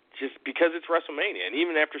 just because it's WrestleMania. And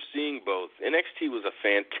even after seeing both, NXT was a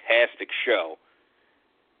fantastic show.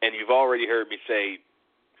 And you've already heard me say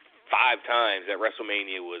 5 times that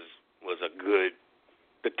WrestleMania was a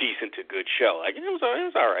decent to good show. Like, it was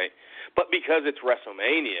all right. But because it's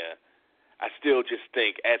WrestleMania, I still just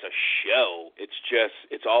think as a show,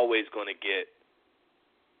 it's always going to get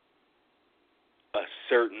a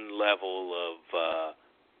certain level of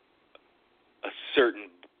a certain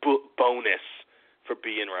bonus for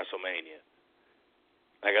being WrestleMania.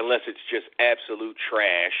 Like, unless it's just absolute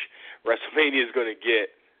trash, WrestleMania is going to get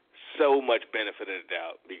so much benefit of the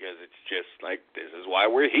doubt because it's just like, this is why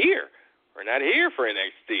we're here. We're not here for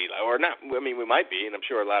NXT, or not. I mean, we might be, and I'm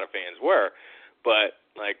sure a lot of fans were, but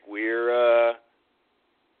like we're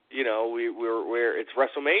it's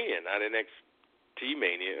WrestleMania, not NXT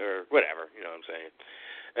Mania or whatever. You know what I'm saying?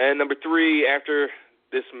 And number 3, after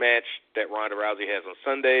this match that Ronda Rousey has on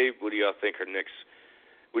Sunday, what do y'all think her next?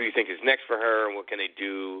 What do you think is next for her, and what can they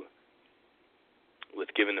do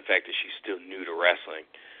with given the fact that she's still new to wrestling?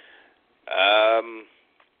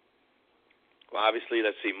 Well, obviously,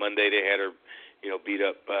 let's see. Monday they had her, beat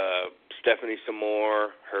up Stephanie some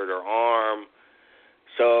more, hurt her arm.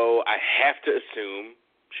 So I have to assume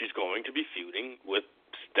she's going to be feuding with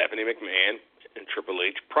Stephanie McMahon and Triple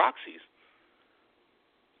H proxies.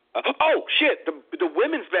 Oh shit! The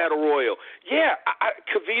women's battle royal. Yeah,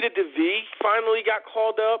 Kavita DeVee finally got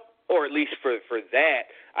called up, or at least for that.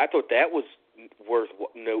 I thought that was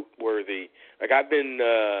noteworthy. Like I've been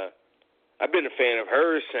a fan of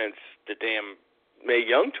hers since the damn Mae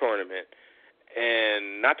Young tournament,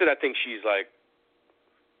 and not that I think she's like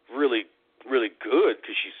really, really good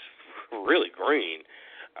because she's really green,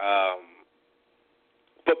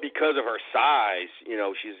 but because of her size,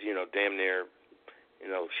 she's damn near,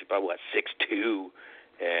 she's about 6'2",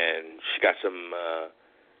 and she got some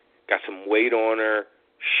weight on her.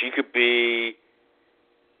 She could do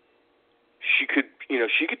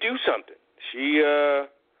something.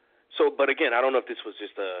 But again, I don't know if this was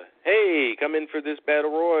just a, hey, come in for this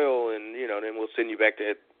battle royal, and then we'll send you back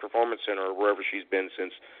to Performance Center or wherever she's been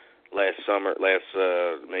since last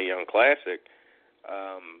Mae Young Classic.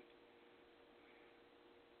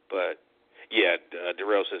 But yeah,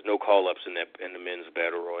 Darrell says no call-ups in the men's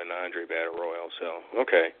battle royal and the Andre battle royal. So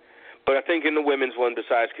okay, but I think in the women's one,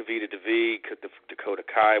 besides Kavita DeVee, Dakota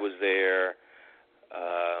Kai was there.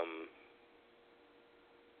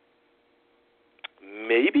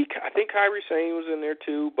 Maybe I think Kairi Sane was in there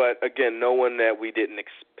too, but again, no one that we didn't.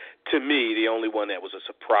 To me, the only one that was a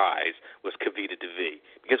surprise was Kavita DeVee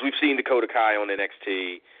because we've seen Dakota Kai on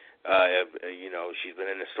NXT. She's been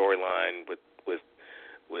in the storyline with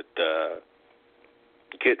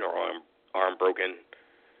getting her arm broken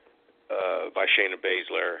by Shayna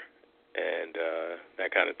Baszler and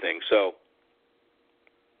that kind of thing. So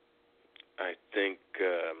I think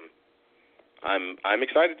I'm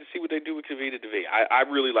excited to see what they do with Kavita DeVee. I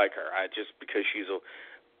really like her. Just because she's a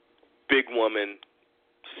big woman,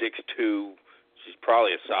 6'2", she's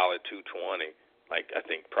probably a solid 220. Like, I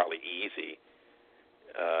think probably easy.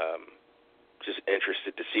 Just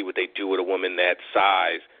interested to see what they do with a woman that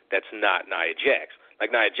size that's not Nia Jax.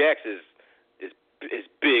 Like, Nia Jax is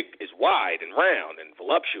big, is wide and round and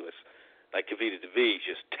voluptuous. Like, Kavita DeVee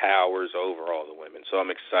just towers over all the women. So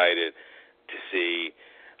I'm excited to see.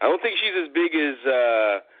 I don't think she's as big as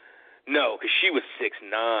no, because she was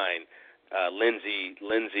 6'9".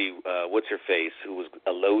 Lindsay, what's her face, who was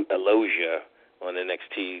Aloja on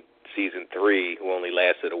NXT season 3, who only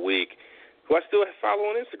lasted a week, who I still follow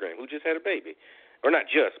on Instagram, who just had a baby, or not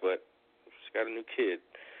just, but she's got a new kid.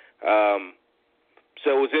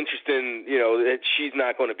 So it was interesting, that she's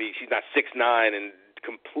not 6'9" and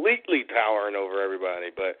completely towering over everybody,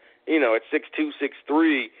 but at 6'2",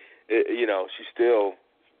 6'3", she's still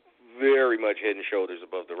very much head and shoulders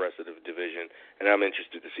above the rest of the division, and I'm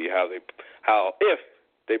interested to see if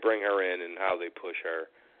they bring her in and how they push her,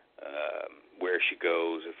 where she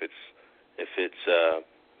goes,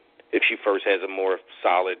 if she first has a more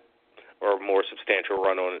solid or more substantial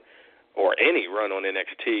run on, or any run on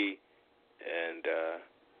NXT, and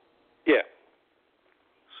yeah.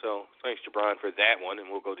 So thanks, Jabron, for that one, and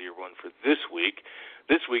we'll go to your one for this week.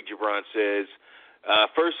 This week, Jabron says,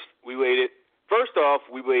 first off,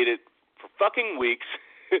 we waited for fucking weeks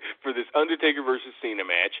for this Undertaker versus Cena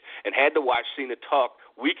match and had to watch Cena talk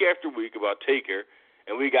week after week about Taker,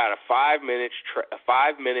 and we got a 5-minute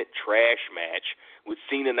trash match with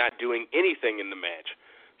Cena not doing anything in the match.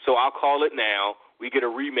 So I'll call it now. We get a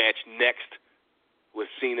rematch next with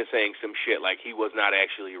Cena saying some shit like he was not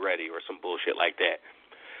actually ready or some bullshit like that.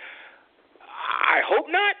 I hope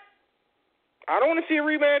not. I don't want to see a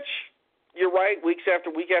rematch. You're right, week after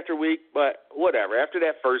week, but whatever. After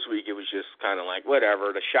that first week, it was just kind of like,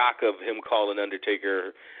 whatever. The shock of him calling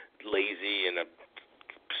Undertaker lazy and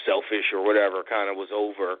selfish or whatever kind of was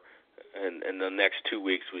over, and the next 2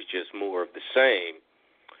 weeks was just more of the same.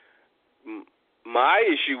 My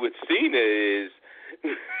issue with Cena is,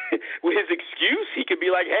 with his excuse, he could be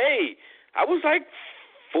like, hey, I was like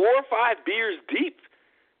 4 or 5 beers deep.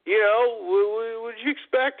 What did you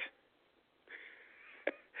expect?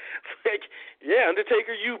 Like, yeah,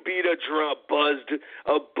 Undertaker, you beat a buzzed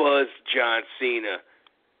John Cena.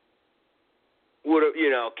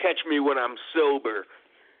 Catch me when I'm sober.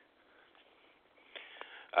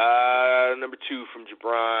 Number 2 from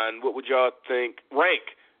Jabron. What would y'all think? Rank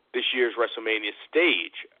this year's WrestleMania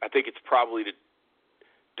stage. I think it's probably the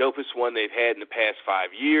dopest one they've had in the past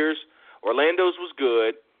 5 years. Orlando's was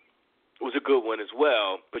good. It was a good one as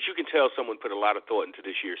well, but you can tell someone put a lot of thought into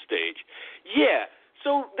this year's stage. Yeah.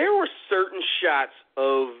 So there were certain shots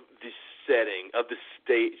of the setting, of the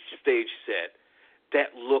stage set,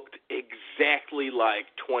 that looked exactly like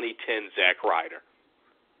 2010 Zack Ryder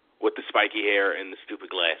with the spiky hair and the stupid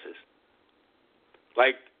glasses.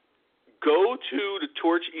 Like, go to the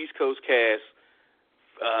Torch East Coast Cast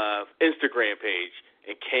Instagram page,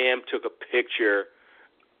 and Cam took a picture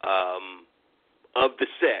of the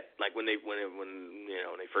set, like when they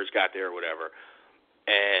first got there or whatever.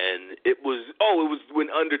 And it was when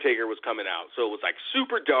Undertaker was coming out. So it was like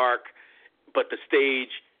super dark, but the stage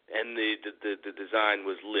and the design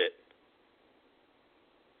was lit.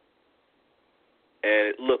 And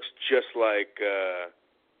it looks just like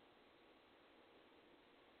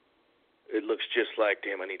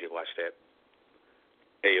damn, I need to watch that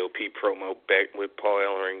AOP promo back with Paul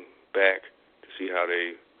Ellering back to see how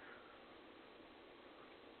they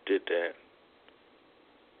did that.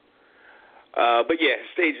 But yeah,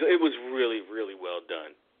 stage, it was really, really well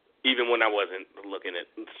done. Even when I wasn't looking at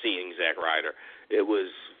seeing Zack Ryder, it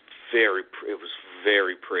was very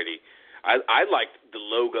pretty. I liked the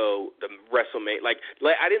logo, the WrestleMania.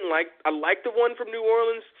 I liked the one from New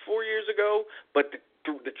Orleans 4 years ago, but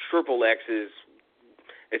the triple X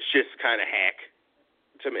it's just kind of hack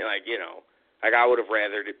to me. Like I would have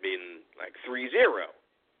rathered it been like 3-0.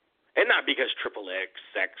 And not because triple X,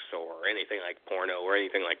 sex, or anything like porno or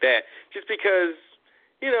anything like that. Just because,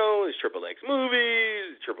 there's triple X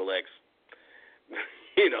movies, triple X,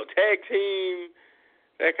 tag team,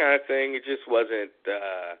 that kind of thing. It just wasn't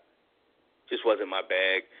my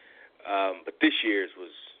bag. But this year's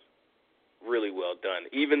was really well done.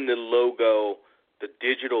 Even the logo, the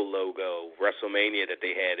digital logo, WrestleMania that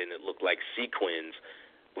they had, and it looked like sequins.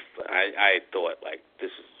 I thought, like,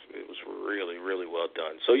 it was really, really well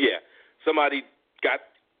done. So, yeah, somebody got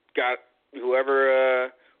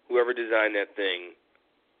whoever designed that thing.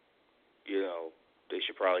 You know, they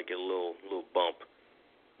should probably get a little bump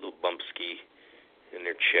ski in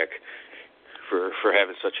their check for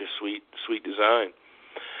having such a sweet design.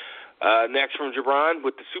 Next from Jabron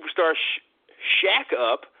with the Superstar Shack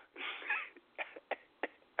Up.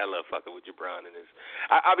 I love fucking with Jabron in this.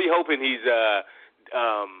 I'll be hoping he's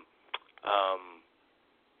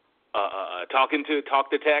talk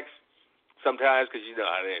to text sometimes, because you know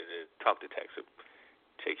talk to text will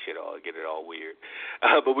take shit all, get it all weird.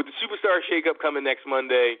 But with the Superstar Shake-Up coming next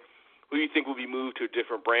Monday, who do you think will be moved to a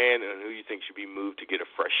different brand, and who do you think should be moved to get a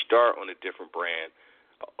fresh start on a different brand?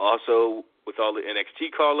 Also, with all the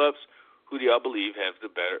NXT call-ups, who do y'all believe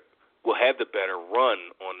will have the better run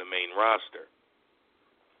on the main roster?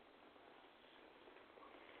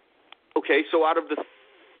 Okay, so out of the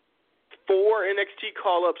 4 NXT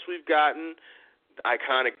call-ups we've gotten, the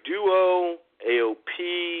Iconic Duo,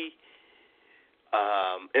 AOP,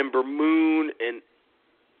 Ember Moon, and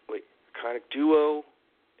Iconic Duo,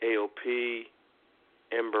 AOP,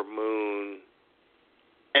 Ember Moon,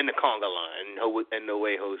 and the Conga Line, and No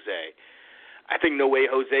Way Jose. I think No Way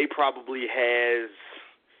Jose probably has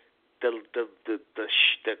the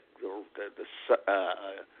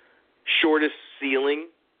shortest ceiling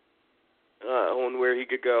on where he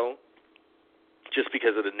could go, just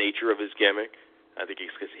because of the nature of his gimmick. I think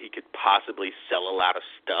it's because he could possibly sell a lot of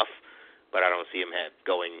stuff, but I don't see him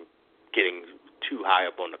getting too high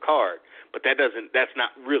up on the card. But that's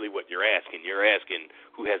not really what you're asking. You're asking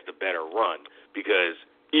who has the better run, because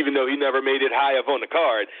even though he never made it high up on the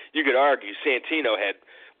card, you could argue Santino had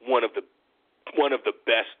one of the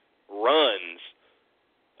best runs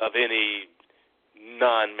of any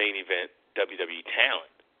non-main event WWE talent.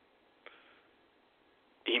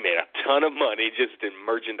 He made a ton of money just in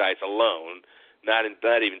merchandise alone, not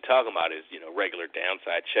even talking about his regular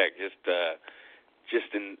downside check, just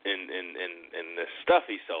in the stuff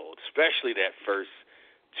he sold, especially that first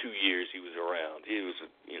 2 years he was around. He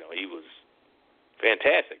was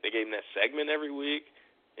fantastic. They gave him that segment every week.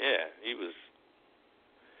 Yeah, he was.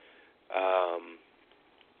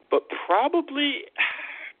 But probably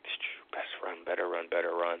best run, better run.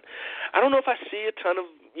 I don't know if I see a ton of,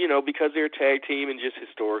 because they're a tag team and just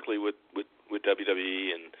historically with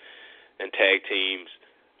WWE and tag teams,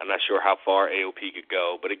 I'm not sure how far AOP could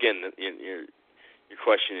go. But again, your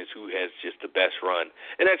question is who has just the best run,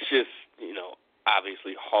 and that's just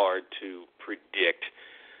obviously hard to predict.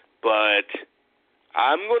 But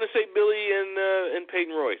I'm going to say Billy and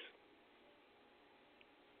Peyton Royce,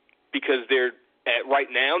 because they're right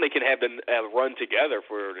now they can have them run together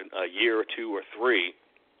for a year or 2 or 3,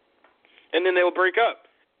 and then they will break up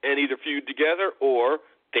and either feud together, or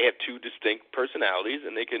they have 2 distinct personalities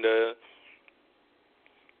and they can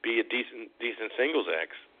be a decent singles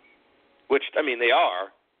acts. Which, I mean, they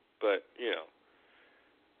are, but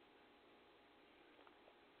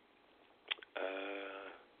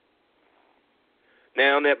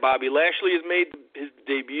now that Bobby Lashley has made his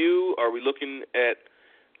debut, are we looking at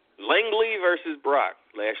Langley versus Brock?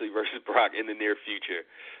 Lashley versus Brock in the near future?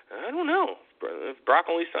 I don't know. If Brock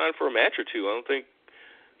only signed for a match or 2, I don't think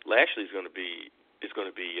Lashley's going to be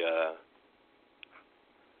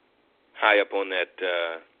high up on that.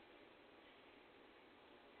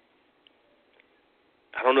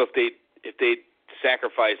 I don't know if they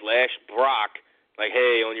sacrifice Brock, like,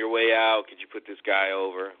 hey, on your way out, could you put this guy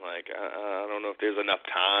over? Like, I don't know if there's enough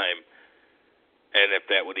time, and if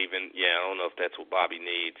that would even, I don't know if that's what Bobby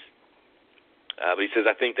needs. But he says,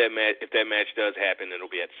 I think that if that match does happen,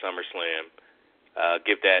 it'll be at SummerSlam.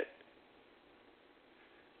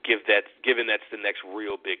 Given that's the next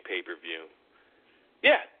real big pay-per-view.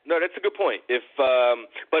 Yeah, no, that's a good point.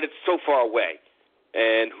 But it's so far away,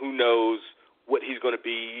 and who knows what he's going to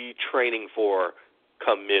be training for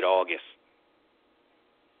come mid-August.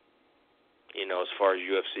 As far as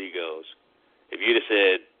UFC goes, if you'd have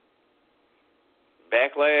said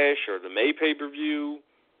Backlash or the May pay-per-view,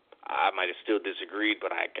 I might have still disagreed,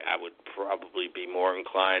 but I would probably be more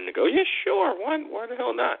inclined to go, yeah, sure, why the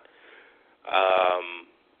hell not?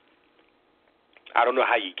 I don't know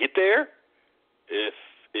how you get there. If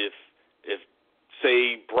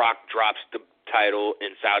say Brock drops the title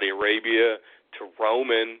in Saudi Arabia to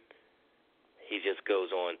Roman, he just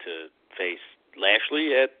goes on to face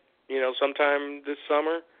Lashley at sometime this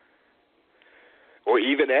summer, or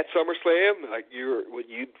even at SummerSlam, like what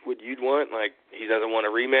you'd want. Like, he doesn't want a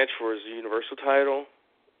rematch for his Universal title.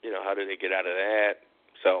 How do they get out of that?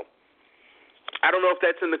 So I don't know if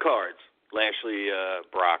that's in the cards. Lashley,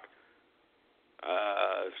 Brock.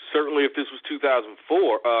 Certainly, if this was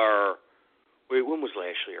 2004, when was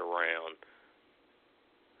Lashley around?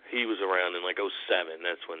 he was around in like 07.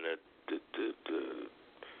 That's when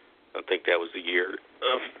I think that was the year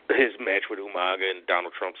of his match with Umaga and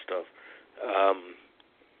Donald Trump stuff.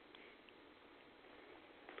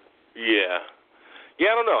 Yeah,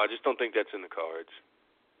 I don't know. I just don't think that's in the cards.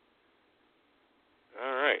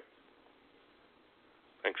 All right.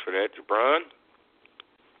 Thanks for that, Jabron.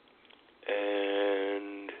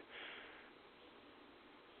 And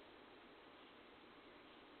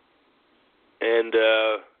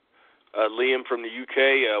Liam from the UK,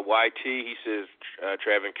 YT, he says,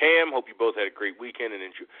 Trav and Cam, hope you both had a great weekend and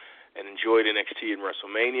enjoyed NXT and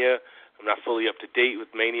WrestleMania. I'm not fully up to date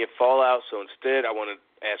with Mania Fallout, so instead I want to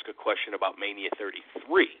ask a question about Mania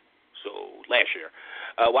 33, so last year.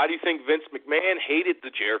 Why do you think Vince McMahon hated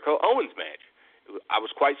the Jericho-Owens match? I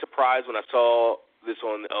was quite surprised when I saw this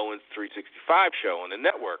on the Owens 365 show on the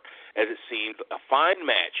network, as it seemed a fine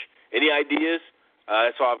match. Any ideas?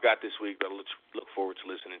 That's all I've got this week, but I look forward to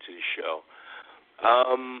listening to the show.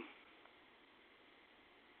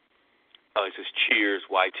 It says cheers,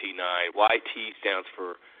 YT9. YT stands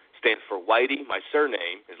for Whitey, my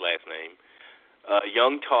surname, his last name.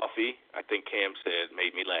 Young Toffee, I think Cam said,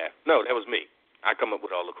 made me laugh. No, that was me. I come up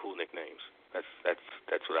with all the cool nicknames. That's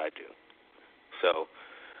what I do. So,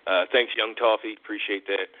 thanks, Young Toffee. Appreciate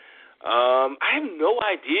that. I have no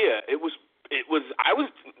idea. I was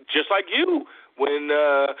just like you when,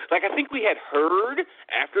 I think we had heard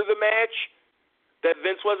after the match that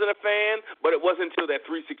Vince wasn't a fan, but it wasn't until that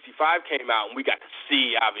 365 came out and we got to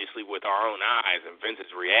see, obviously, with our own eyes and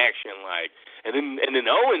Vince's reaction, and then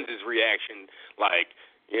Owens' reaction, I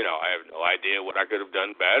have no idea what I could have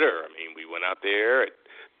done better. I mean, we went out there, it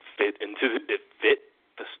fit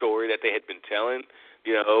the story that they had been telling,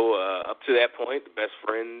 up to that point, the best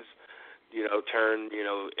friends, turn,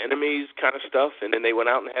 enemies kind of stuff, and then they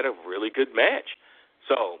went out and had a really good match.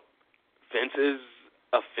 So, Vince is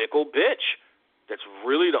a fickle bitch. That's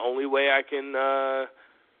really the only way I can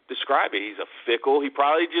describe it. He's a fickle. He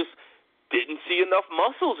probably just didn't see enough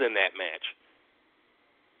muscles in that match.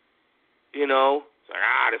 It's like,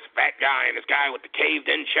 this fat guy and this guy with the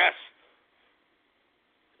caved-in chest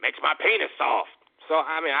makes my penis soft. So,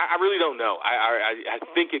 I mean, I really don't know. I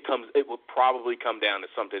think it will probably come down to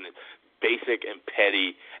something as basic and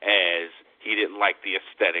petty as he didn't like the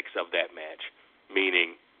aesthetics of that match,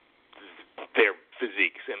 meaning their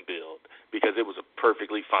physiques and build, because it was a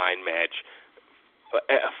perfectly fine match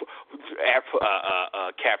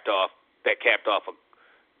capped off.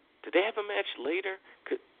 Did they have a match later?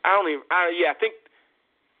 I think,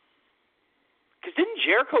 because didn't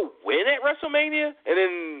Jericho win at WrestleMania? And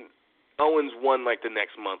then Owens won the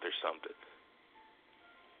next month or something.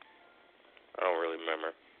 I don't really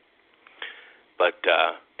remember. But,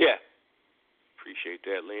 appreciate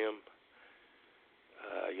that, Liam.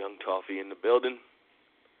 Young Toffee in the building.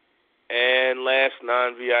 And last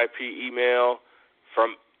non-VIP email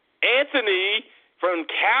from Anthony from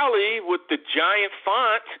Cali with the giant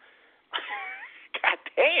font. God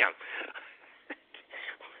damn.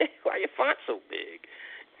 Why your font so big?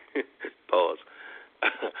 Pause.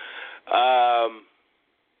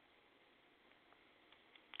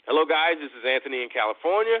 Hello, guys. This is Anthony in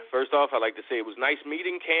California. First off, I'd like to say it was nice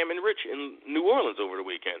meeting Cam and Rich in New Orleans over the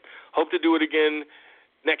weekend. Hope to do it again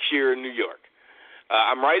next year in New York.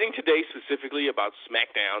 I'm writing today specifically about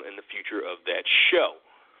SmackDown and the future of that show.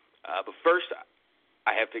 But first,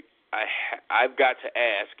 I've got to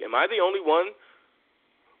ask: am I the only one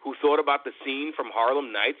who thought about the scene from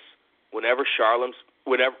Harlem Nights when Charlotte's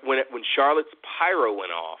pyro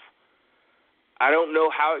went off? I don't know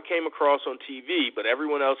how it came across on TV, but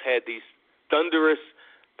everyone else had these thunderous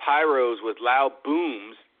pyros with loud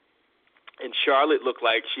booms, and Charlotte looked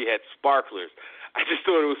like she had sparklers. I just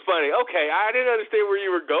thought it was funny. Okay, I didn't understand where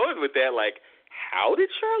you were going with that. How did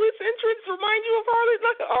Charlotte's entrance remind you of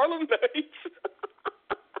Harlem Nights?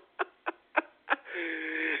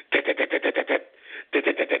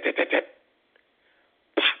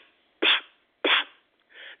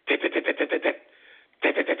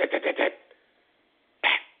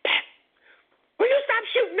 Will you stop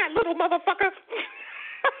shooting that little motherfucker?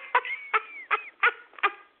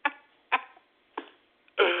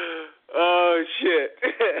 Oh, shit.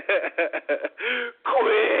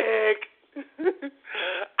 Quick.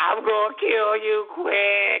 I'm going to kill you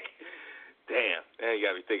quick. Damn. Now you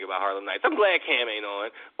got to be thinking about Harlem Nights. I'm glad Cam ain't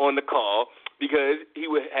on the call, because he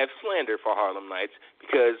would have slander for Harlem Nights,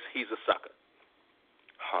 because he's a sucker.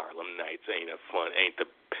 Harlem Nights ain't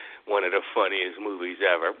one of the funniest movies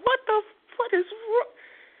ever. What is wrong?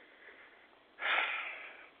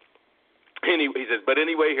 Anyway, he says, but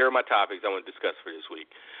anyway, here are my topics I want to discuss for this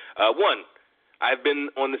week. One, I've been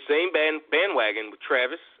on the same bandwagon with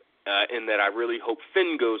Travis in that I really hope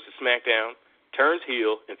Finn goes to SmackDown, turns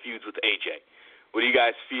heel, and feuds with AJ. What do you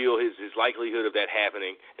guys feel is his likelihood of that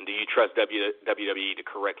happening, and do you trust WWE to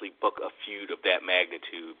correctly book a feud of that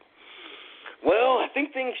magnitude? Well, I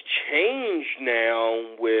think things change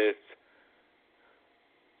now with,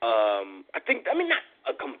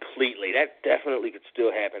 not completely. That definitely could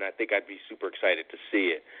still happen. I think I'd be super excited to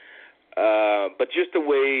see it. But just the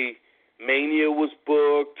way Mania was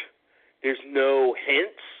booked, there's no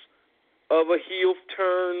hints of a heel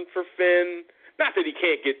turn for Finn. Not that he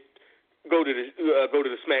can't go to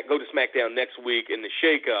SmackDown next week in the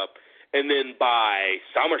shakeup, and then by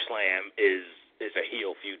SummerSlam is a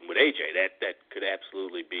heel feuding with AJ. That could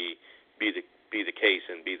absolutely be the case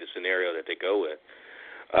and be the scenario that they go with.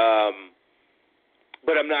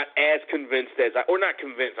 But I'm not as convinced not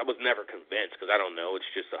convinced. I was never convinced because I don't know. It's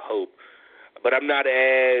just a hope. But I'm not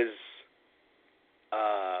as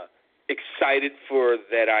excited for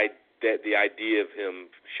the idea of him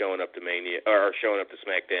showing up to Mania or showing up to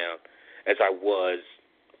SmackDown as I was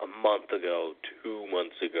a month ago, 2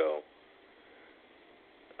 months ago.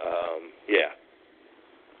 Yeah.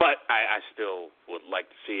 But I still would like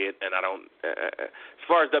to see it, and I don't. As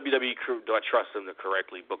far as WWE, do I trust them to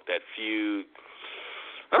correctly book that feud?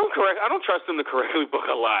 I don't trust them to correctly book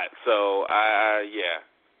a lot. So, yeah,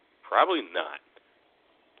 probably not.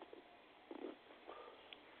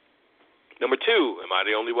 Number 2, am I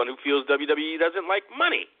the only one who feels WWE doesn't like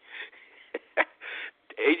money?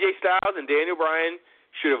 AJ Styles and Daniel Bryan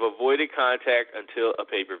should have avoided contact until a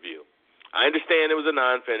pay-per-view. I understand it was a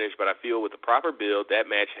non-finish, but I feel with the proper build, that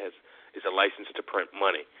match is a license to print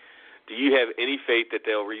money. Do you have any faith that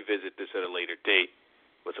they'll revisit this at a later date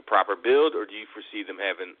with a proper build, or do you foresee them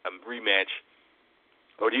having a rematch?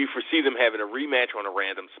 Or do you foresee them having a rematch on a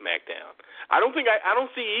random SmackDown? I don't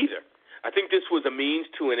see either. I think this was a means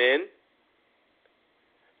to an end.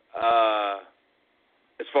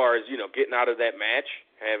 As far as getting out of that match,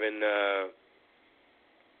 having.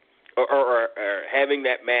 Or having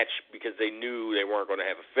that match because they knew they weren't going to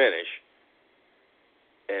have a finish,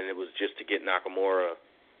 and it was just to get Nakamura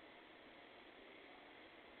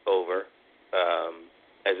over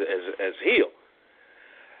as heel.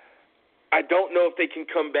 I don't know if they can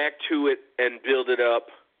come back to it and build it up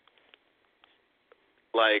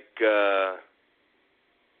like a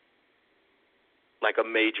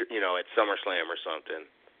major, at SummerSlam or something,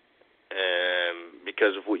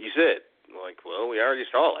 because of what you said. We already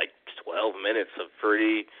saw 12 minutes of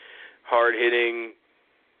pretty hard-hitting,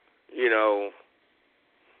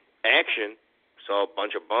 action. Saw a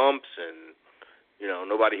bunch of bumps and,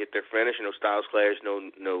 nobody hit their finish, no Styles Clash,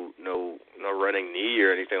 no running knee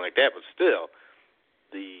or anything like that. But still,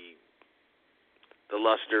 the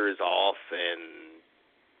luster is off, and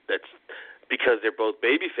that's because they're both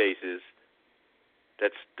baby faces.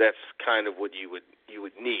 That's kind of what you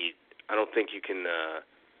would need. I don't think you can.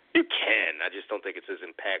 You can. I just don't think it's as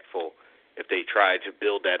impactful if they try to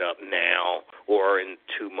build that up now or in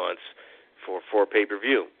 2 months for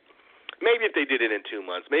pay-per-view. Maybe if they did it in 2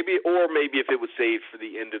 months, maybe if it was saved for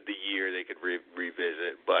the end of the year, they could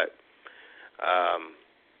revisit. But I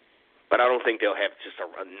don't think they'll have just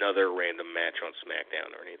another random match on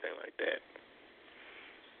SmackDown or anything like that.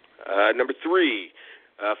 Number 3,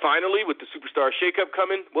 finally, with the Superstar Shakeup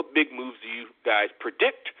coming, what big moves do you guys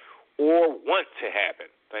predict or want to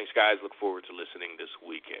happen? Thanks, guys. Look forward to listening this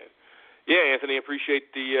weekend. Yeah, Anthony,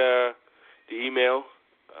 appreciate the email.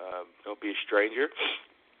 Don't be a stranger.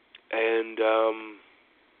 And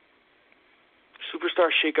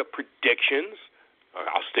Superstar Shakeup predictions.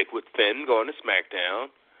 I'll stick with Finn going to SmackDown.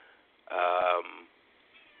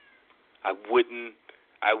 I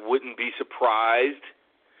wouldn't be surprised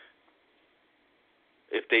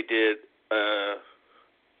if they did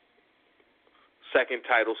second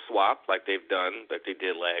title swap like they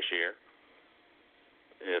did last year.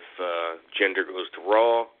 If Jinder goes to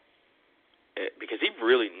Raw, because he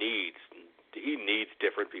really needs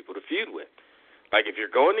different people to feud with. Like if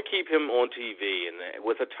you're going to keep him on TV and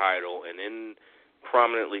with a title and then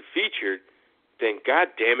prominently featured, then God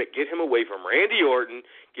damn it, get him away from Randy Orton,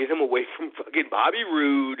 get him away from fucking Bobby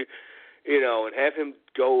Roode, and have him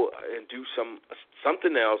go and do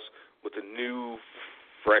something else with a new,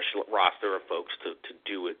 fresh roster of folks to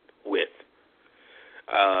do it with.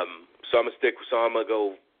 So I'm gonna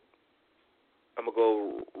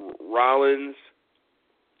go Rollins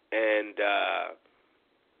and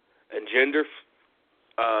Jinder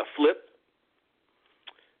flip.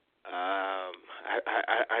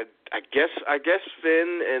 I guess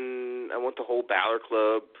Finn, and I want the whole Balor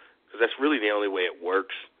Club because that's really the only way it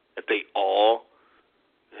works. If they all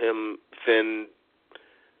Finn,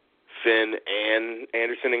 Finn and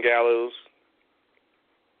Anderson and Gallows,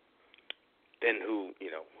 then who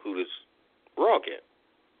does Raw get?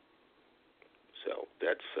 So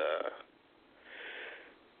that's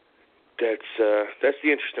the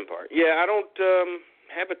interesting part. Yeah, I don't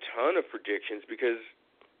have a ton of predictions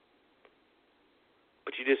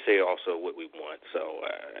but you did say also what we want. So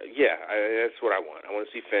that's what I want. I want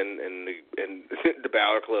to see Finn and the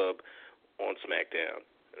Balor Club on SmackDown,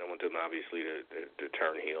 and I want them obviously to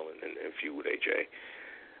turn heel and feud with AJ.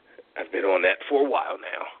 I've been on that for a while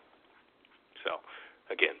now. So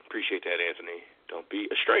again, appreciate that, Anthony. Don't be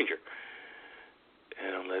a stranger.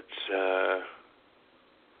 And let's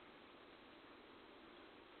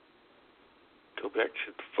go back to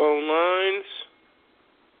the phone lines.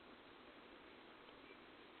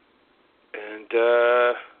 And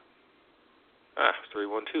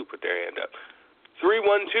 312 put their hand up.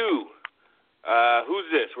 312. Who's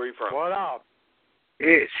this? Where are you from? What up?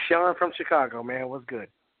 It's Sean from Chicago, man. What's good?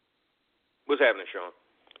 What's happening, Sean?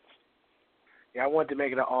 Yeah, I wanted to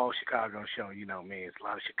make it an all Chicago show. You know me. It's a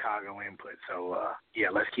lot of Chicago input. So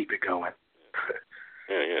let's keep it going.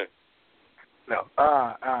 Yeah. No.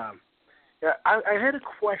 Yeah, I had a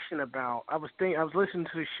question about. I was listening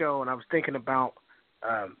to the show and I was thinking about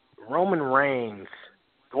Roman Reigns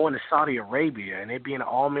going to Saudi Arabia and it being an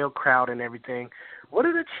all-male crowd and everything. What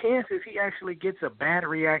are the chances he actually gets a bad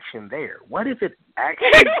reaction there? What if it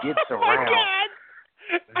actually gets around?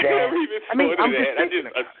 I never even thought of that. I just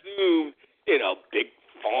assumed, big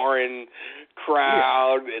foreign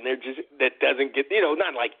crowd, and they're just that doesn't get,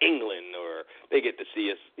 not like England or they get to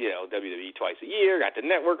see us, WWE twice a year, got the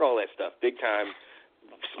network, all that stuff, big time,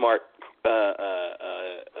 smart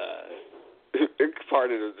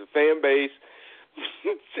part of the fan base.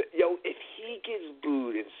 If he gets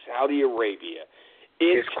booed in Saudi Arabia,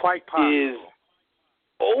 it's quite possible. Is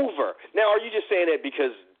over. Now, are you just saying that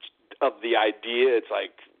because of the idea? It's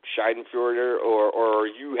like Schadenfreude, or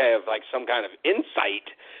you have like some kind of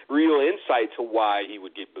real insight to why he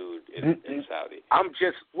would get booed in Saudi? I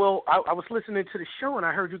was listening to the show and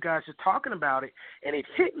I heard you guys just talking about it, and it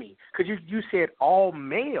hit me because you said all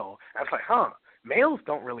male. I was like, males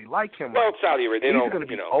don't really like him. Well, Saudi Arabia, they don't,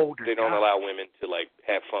 they don't allow women to like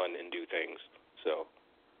have fun and do things. So.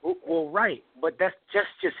 Well, right, but that's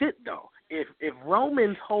just it though. If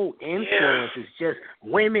Roman's whole influence is just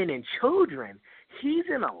women and children, he's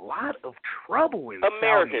in a lot of trouble in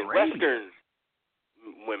American, Saudi Arabia. Western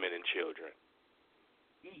women and children.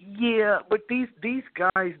 Yeah, but these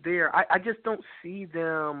guys there, I just don't see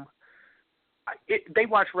them. They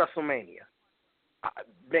watch WrestleMania,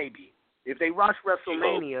 maybe. If they watch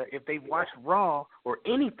WrestleMania, if they watch Raw or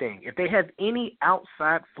anything, if they have any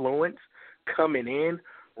outside influence coming in,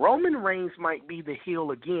 Roman Reigns might be the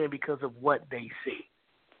heel again because of what they see,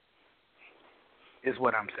 is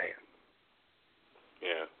what I'm saying.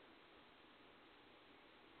 Yeah.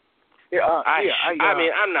 I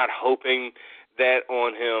mean, I'm not hoping that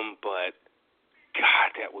on him, but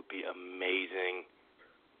God, that would be amazing.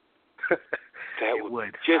 That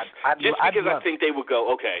would. Just because I think they would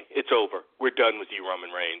go, okay, it's over. We're done with you,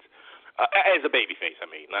 Roman Reigns. As a babyface, I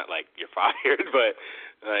mean, not like you're fired, but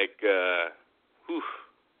like,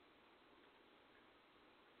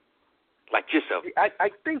 like just a. I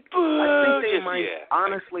think they might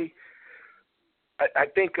honestly. I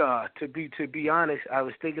think to be honest, I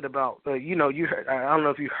was thinking about you heard, I don't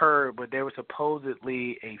know if you heard, but there was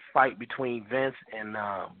supposedly a fight between Vince and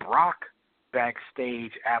Brock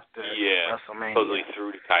backstage after WrestleMania. Supposedly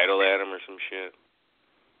threw the title at him or some shit.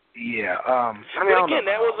 Yeah. But again,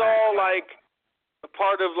 that was all like a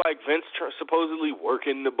part of like Vince supposedly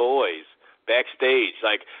working the boys backstage.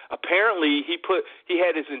 Like apparently he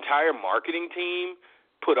had his entire marketing team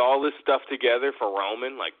put all this stuff together for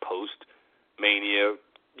Roman, like post Mania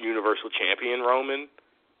Universal Champion Roman,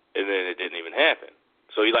 and then it didn't even happen.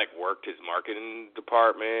 So he like worked his marketing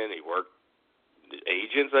department. He worked the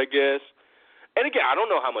agents, I guess. And again, I don't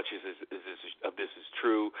know how much of this is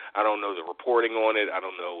true. I don't know the reporting on it. I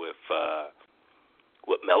don't know if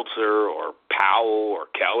what Meltzer or Powell or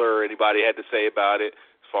Keller or anybody had to say about it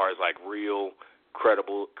as far as like real,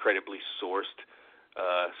 credibly sourced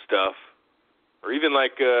stuff, or even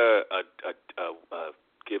like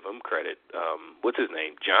give him credit. What's his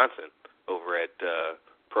name? Johnson over at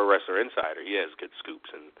Pro Wrestler Insider. He has good scoops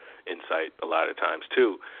and insight a lot of times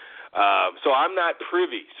too. So I'm not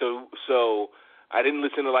privy. So I didn't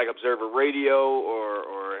listen to like Observer Radio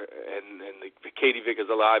and the Katie Vickers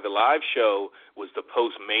Alive show was the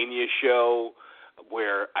post Mania show.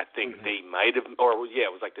 where I think they might have, it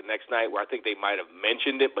was like the next night where I think they might have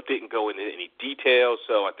mentioned it but didn't go into any detail.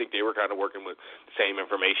 So I think they were kind of working with the same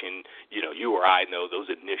information, you or I know, those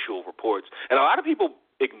initial reports. And a lot of people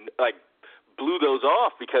blew those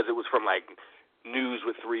off because it was from like News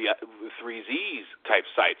with three Z's type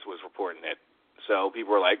sites was reporting it. So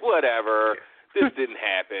people were like, whatever, this didn't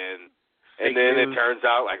happen. And then it turns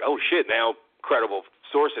out like, oh shit, now credible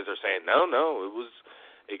sources are saying, no,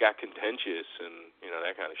 it got contentious and,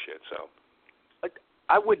 that kind of shit. So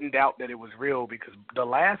I wouldn't doubt that it was real because the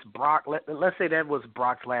last Brock, let's say that was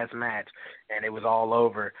Brock's last match and it was all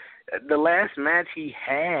over. The last match he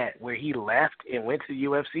had where he left and went to the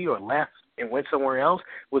UFC or left and went somewhere else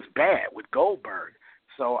was bad with Goldberg.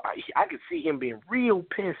 So I could see him being real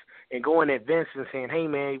pissed and going at Vince and saying, hey,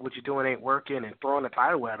 man, what you're doing ain't working, and throwing the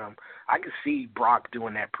title at him. I could see Brock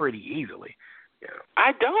doing that pretty easily.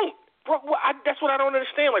 I don't. That's what I don't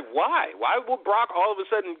understand. Like, why? Why would Brock all of a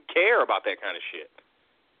sudden care about that kind of shit?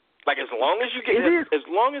 Like, as long as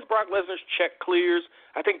Brock Lesnar's check clears,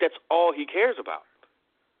 I think that's all he cares about.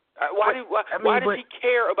 Why does he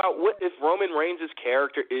care about what if Roman Reigns'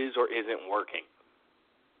 character is or isn't working?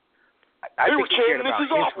 I think he cared this about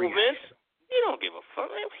is awful, Vince. You don't give a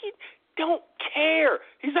fuck. He don't care.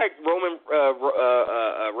 He's like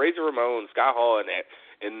Razor Ramon, Scott Hall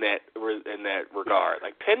in that regard.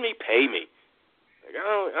 Like, pay me. Like,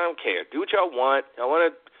 I don't care. Do what y'all want. I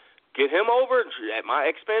want to get him over at my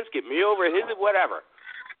expense. Get me over at his, whatever.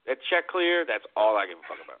 That check clear. That's all I give a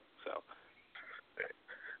fuck about. So.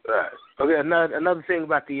 Okay. Another thing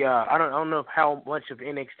about the I don't know how much of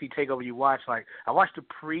NXT TakeOver you watch. Like, I watched the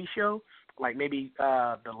pre-show, like maybe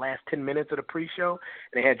the last 10 minutes of the pre-show,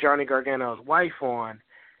 and they had Johnny Gargano's wife on.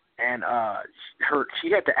 And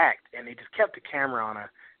she had to act, and they just kept the camera on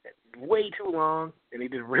her way too long, and they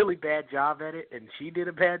did a really bad job at it, and she did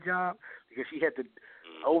a bad job because she had to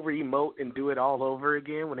over-emote and do it all over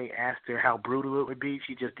again when they asked her how brutal it would be.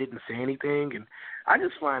 She just didn't say anything, and I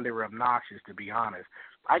just find they were obnoxious, to be honest.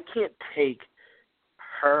 I can't take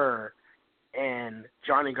her and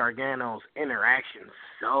Johnny Gargano's interaction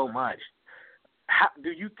so much.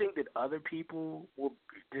 Do you think that other people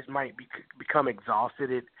might become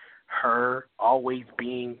exhausted at her always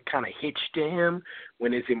being kind of hitched to him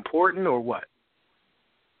when it's important, or what?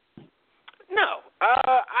 No,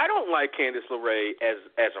 I don't like Candice LeRae as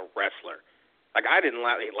a wrestler. Like, I didn't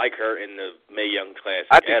like her in the Mae Young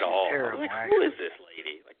Classic at all. Terrible, like, who is this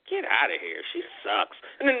lady? Like, get out of here. She sucks.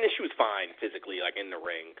 And then she was fine physically, like in the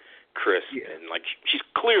ring, crisp, and like she's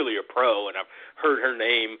clearly a pro. And I've heard her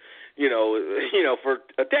name, for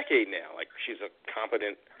a decade now. Like, she's a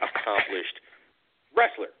competent, accomplished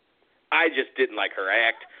wrestler. I just didn't like her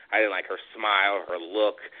act. I didn't like her smile, her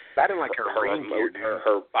look. I didn't like her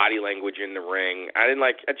body language in the ring. I didn't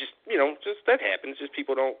like. Just that happens. Just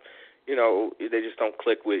people don't. They just don't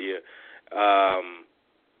click with you.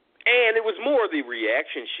 And it was more the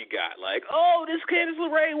reaction she got, like, oh, this Candice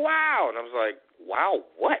LeRae, wow. And I was like, wow,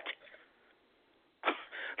 what?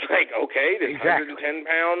 Like, okay, this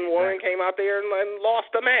 110-pound woman came out there and lost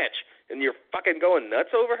a match, and you're fucking going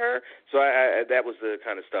nuts over her? So that was the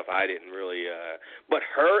kind of stuff I didn't really but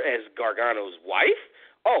her as Gargano's wife,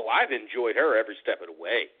 I've enjoyed her every step of the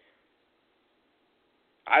way.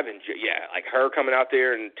 Like her coming out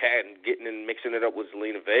there and getting and mixing it up with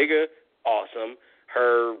Zelina Vega, awesome.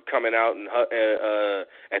 Her coming out and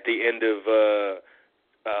at the end of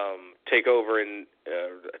TakeOver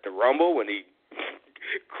at the Rumble when he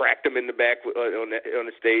cracked him in the back on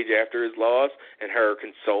the stage after his loss, and her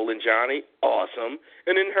consoling Johnny, awesome.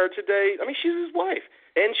 And then her today, I mean, she's his wife,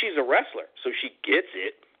 and she's a wrestler, so she gets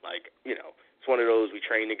it. Like, it's one of those we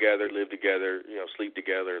train together, live together, sleep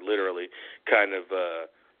together, literally kind of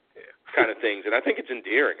things. And I think it's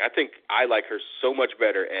endearing. I think I like her so much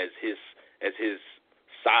better as his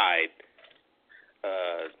side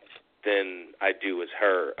than I do as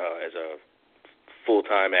her as a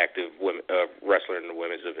full-time active wrestler in the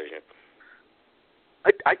women's division.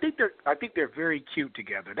 I think they're very cute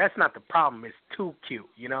together. That's not the problem. It's too cute.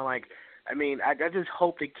 I just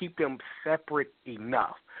hope they keep them separate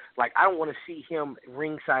enough. Like, I don't want to see him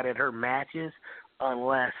ringside at her matches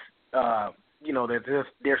unless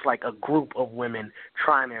there's like a group of women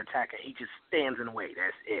trying to attack her. He just stands in the way.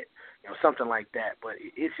 That's it. Something like that. But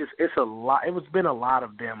it's a lot. It's been a lot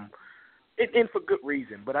of them, and for good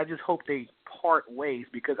reason. But I just hope they part ways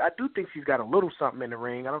because I do think she's got a little something in the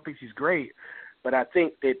ring. I don't think she's great, but I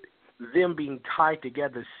think that them being tied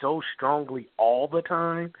together so strongly all the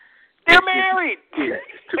time. They're married,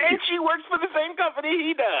 and she works for the same company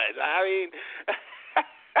he does. I mean,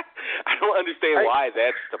 I don't understand why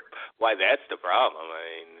that's the problem.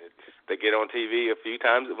 I mean, They get on TV a few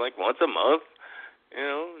times, like once a month. You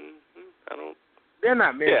know, I don't. They're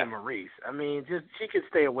not Miz and Maurice. I mean, just she could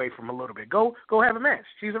stay away from a little bit. Go have a match.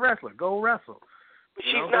 She's a wrestler. Go wrestle. But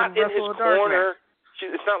she's not in his corner.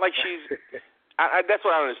 It's not like she's. That's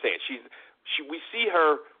what I don't understand. We see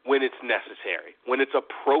her when it's necessary, when it's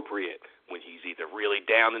appropriate, when he's either really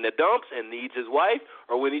down in the dumps and needs his wife,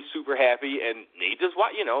 or when he's super happy and needs his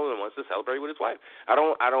wife, and wants to celebrate with his wife. I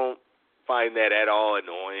don't find that at all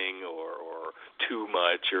annoying or too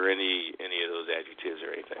much or any of those adjectives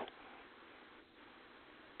or anything.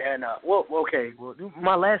 And okay. Well,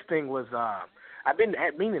 my last thing was I've been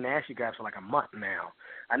meaning to ask you guys for like a month now.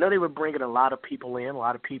 I know they were bringing a lot of people in, a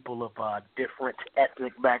lot of people of different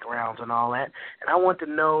ethnic backgrounds and all that. And I want to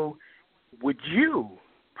know, would you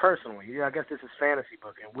personally, I guess this is fantasy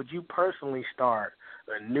booking, would you personally start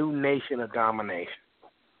a new Nation of Domination?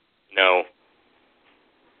 No.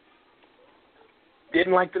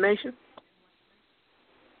 Didn't like the Nation?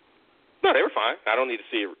 No, they were fine. I don't need to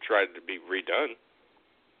see it tried to be redone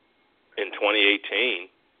in 2018.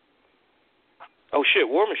 Oh, shit,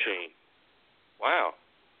 War Machine. Wow.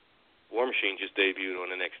 War Machine just debuted on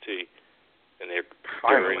NXT, and they're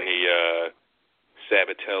during the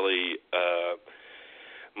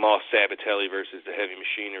Moss Sabatelli versus the Heavy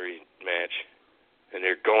Machinery match, and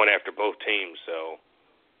they're going after both teams, so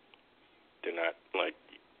they're not like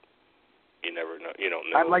you never know. You don't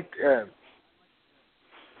know. I'd like.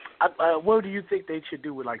 What do you think they should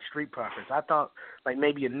do with like Street Profits? I thought like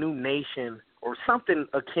maybe a new nation or something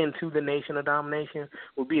akin to the Nation of Domination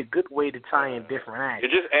would be a good way to tie in different acts.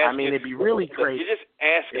 You're just asking, I mean, it'd be really great. You're just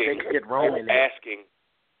asking. If they could get Roman in.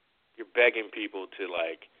 You're begging people to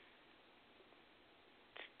like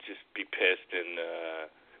just be pissed and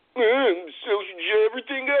so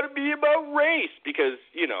everything got to be about race because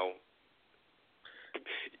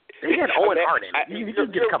they had Owen Hart in it. You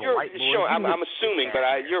just get a couple white boys. Sure, I'm assuming, but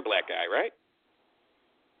you're a black guy, right?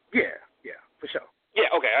 Yeah, for sure. Yeah,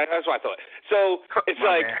 okay, that's what I thought. So it's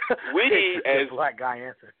like we as black guy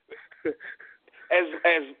answer.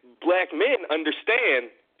 as black men understand.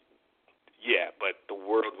 Yeah, but the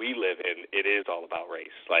world we live in, it is all about race.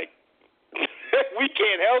 Like we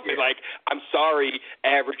can't help it. Like I'm sorry,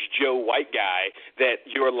 average Joe white guy, that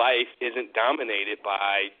your life isn't dominated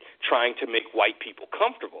by trying to make white people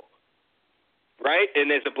comfortable. Right? And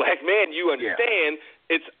as a black man, you understand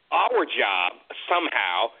it's our job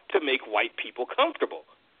somehow to make white people comfortable.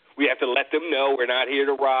 We have to let them know we're not here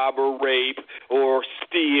to rob or rape or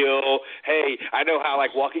steal. Hey, I know how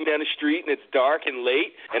like walking down the street and it's dark and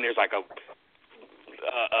late and there's like a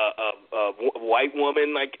white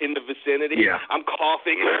woman like in the vicinity. Yeah. I'm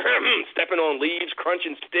coughing, stepping on leaves,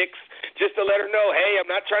 crunching sticks just to let her know, hey, I'm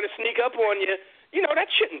not trying to sneak up on you. That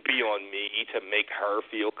shouldn't be on me to make her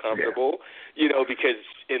feel comfortable, because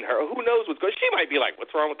in her, who knows what's going on. She might be like, what's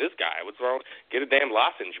wrong with this guy? What's wrong? Get a damn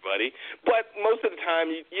lozenge, buddy. But most of the time,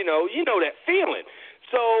 you know that feeling.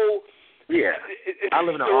 So, yeah, I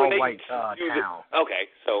live in an all-white town. Okay,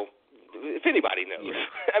 so if anybody knows.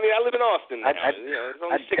 Yeah. I mean, I live in Austin now. There's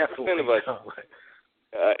only 6% of us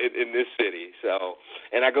in this city. So,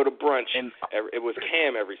 and I go to brunch with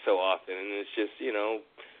Cam every so often, and it's just,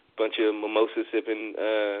 bunch of mimosa sipping,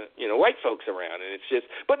 white folks around, and it's just.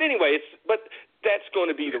 But anyway, that's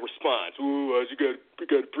going to be the response. Ooh, you got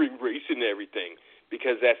to bring race and everything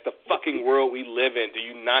because that's the fucking world we live in. Do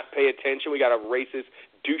you not pay attention? We got a racist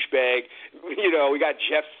douchebag. We got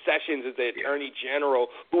Jeff Sessions as the Attorney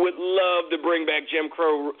General who would love to bring back Jim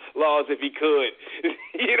Crow laws if he could.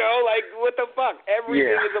 Like what the fuck?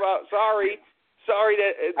 Everything is about. Sorry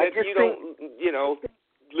that you don't,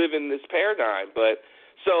 live in this paradigm, but.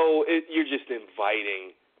 So you're just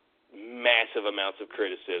inviting massive amounts of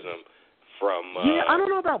criticism from. I don't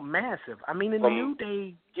know about massive. I mean, the New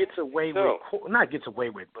Day gets away with, not gets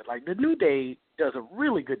away with, but like the New Day does a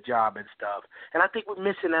really good job and stuff. And I think we're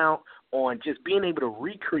missing out on just being able to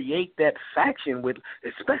recreate that faction with,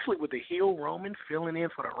 especially with the heel Roman filling in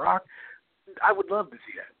for The Rock. I would love to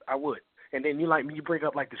see that. I would. And then you bring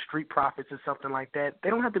up like the Street Profits or something like that. They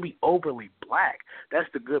don't have to be overly black. That's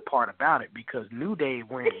the good part about it because New Day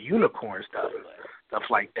wearing unicorn stuff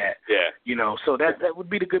like that. Yeah. So that would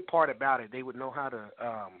be the good part about it. They would know how to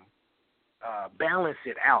balance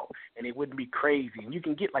it out, and it wouldn't be crazy. And you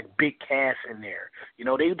can get like Big Cass in there.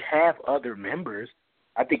 They'd have other members.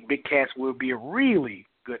 I think Big Cass would be a really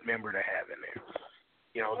good member to have in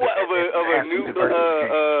there. Of a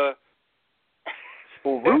new.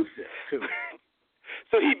 Or Rusev, too.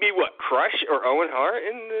 So he'd be what, Crush or Owen Hart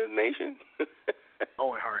in the Nation?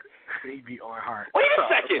 Owen Hart. He'd be Owen Hart. Wait a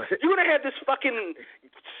second. You would have had this fucking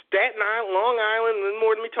Staten Island, Long Island, and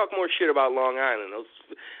more. Let me talk more shit about Long Island.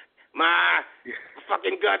 My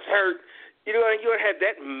fucking guts hurt. You know, you had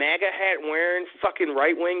that MAGA hat wearing fucking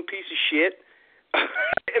right wing piece of shit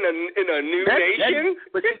in a new nation.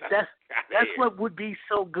 But see, that's what would be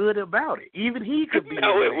so good about it. Even he could be.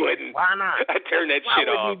 No, in the it nation. wouldn't. Why not? I turned that Why shit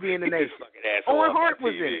off. Why would he be in the nation? Owen Hart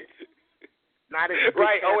was in it. Not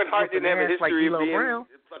right. Owen Hart didn't have a history of being Brown.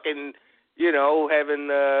 fucking, you know,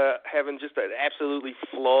 having just an absolutely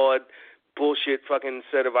flawed bullshit fucking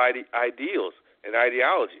set of ideals and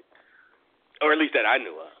ideology, or at least that I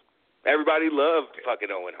knew of. Everybody loved fucking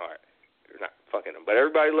Owen Hart. Not fucking him, but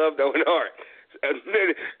everybody loved Owen Hart.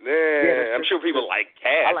 I'm sure people like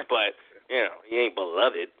Cass, but you know, he ain't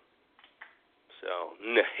beloved. So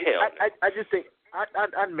hell. I just think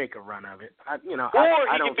I'd make a run of it. Or he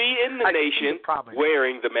could be in the nation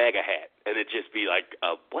wearing the MAGA hat, and it'd just be like,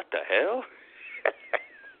 what the hell?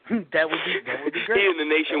 That would be great. He in the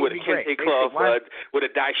nation with a kente cloth, with a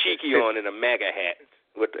dashiki on and a MAGA hat,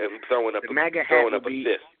 throwing up a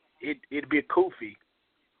fist. It'd be a kufi.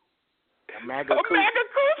 A MAGA kufi. MAGA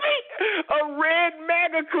kufi? A red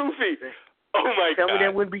MAGA kufi. Oh my God! Tell me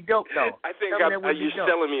that wouldn't be dope, though. I think you're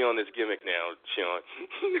selling me on this gimmick now, Sean.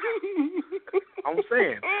 I'm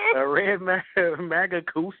saying a red MAGA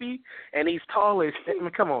kufi, and he's tall as. I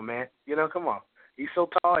mean, come on, man. You know, come on. He's so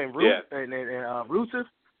tall and Rusev.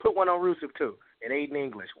 Put one on Rusev too, and Aiden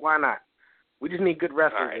English. Why not? We just need good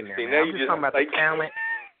wrestlers in there. See, man. I'm just talking about the talent.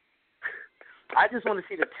 I just want to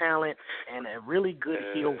see the talent and a really good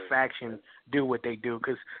heel faction do what they do,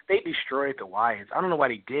 because they destroyed the Wyatts. I don't know why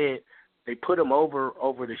they did. They put them over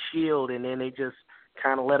the Shield, and then they just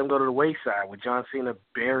kind of let them go to the wayside with John Cena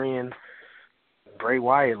burying Bray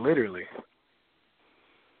Wyatt, literally.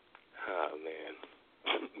 Oh,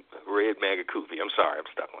 man. Red MAGA Kufi. I'm sorry. I'm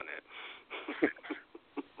stuck on that.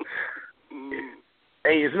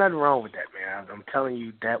 Hey, there's nothing wrong with that, man. I'm telling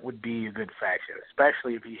you, that would be a good faction,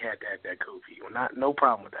 especially if he had that Kufi. No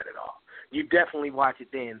problem with that at all. You definitely watch it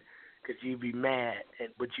then, because you'd be mad.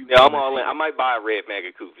 But you. Yeah, I'm all in. I might buy a red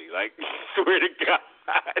MAGA Kufi. Like, swear to God.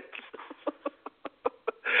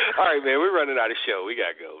 All right, man. We're running out of show. We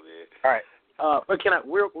gotta go, man. All right. But can I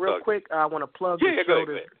real quick? I want to plug the show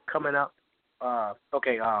that's coming up.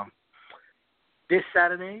 Okay. This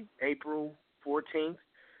Saturday, April 14th.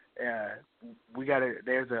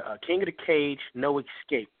 There's a King of the Cage, No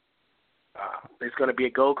Escape. There's going to be a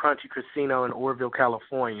Gold Country Casino in Oroville,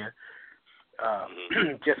 California,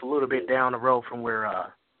 just a little bit down the road from where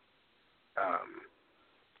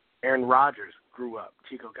Aaron Rodgers grew up,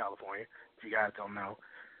 Chico, California, if you guys don't know.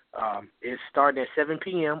 It's starting at 7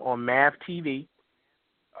 p.m. on MAV TV.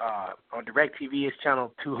 On DirecTV, it's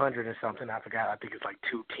channel 200 or something. I forgot. I think it's like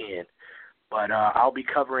 210. But I'll be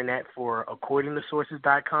covering that for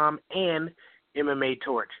AccordingToSources.com and MMA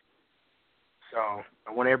Torch. So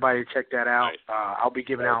I want everybody to check that out. I'll be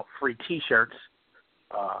giving out free T-shirts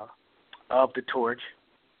of the Torch,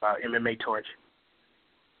 MMA Torch.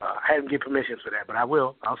 I hadn't get permissions for that, but I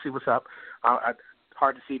will. I'll see what's up.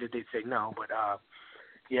 Hard to see that they'd say no, but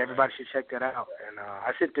yeah, everybody should check that out. And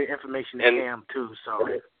I sent the information to Cam too. So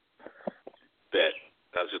bet.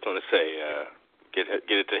 I was just going to say. Get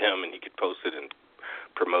it to him, and he could post it and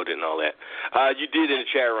promote it and all that. You did in the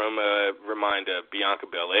chat room remind Bianca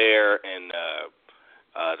Belair and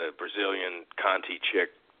the Brazilian Conti chick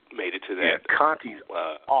made it to that. Yeah, Conti's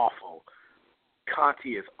awful.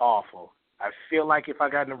 Conti is awful. I feel like if I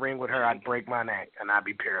got in the ring with her, I'd break my neck and I'd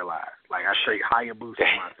be paralyzed. Like I straight Hayabusa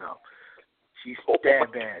myself. She's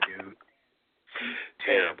that bad, dude. She's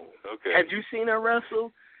terrible. Okay. Have you seen her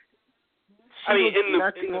wrestle? I mean, in the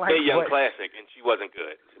Mae Young Classic, and she wasn't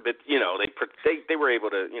good. But, you know, they were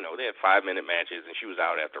able to, you know, they had 5-minute matches, and she was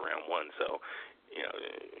out after round 1. So, you know,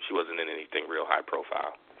 she wasn't in anything real high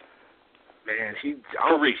profile. Man, I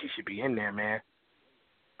don't think she should be in there, man.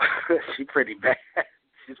 She's pretty bad.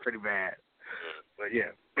 She's pretty bad. But,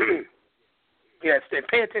 yeah. Yeah,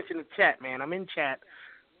 pay attention to chat, man. I'm in chat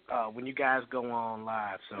when you guys go on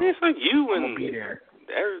live. So it's like you and I'm going to be there.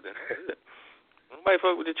 Nobody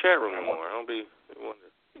fuck with the chat room anymore. I don't be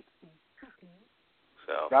wondering.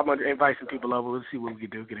 So I'm gonna invite some people over. We'll see what we can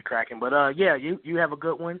do, get it cracking. But yeah, you have a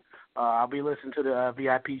good one. I'll be listening to the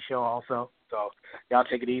VIP show also. So y'all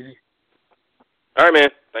take it easy. All right, man.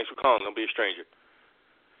 Thanks for calling. Don't be a stranger.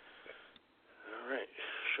 All right,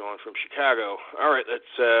 Sean from Chicago. All right,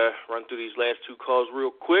 let's run through these last 2 calls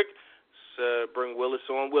real quick. Let's bring Willis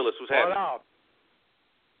on. Willis, what's happening?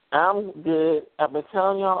 I'm good. I've been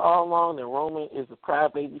telling y'all all along that Roman is a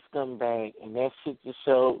crybaby scumbag, and that shit just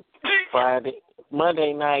showed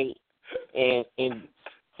Monday night, and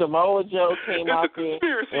Samoa Joe came out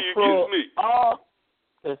there and pulled all.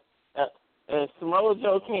 And Samoa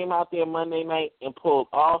Joe came out there Monday night and pulled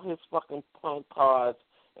all his fucking punk cards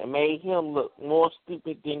and made him look more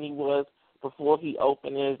stupid than he was before he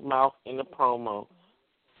opened his mouth in the promo.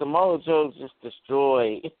 Samoa Joe just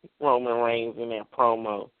destroyed Roman Reigns in that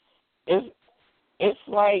promo. It's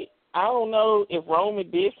like, I don't know if Roman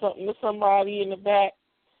did something to somebody in the back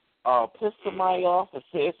or pissed somebody off or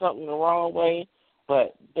said something the wrong way,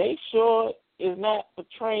 but they sure is not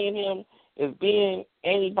portraying him as being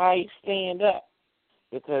anybody stand up,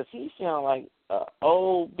 because he sounds like an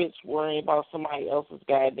old bitch worrying about somebody else's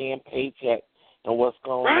goddamn paycheck and what's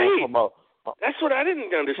going on. About. That's what I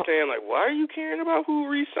didn't understand. Like, why are you caring about who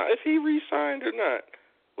resigned? If he resigned or not?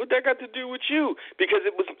 What that got to do with you? Because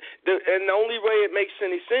it was, and the only way it makes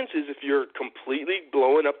any sense is if you're completely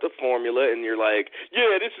blowing up the formula and you're like,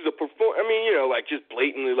 yeah, this is a I mean, you know, like just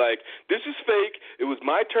blatantly like, this is fake. It was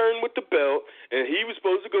my turn with the belt, and he was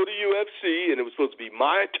supposed to go to UFC, and it was supposed to be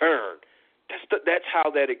my turn. That's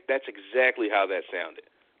exactly how that sounded.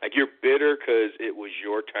 Like, you're bitter because it was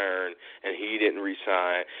your turn and he didn't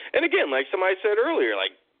resign. And again, like somebody said earlier,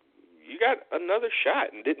 like, you got another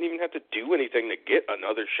shot and didn't even have to do anything to get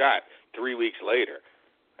another shot 3 weeks later.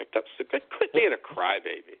 Like, quit being a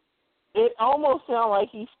crybaby. It almost sounds like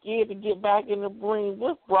he's scared to get back in the ring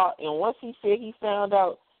with Brock. And once he said he found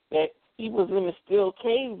out that he was in a steel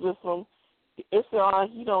cage with him, it sounds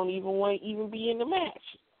like he don't even want to even be in the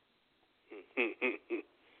match.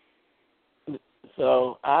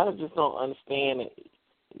 So I just don't understand it.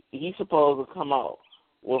 He's supposed to come out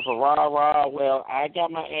with a rah-rah, well, I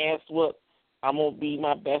got my ass whooped, I'm going to be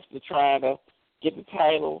my best to try to get the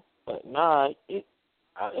title. But nah, it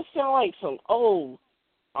sounds like some old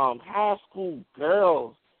high school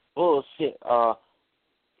girls bullshit.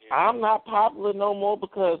 I'm not popular no more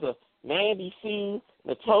because of Mandy Sue,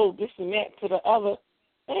 that told this and that to the other.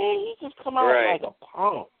 Man, he just come out like a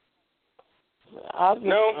punk. I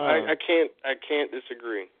can't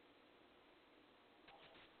disagree.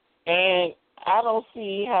 And I don't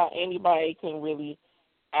see how anybody can really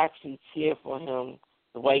actually cheer for him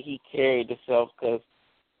the way he carried himself, because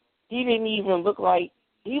he didn't even look like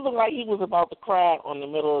he was about to cry on the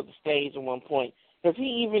middle of the stage at one point, because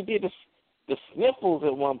he even did the sniffles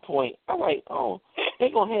at one point. I'm like, oh, they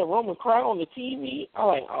gonna have Roman cry on the TV? I'm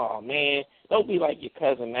like, oh man, don't be like your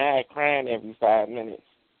cousin Nia crying every 5 minutes.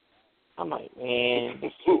 I'm like, man,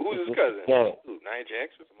 who's his cousin? Yeah. Who, Nia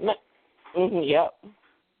Jax or something? Yep.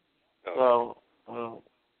 Oh. So,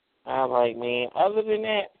 I like, man, other than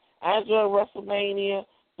that, I enjoyed WrestleMania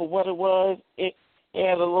for what it was. It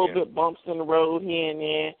had a little bit bumps in the road here and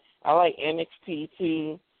there. I like NXT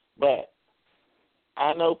too, but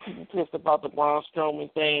I know people pissed about the Braun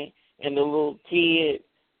Strowman thing and the little kid,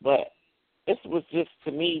 but this was just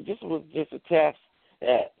a test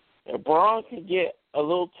that if Braun could get a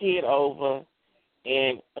little kid over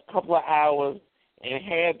in a couple of hours and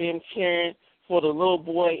have them cheering for the little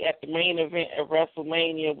boy at the main event at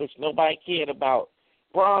WrestleMania, which nobody cared about,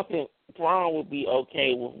 Braun would be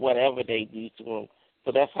okay with whatever they do to him.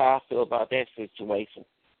 So that's how I feel about that situation.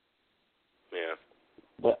 Yeah.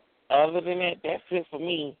 But other than that, that's it for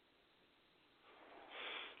me.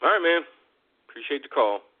 All right, man. Appreciate the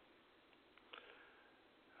call.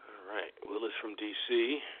 All right. Willis from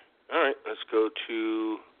D.C. All right. Let's go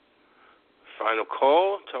to final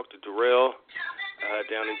call. Talk to Darrell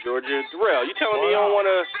down in Georgia. Darrell, you telling me you don't want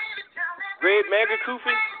a red MAGA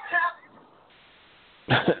kufi?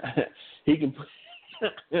 He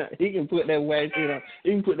can put that wax shit on. He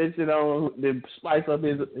can put that shit on to spice up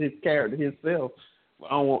his character himself. I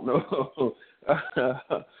don't want no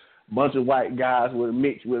bunch of white guys with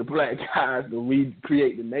mixed with black guys to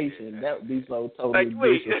recreate the nation. That would be so totally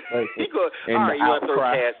disrespectful. All right, you want to throw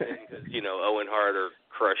Cass in because, Owen Hart or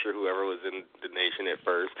Crush or whoever was in the nation at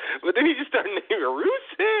first. But then he just started naming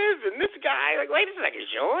Rusev and this guy. Like, wait a second,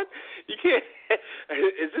 Sean. You can't.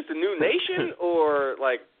 Is this a new nation or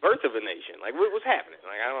like birth of a nation? Like, what's happening?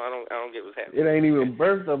 Like, I don't get what's happening. It ain't even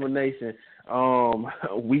birth of a nation.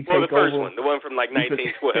 We take the first over, one, the one from like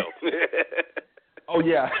 1912. Oh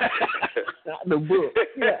yeah, the book.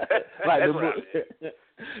 Yeah, like the book.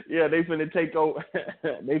 Yeah, they finna take over.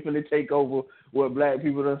 They finna take over what black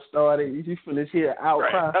people done started. You finna hear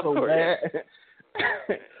outcry so bad.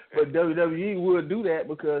 But WWE would do that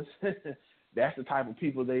because that's the type of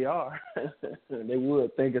people they are. They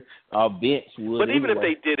would think Vince would. But even if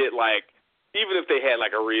they did it like, even if they had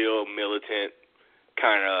like a real militant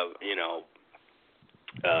kind of,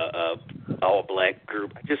 all black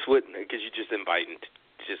group, I just wouldn't, because you're just inviting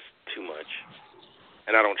just too much.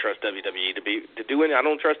 And I don't trust WWE to do any. I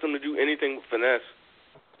don't trust them to do anything with finesse.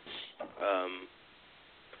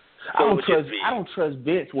 So I don't trust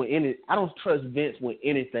Vince with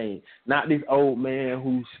anything. Not this old man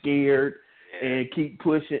who's scared and keep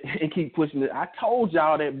pushing it. I told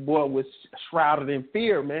y'all that boy was shrouded in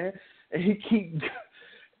fear, man, and he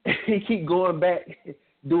keep going back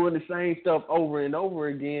doing the same stuff over and over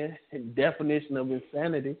again. Definition of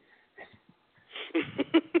insanity.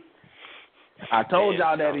 I told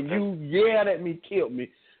y'all that, and you yelled at me, killed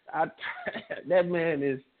me. That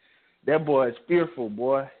boy is fearful,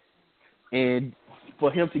 boy. And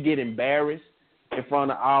for him to get embarrassed in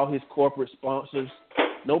front of all his corporate sponsors,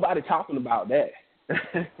 nobody talking about that.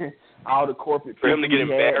 All the corporate for him to get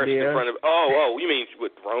embarrassed in front of. Oh, you mean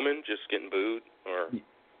with Roman just getting booed, or?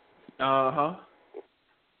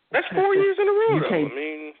 That's 4 years in a row. Though. I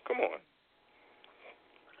mean, come on.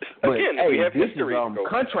 But, again, hey, we have this history. is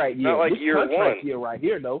contract year. Not like this year contract one. year right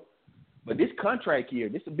here, though. But this contract year,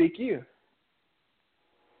 this is a big year.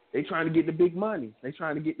 They trying to get the big money. They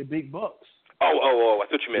trying to get the big bucks. Oh! I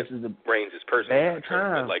thought you meant Reigns' personal bad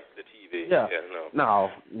time. like the TV. Yeah, no,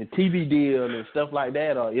 the TV deal and stuff like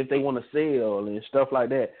that, or if they want to sell and stuff like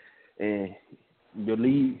that, and your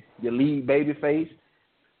lead babyface.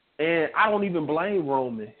 And I don't even blame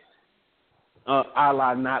Roman. A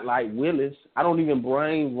la not like Willis. I don't even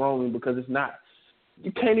blame Roman because it's not.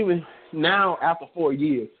 You can't even now after 4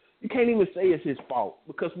 years. You can't even say it's his fault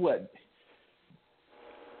because what?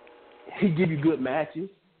 He give you good matches.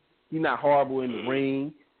 He's not horrible in the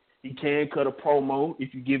ring. He can cut a promo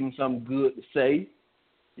if you give him something good to say.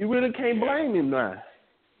 You really can't blame him now.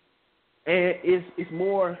 And it's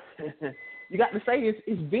more. You got to say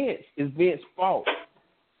it's Vince. It's Vince's fault.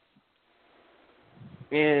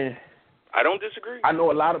 And I don't disagree. I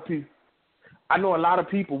know a lot of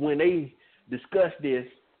people when they discuss this,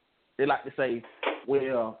 they like to say,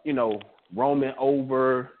 well, Roman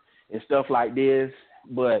over and stuff like this,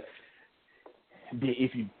 but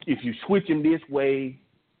if you switch him this way,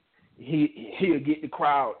 he'll get the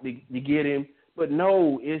crowd to get him. But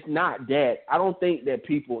no, it's not that. I don't think that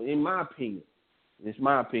people, in my opinion,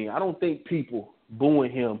 I don't think people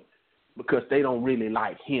booing him because they don't really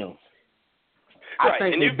like him. Right. I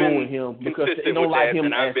think and they're you've been booing him because they don't with like that, him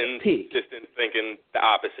and as I've been a pick. consistent thinking the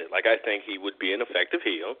opposite. Like I think he would be an effective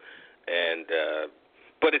heel, and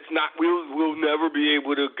but it's not. We'll never be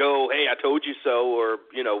able to go, hey, I told you so, or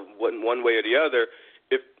one way or the other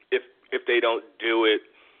if they don't do it.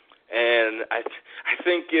 And I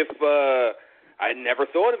think if I never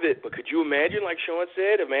thought of it, but could you imagine, like Sean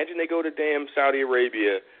said, imagine they go to damn Saudi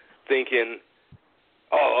Arabia thinking,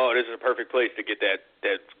 oh, this is a perfect place to get that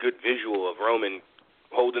good visual of Roman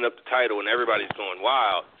holding up the title and everybody's going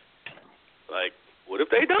wild. Like, what if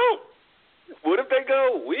they don't? What if they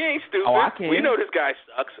go, we ain't stupid. Oh, I can. We know this guy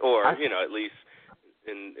sucks, or, at least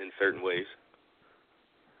in certain ways.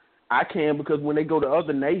 I can, because when they go to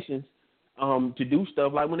other nations to do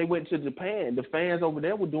stuff, like when they went to Japan, the fans over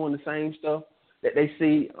there were doing the same stuff that they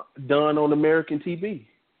see done on American TV.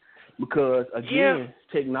 Because, again,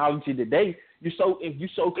 technology today, you're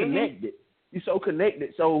so connected. You're so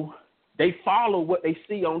connected. So they follow what they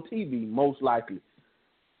see on TV, most likely.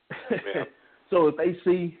 Yeah. So if they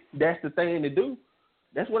see that's the thing to do,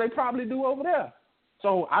 that's what they probably do over there.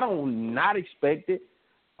 So I don't not expect it,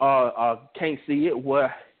 can't see it.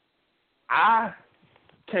 Where I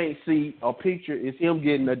can't see a picture is him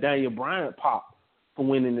getting a Daniel Bryan pop for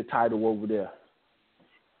winning the title over there.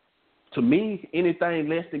 To me, anything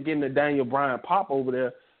less than getting a Daniel Bryan pop over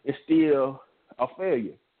there is still a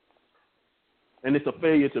failure. And it's a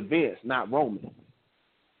failure to Vince, not Roman.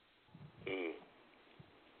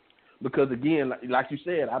 Because, again, like you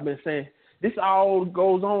said, I've been saying, this all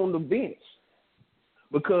goes on to Vince.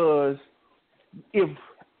 Because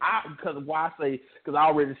because I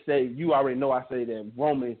already say, you already know I say that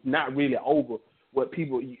Roman is not really over what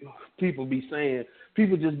people be saying.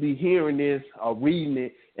 People just be hearing this or reading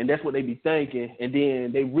it, and that's what they be thinking. And then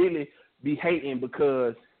they really be hating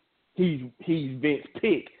because he's Vince's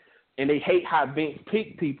pick. And they hate how Vince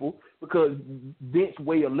picked people because Vince's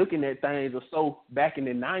way of looking at things are so back in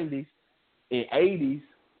the 90s and 80s,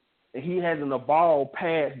 and he hasn't evolved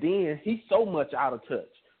past then. He's so much out of touch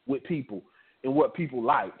with people and what people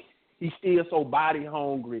like. He's still so body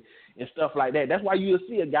hungry and stuff like that. That's why you'll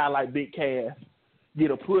see a guy like Big Cass get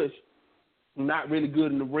a push, who's not really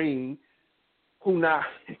good in the ring, who not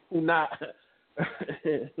just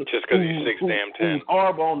because he's 6'10", who's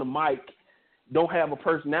horrible on the mic, don't have a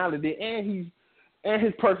personality, and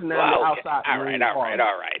his personality outside the ring. All right.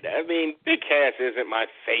 I mean, Big Cass isn't my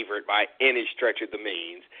favorite by any stretch of the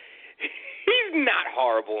means. He's not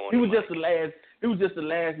horrible on He was just the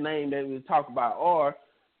last name that we talked about, or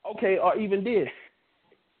even this.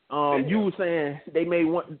 You were saying they made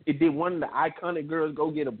one. It did one of the iconic girls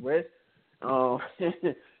go get a breast, go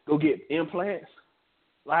get implants.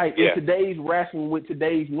 Like in today's wrestling with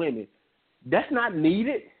today's women, that's not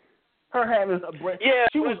needed. Her having a breast. Yeah,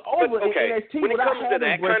 she was over in NXT when it without comes to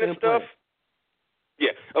that kind of stuff.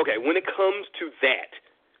 Yeah. Okay. When it comes to that,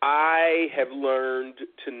 I have learned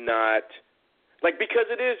to not because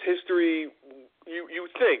it is history. You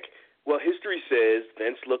think, well, history says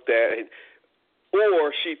Vince looked at it,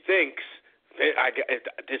 or she thinks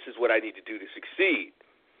this is what I need to do to succeed.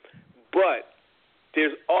 But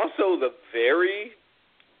there's also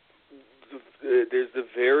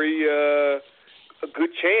a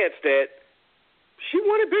good chance that she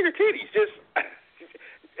wanted bigger titties. Just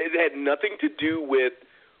it had nothing to do with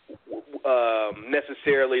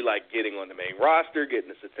necessarily like getting on the main roster,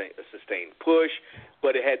 getting a sustained push,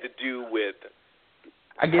 but it had to do with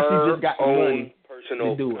I guess her you just got own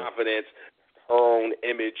personal confidence, her own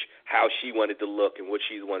image, how she wanted to look, and what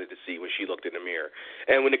she wanted to see when she looked in the mirror.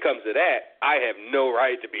 And when it comes to that, I have no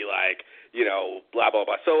right to be like, blah, blah,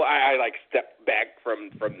 blah. So I step back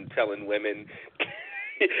from telling women,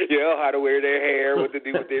 how to wear their hair, what to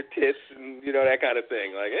do with their tits, and, that kind of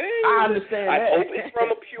thing. Like, I understand that. I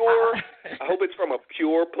hope it's from a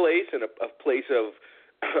pure place and a place of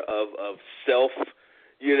self,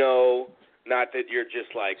 not that you're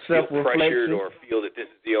just like feel pressured or feel that this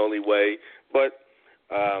is the only way. But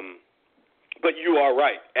you are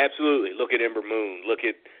right. Absolutely. Look at Ember Moon. Look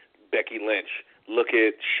at Becky Lynch. Look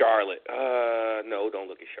at Charlotte. No, don't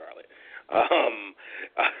look at Charlotte.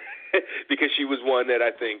 Because she was one that I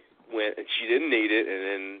think went and she didn't need it, and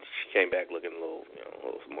then she came back looking a little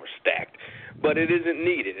more stacked. But it isn't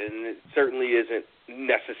needed, and it certainly isn't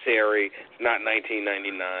necessary. It's not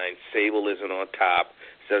 1999. Sable isn't on top.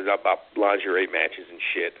 Says about lingerie matches and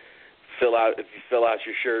shit. If you fill out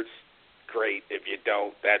your shirts, great. If you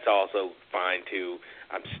don't, that's also fine too.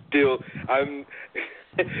 If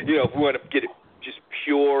we want to get it just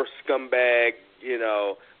pure scumbag,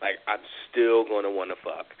 I'm still going to want to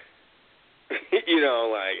fuck.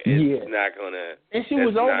 It's not going to. And she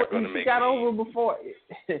was over. She got over before.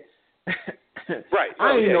 Right.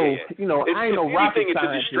 I ain't I ain't no rocket scientist. It's a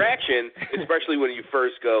scientist. distraction, especially when you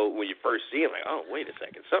first see it. Like, oh, wait a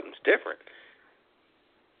second, something's different.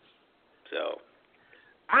 So.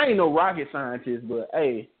 I ain't no rocket scientist, but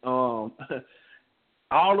hey, all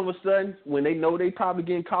of a sudden, when they know they probably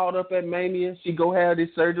getting caught up at Mania, she go have this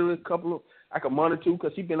surgery a month or two,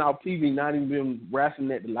 because she been off TV, not even been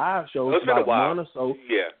wrestling at the live shows it's been a while. month or so.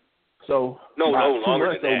 Yeah. So no longer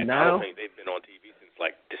months, than that. Now, I don't think they've been on TV since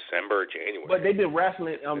like December or January. But they've been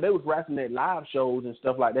wrestling. They was wrestling at live shows and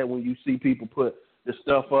stuff like that. When you see people put the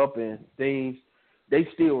stuff up and things, they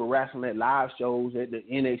still were wrestling at live shows at the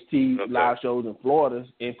NXT live shows in Florida,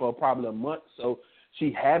 and for probably a month. So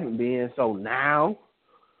she haven't been. So now,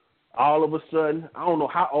 all of a sudden, I don't know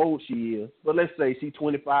how old she is, but let's say she's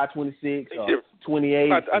 25, 26, or 28.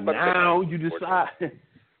 Now you decide.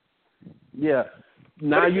 Yeah.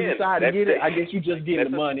 Now again, you decide to get it. I guess you just get the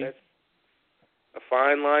money. That's a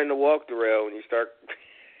fine line to walk the rail when you start.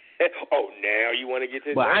 Now you want to get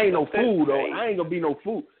to. But I ain't no fool though. I ain't gonna be no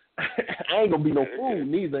fool. I ain't gonna be no fool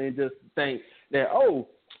neither, and just think that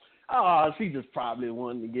she just probably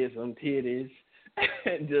wanted to get some titties.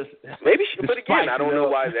 Just maybe she. But again, I don't know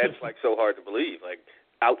why that's like so hard to believe. Like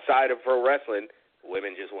outside of pro wrestling,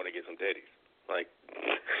 women just want to get some titties. Like.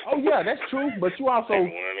 Oh yeah, that's true. But you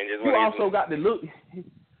also got to look.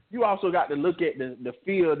 You also got to look at the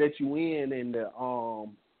field that you in and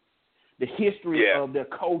the history of their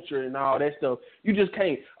culture and all that stuff. You just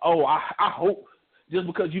can't. I hope. Just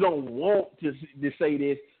because you don't want to say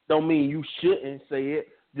this, don't mean you shouldn't say it.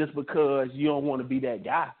 Just because you don't want to be that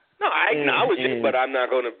guy. No, I acknowledge it, but I'm not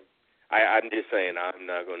going to. I'm just saying I'm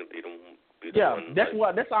not going to be the one. That's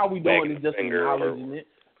what. That's all we doing is just acknowledging it.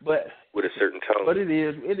 But with a certain tone. But it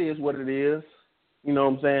is what it is. You know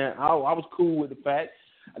what I'm saying? I was cool with the fact.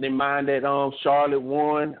 I didn't mind that Charlotte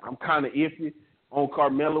won. I'm kind of iffy on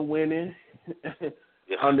Carmella winning.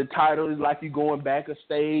 On the title, it's like you going back a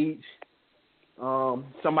stage.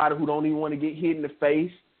 Somebody who don't even want to get hit in the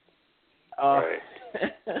face. Right.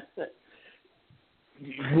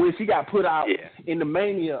 When she got put out in the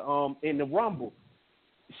Mania, in the Rumble,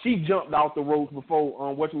 she jumped off the ropes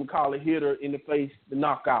before hit her in the face, the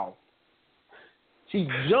knockout. She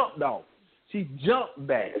jumped off. She jumped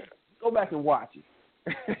back. Go back and watch it.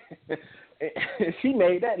 She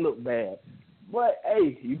made that look bad. But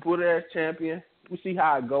hey, you put her as champion. We'll see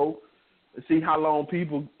how it goes. Let's see how long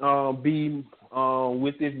people be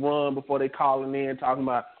with this run before they calling in talking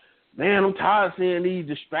about, man, I'm tired of seeing these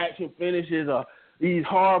distraction finishes or these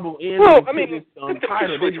horrible endings. Well, I mean, to this, they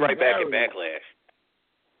title. switch right back at Backlash.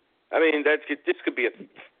 I mean, this could be a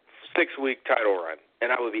 6-week title run,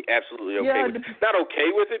 and I would be absolutely okay with it. Not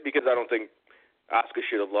okay with it because I don't think Asuka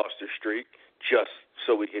should have lost her streak just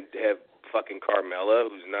so we could have fucking Carmella,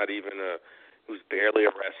 who's not even who's barely a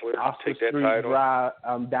wrestler, take that title.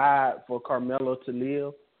 Died for Carmella to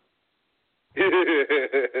live.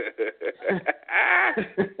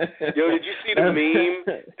 Yo, did you see the meme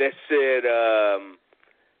that said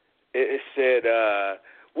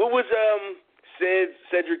what was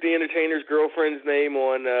Cedric the Entertainer's girlfriend's name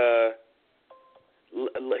on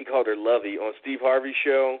he called her Lovey on Steve Harvey's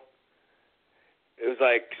show? It was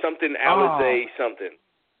like something Alizé something.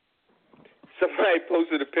 Somebody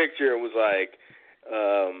posted a picture and was like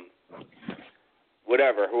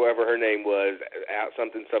whoever her name was,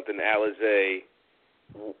 something Alizé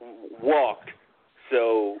walked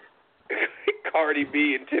so Cardi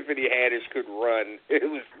B and Tiffany Haddish could run. It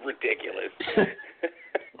was ridiculous.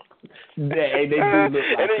 they do look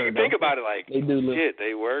like and then her, you think about it, like, they do look. Shit,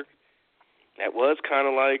 they work. That was kind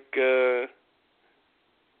of like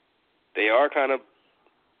they are kind of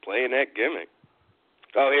playing that gimmick.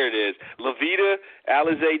 Oh, here it is. Lavita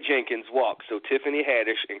Alizé Jenkins walked so Tiffany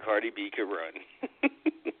Haddish and Cardi B could run.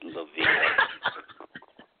 Lavita.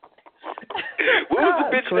 What was the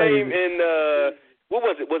bitch name in, what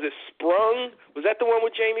was it? Was it Sprung? Was that the one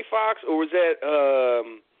with Jamie Foxx? Or was that,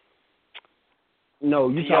 no,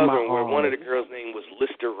 you talking about where one of the girls' name was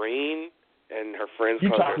Listerine and her friends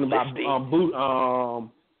called her Listy? You talking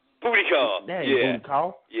about, Booty Call. Yeah. Booty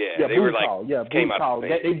Call? Yeah, they Booty were like, Call. Yeah, came Booty out Call. the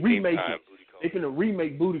They remake time. it. They finna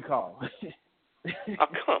remake Booty Call. Oh,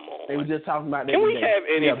 come on. They were just talking about that. Can we today. have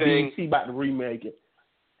anything? Yeah, BET about to remake it.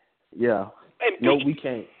 Yeah. Hey, no, we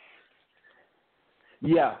can't.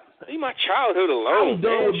 Yeah. Leave my childhood alone, I was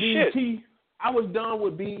done man. with Shit. BET. I was done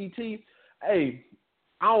with BET. Hey,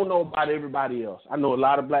 I don't know about everybody else. I know a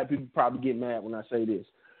lot of black people probably get mad when I say this.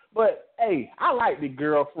 But, hey, I like the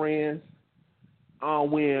girlfriends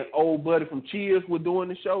when old buddy from Cheers was doing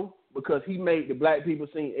the show because he made the black people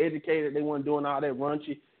seem educated. They weren't doing all that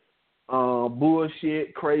raunchy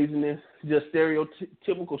bullshit, craziness, just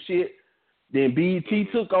stereotypical shit. Then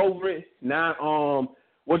BET took over it. Now,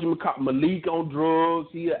 Malik on drugs.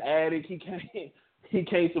 He an addict. He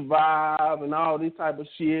can't survive and all this type of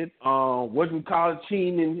shit.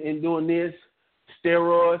 Cheating and doing this,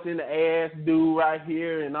 steroids in the ass dude right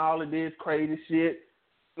here and all of this crazy shit.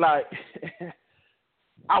 Like,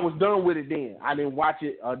 I was done with it then. I didn't watch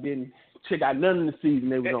it or didn't check out none of the season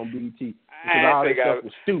they was on BET because all that stuff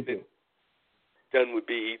was stupid. Done with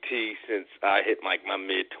BET since I hit like my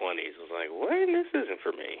mid-20s. I was like, what? This isn't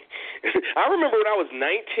for me. I remember when I was 19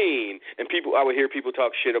 and I would hear people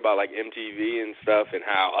talk shit about like MTV and stuff and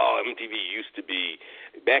how, MTV used to be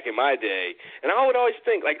back in my day. And I would always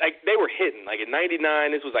think like they were hitting. Like in 99,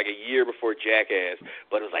 this was like a year before Jackass,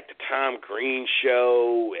 but it was like the Tom Green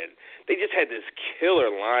show and they just had this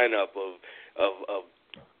killer lineup of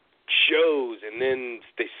shows, and then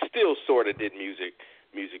they still sort of did music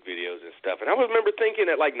videos and stuff. And I remember thinking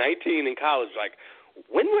at like 19 in college, like,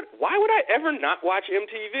 why would I ever not watch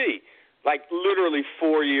MTV? Like literally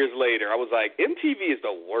 4 years later, I was like, MTV is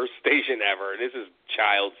the worst station ever. This is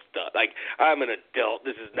child stuff. Like, I'm an adult.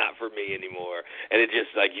 This is not for me anymore. And it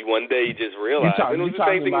just like one day you just realize. You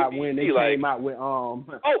talking about when they came out with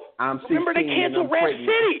I'm 16 remember they canceled Rap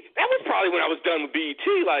City? That was probably when I was done with BET.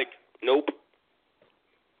 Like, nope.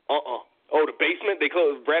 Oh, the basement. They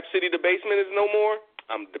closed Rap City. The basement is no more.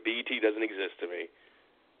 The BET doesn't exist to me.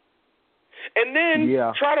 And then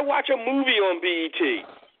try to watch a movie on BET.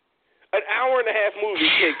 An hour-and-a-half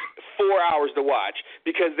movie takes 4 hours to watch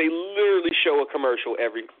because they literally show a commercial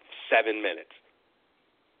every 7 minutes.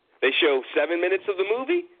 They show 7 minutes of the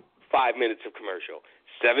movie, 5 minutes of commercial.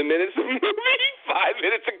 7 minutes of movie, 5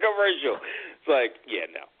 minutes of commercial. It's like,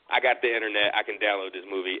 yeah, no. I got the internet. I can download this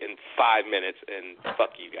movie in 5 minutes, and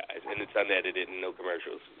fuck you guys. And it's unedited and no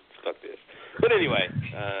commercials. Fuck this. But anyway,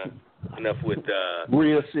 enough with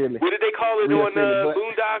real silly. What did they call it on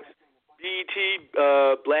Boondocks?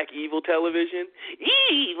 BET Black Evil Television.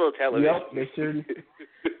 Evil Television. Yep, they sure do.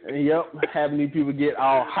 Yep, having these people get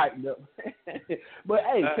all hyped up. But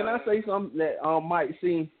hey, can I say something that might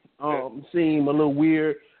seem a little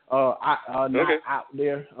weird? Not out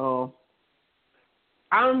there.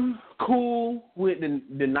 I'm cool with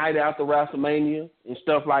the night after WrestleMania and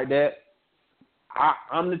stuff like that.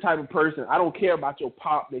 I'm the type of person, I don't care about your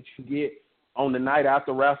pop that you get on the night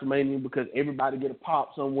after WrestleMania because everybody get a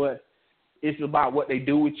pop somewhat. It's about what they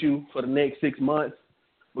do with you for the next 6 months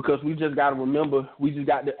because we just got to remember, we just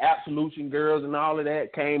got the Absolution girls and all of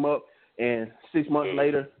that came up, and 6 months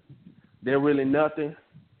later, They're really nothing.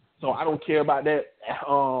 So I don't care about that.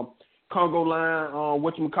 Congo line,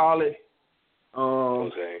 whatchamacallit.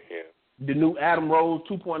 Jose, yeah. The new Adam Rose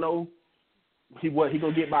 2.0. He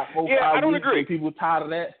gonna get about 4 5 I don't weeks. agree. People tired of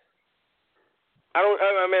that.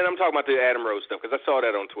 I'm talking about the Adam Rose stuff because I saw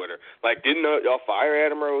that on Twitter. Like, didn't y'all fire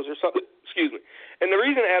Adam Rose or something? Excuse me. And the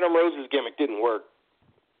reason Adam Rose's gimmick didn't work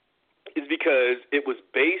is because it was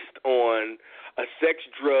based on a sex,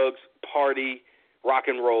 drugs, party, rock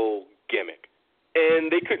and roll gimmick.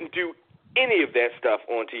 And they couldn't do any of that stuff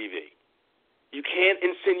on TV. You can't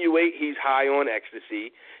insinuate he's high on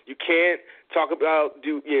ecstasy. You can't talk about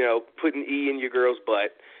putting E in your girl's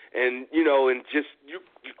butt, and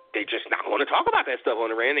they're just not going to talk about that stuff on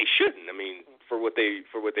the ring. They shouldn't. I mean, for what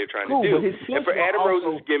they're trying to do. And for Adam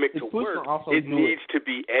Rose's gimmick to work, it needs to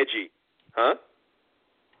be edgy, huh?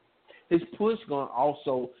 His push gonna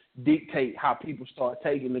also dictate how people start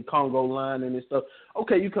taking the Congo line and this stuff.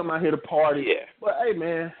 Okay, you come out here to party, but hey,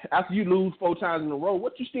 man, after you lose 4 times in a row,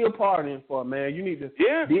 what you still partying for, man? You need to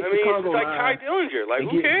ditch the Congo line. It's like Ty Dillinger. Like,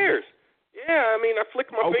 who cares? Yeah, I mean, I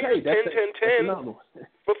flicked my fingers 10.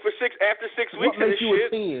 But after 6 weeks of this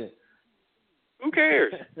shit, 10? Who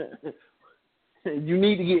cares? You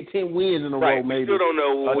need to get 10 wins in a row, maybe. We still don't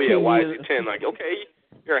know why is it 10. Like, okay,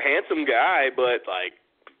 you're a handsome guy, but like,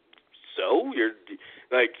 so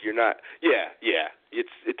you're not. Yeah.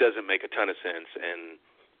 It doesn't make a ton of sense, and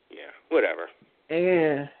whatever.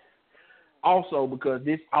 And also because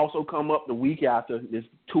this also come up the week after this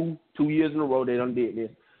 2 years in a row they done did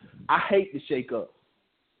this. I hate the shake up.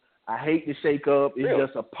 It's really?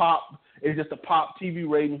 just a pop. It's just a pop TV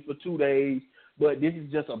rating for 2 days. But this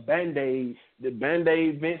is just a Band-Aid. The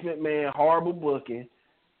Band-Aid, Vince McMahon, horrible booking.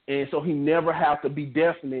 And so he never have to be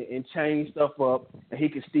definite and change stuff up. And he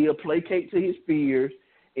can still placate to his fears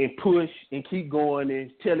and push and keep going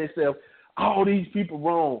and tell himself, all these people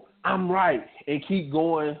wrong, I'm right. And keep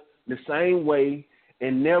going the same way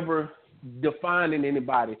and never defining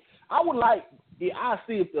anybody. I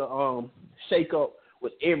see if the shake up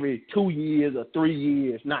was every 2 years or 3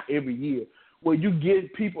 years, not every year, where you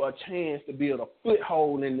give people a chance to build a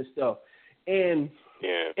foothold in this stuff. And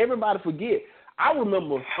everybody forget, I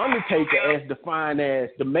remember Undertaker as defined as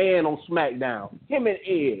the man on SmackDown. Him and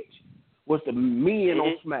Edge was the men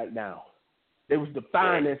on SmackDown. They was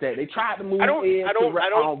defined as that. They tried to move Edge I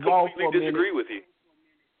don't completely disagree with you,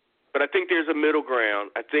 but I think there's a middle ground.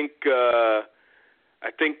 I think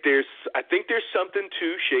there's something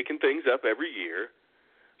to shaking things up every year.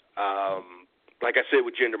 Like I said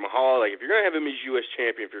with Jinder Mahal, like if you're going to have him as U.S.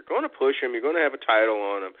 champion, if you're going to push him, you're going to have a title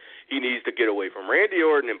on him, he needs to get away from Randy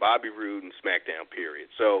Orton and Bobby Roode and SmackDown, period.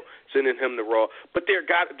 So sending him to Raw. But there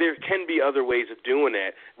can be other ways of doing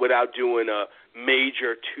that without doing a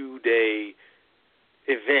major 2-day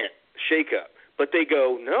event shake-up. But they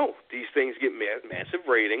go, no, these things get massive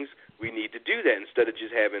ratings. We need to do that instead of just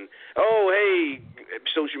having, hey,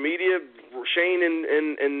 social media, Shane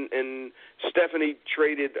and Stephanie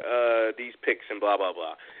traded these picks and blah, blah,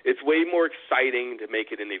 blah. It's way more exciting to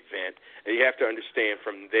make it an event. And you have to understand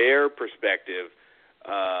from their perspective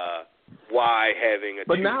why having a 2-day.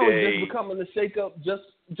 But now it's just becoming a shake-up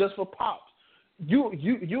just for pops. You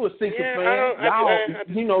a Sixers fan.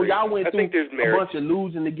 Y'all went through a bunch of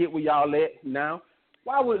losing to get where y'all at now.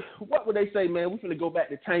 What would they say, man? We're going to go back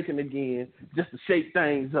to tanking again just to shake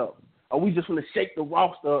things up? Are we just going to shake the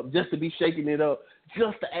roster up just to be shaking it up,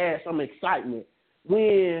 just to add some excitement?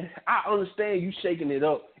 When I understand you shaking it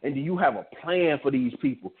up and do you have a plan for these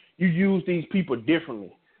people? You use these people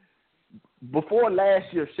differently. Before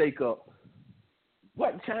last year's shake-up,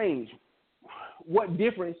 what changed? What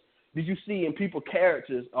difference did you see in people's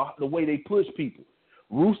characters or the way they push people?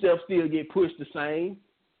 Rusev still get pushed the same.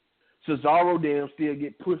 Cesaro them still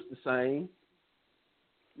get pushed the same.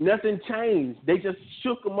 Nothing changed. They just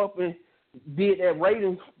shook them up and did that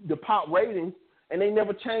ratings, the pop ratings, and they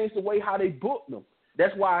never changed the way how they booked them.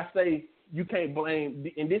 That's why I say you can't blame,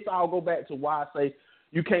 and this all go back to why I say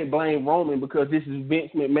you can't blame Roman, because this is Vince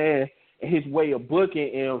McMahon and his way of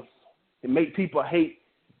booking and make people hate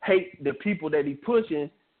the people that he pushing,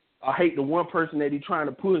 or hate the one person that he's trying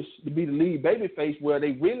to push to be the lead babyface, where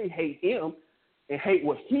they really hate him and hate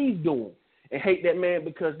what he's doing, and hate that man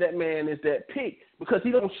because that man is that pick, because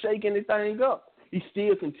he don't shake anything up. He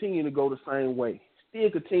still continue to go the same way, still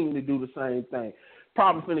continue to do the same thing.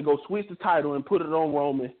 Probably finna go switch the title and put it on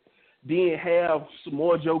Roman, then have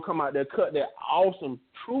Samoa Joe come out there, cut that awesome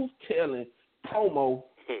truth-telling promo,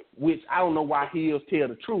 which I don't know why heels tell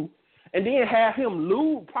the truth, and then have him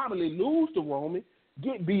probably lose to Roman,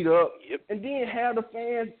 get beat up, and then have the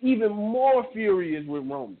fans even more furious with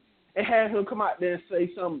Roman. And have him come out there and say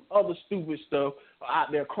some other stupid stuff out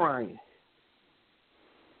there crying.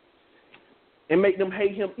 and make them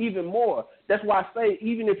hate him even more. That's why I say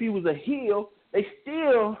even if he was a heel, they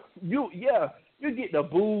still you get the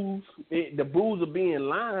boos of being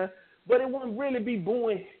lying, but it wouldn't really be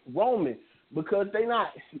booing Roman because they not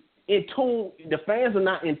in tune. The fans are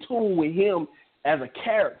not in tune with him as a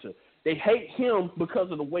character. They hate him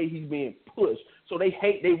because of the way he's being pushed. So they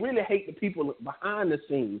really hate the people behind the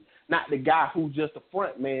scenes, not the guy who's just a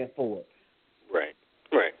front man for it. Right.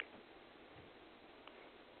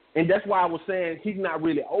 And that's why I was saying he's not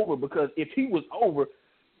really over, because if he was over,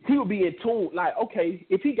 he would be in tune. Like, okay,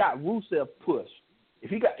 if he got Rusev pushed,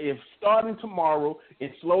 if starting tomorrow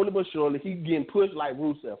and slowly but surely he's getting pushed like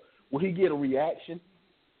Rusev, will he get a reaction?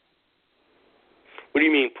 What do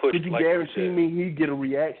you mean pushed? Could you like guarantee Rusev? me he'd get a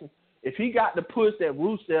reaction? If he got the push that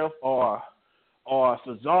Rusev or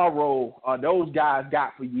Cesaro or those guys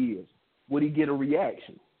got for years, would he get a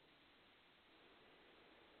reaction?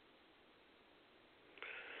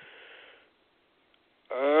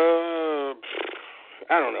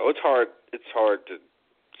 I don't know. It's hard to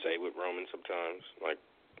say with Roman sometimes. Like,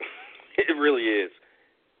 it really is.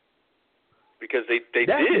 Because they pushed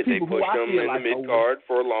him in the mid-card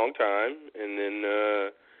for a long time, and then,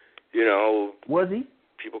 Was he?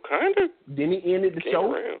 People kind of Then he ended the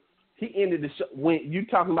show. Around. He ended the show. When you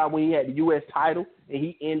talking about when he had the U.S. title, and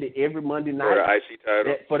he ended every Monday night. For the IC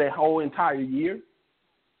title? For that whole entire year.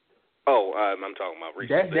 Oh, I'm talking about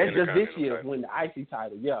recently. That's just this year when the IC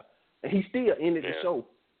title, yeah. And he still ended the show.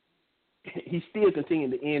 He still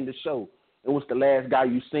continued to end the show. It was the last guy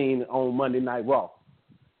you seen on Monday Night Raw.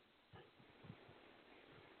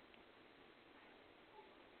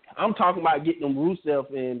 I'm talking about getting them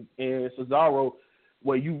Rusev and Cesaro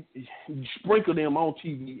where you sprinkle them on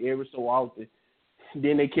TV every so often.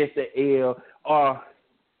 Then they catch the L. Or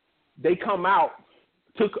they come out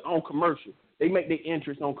on commercial. They make their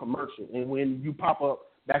entrance on commercial. And when you pop up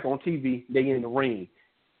back on TV, they in the ring.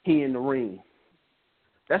 He in the ring.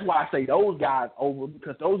 That's why I say those guys over,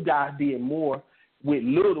 because those guys did more with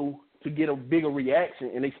little to get a bigger reaction,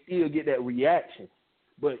 and they still get that reaction.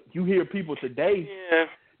 But you hear people today. Yeah.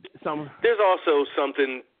 There's also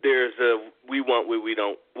something. There's a we want what we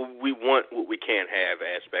can't have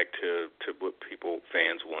aspect to what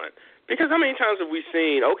fans want. Because how many times have we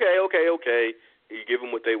seen? Okay, you give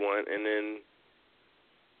them what they want, and then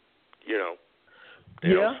they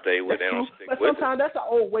don't stay with. They don't stick with it. But sometimes that's an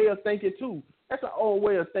old way of thinking too. That's an old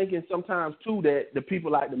way of thinking sometimes too, that the people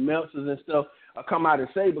like the Meltzers and stuff come out and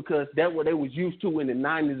say, because that's what they was used to in the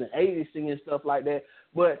 90s and 80s singing stuff like that.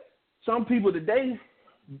 But some people today,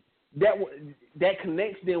 that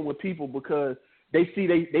connects them with people because they see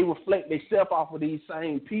they reflect themselves off of these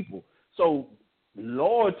same people. So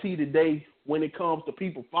loyalty today, when it comes to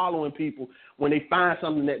people following people, when they find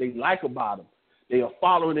something that they like about them, they'll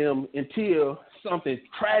follow them until something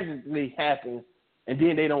tragically happens, and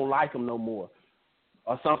then they don't like them no more,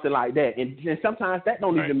 or something like that. And sometimes that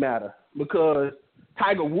don't even matter, because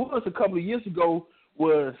Tiger Woods a couple of years ago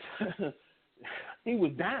was he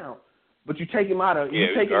was down. But you take him out of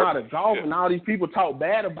golf, and all these people talk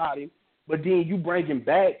bad about him. But then you bring him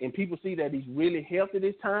back, and people see that he's really healthy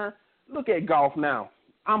this time. Look at golf now.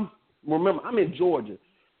 I'm in Georgia.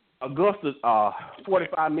 Augusta's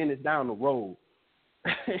 45 minutes down the road.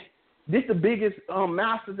 This the biggest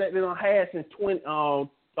Masters that they done had since from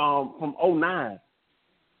 2009.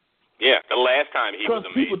 Yeah, the last time he was a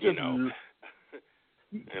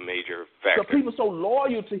major factor. So people so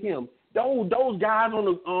loyal to him. Those guys on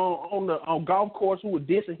the golf course who were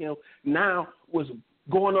dissing him now was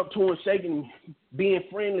going up to him, shaking him, being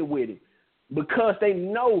friendly with him, because they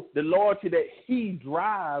know the loyalty that he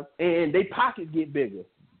drives, and their pockets get bigger.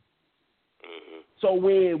 Mm-hmm. So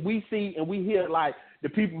when we see and we hear like the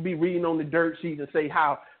people be reading on the dirt sheets and say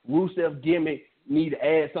how Rusev gimmick need to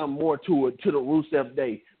add something more to it, to the Rusev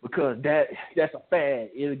Day, because that's a fad,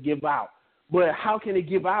 it'll give out. But how can it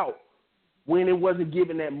give out when it wasn't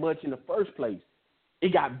given that much in the first place?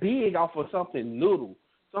 It got big off of something little,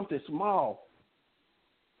 something small.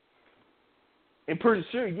 And pretty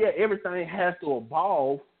sure, everything has to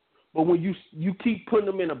evolve, but when you keep putting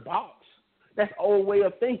them in a box, that's old way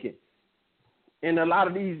of thinking. And a lot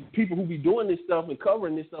of these people who be doing this stuff and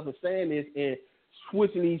covering this stuff and saying this and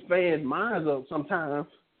switching these fans' minds up sometimes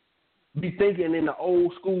be thinking in the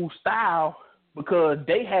old school style, because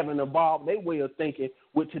they haven't evolved their way of thinking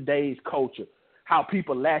with today's culture, how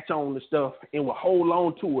people latch on to stuff and will hold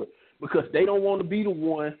on to it because they don't want to be the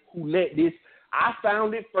one who let this, I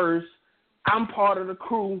found it first, I'm part of the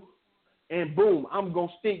crew, and boom, I'm going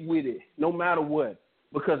to stick with it no matter what,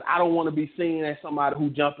 because I don't want to be seen as somebody who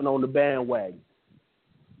jumping on the bandwagon.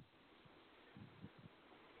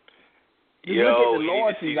 Look at the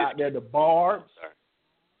loyalties out there, the Barbs.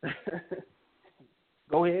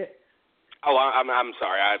 Go ahead. Oh, I'm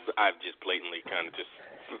sorry. I've just blatantly kind of just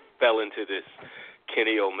fell into this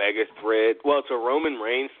Kenny Omega thread. Well, it's a Roman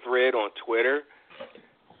Reigns thread on Twitter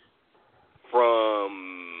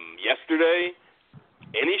from yesterday.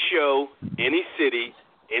 Any show, any city,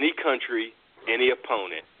 any country, any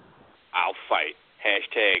opponent, I'll fight.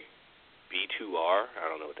 Hashtag B2R. I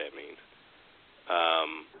don't know what that means.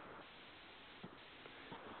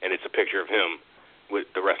 And it's a picture of him with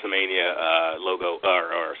the WrestleMania logo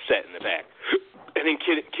or set in the back. And then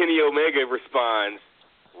Kenny Omega responds,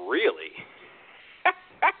 really?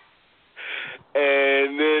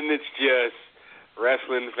 And then it's just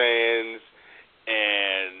wrestling fans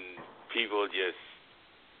and people just,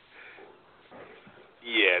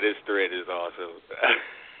 yeah, this thread is awesome.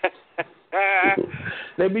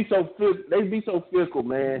 They be so fickle,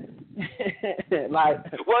 man.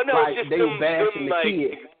 Well, no, like it's just they them bashing the like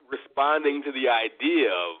kid. responding to the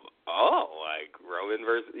idea of, like Roman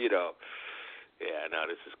versus, yeah, no,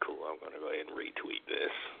 this is cool. I'm gonna go ahead and retweet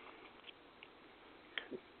this.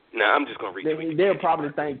 No, I'm just gonna retweet. They'll probably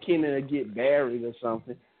think Kenny will get buried or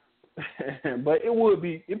something, but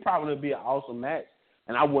it probably would be an awesome match,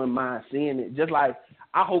 and I wouldn't mind seeing it. Just like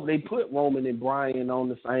I hope they put Roman and Bryan on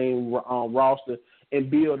the same roster and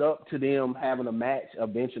build up to them having a match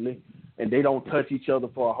eventually, and they don't touch each other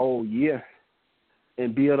for a whole year,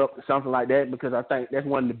 and build up to something like that, because I think that's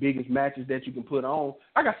one of the biggest matches that you can put on.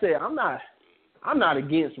 Like I said, I'm not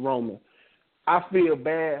against Roman. I feel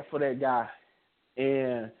bad for that guy,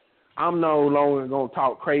 and I'm no longer going to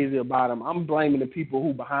talk crazy about him. I'm blaming the people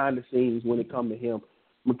who behind the scenes when it comes to him,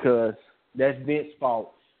 because that's Vince's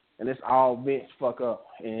fault, and it's all Vince fuck up,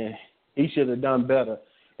 and he should have done better,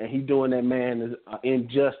 and he doing that man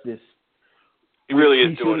injustice. He really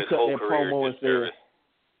is doing his whole career a disservice.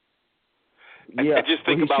 Yeah, I just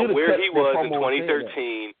think about where he was in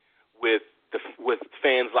 2013 with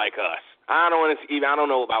fans like us. I don't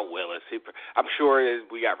know about Willis. I'm sure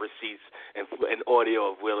we got receipts and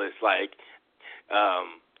audio of Willis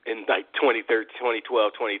in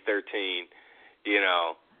 2012, 2013.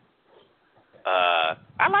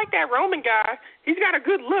 I like that Roman guy. He's got a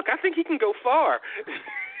good look. I think he can go far.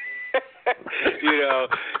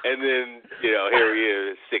 And then here he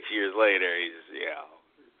is 6 years later. He's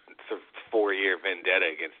it's a 4-year vendetta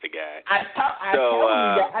against the guy.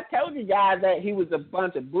 I told you guys that he was a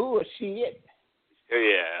bunch of bullshit.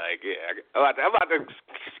 I'm about to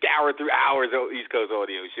scour through hours of East Coast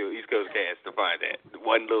audio show, East Coast cast to find that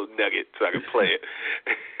one little nugget so I can play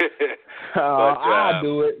it. I'll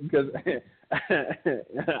do it because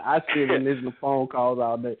I sit and listen to phone calls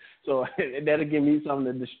all day, so that'll give me something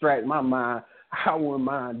to distract my mind. I wouldn't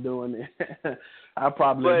mind doing it. I'll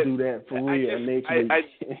probably do that for real next week.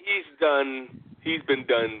 He's been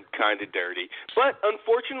done kind of dirty, but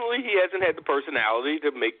unfortunately, he hasn't had the personality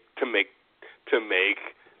to make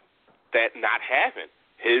that not happen.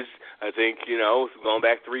 I think, going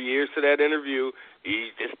back 3 years to that interview,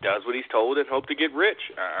 he just does what he's told and hope to get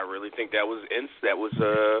rich. I really think that was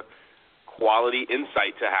a quality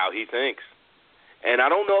insight to how he thinks. And I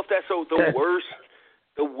don't know if that's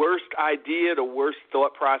the worst idea, the worst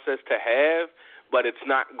thought process to have, but it's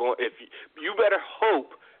not going. If you better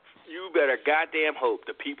goddamn hope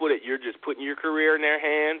the people that you're just putting your career in their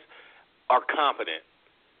hands are competent,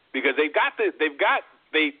 because you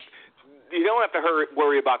don't have to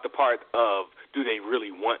worry about the part of, do they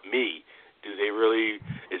really want me? Do they really?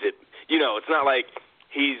 Is it? It's not like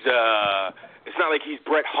he's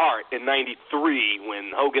Bret Hart in '93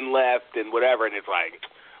 when Hogan left and whatever, and it's like,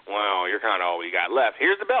 well, you're kind of all we got left.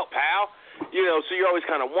 Here's the belt, pal. So you're always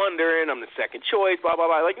kind of wondering, I'm the second choice, blah blah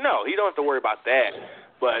blah. Like, no, you don't have to worry about that.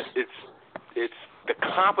 But it's the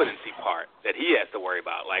competency part that he has to worry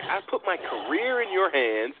about. Like, I put my career in your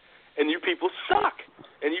hands, and you people suck.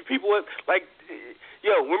 And you people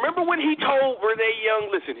remember when he told Renee Young,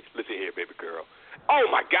 listen here, baby girl. Oh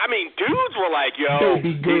my God! I mean, dudes were like, "Yo,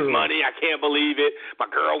 he's money. I can't believe it. My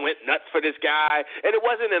girl went nuts for this guy." And it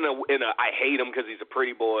wasn't in a I hate him because he's a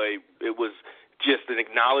pretty boy. It was just an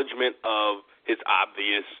acknowledgement of his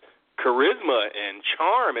obvious charisma and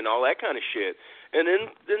charm and all that kind of shit. And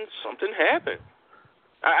then something happened.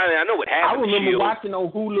 I know what happened. I remember watching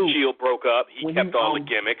on Hulu. Shield broke up. He kept all the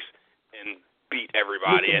gimmicks and beat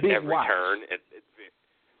everybody at every turn.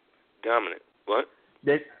 Dominant. What?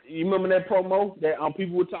 You remember that promo that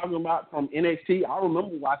people were talking about from NXT? I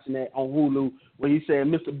remember watching that on Hulu when he said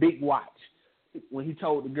Mr. Big Watch. When he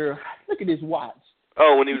told the girl, look at this watch.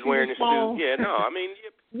 Oh, when he was wearing his suit. Yeah, no, I mean,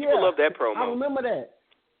 people love that promo. I remember that.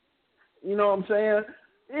 You know what I'm saying?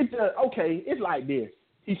 It's okay. It's like this.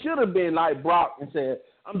 He should have been like Brock and said,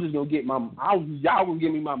 I'm just going to get y'all going to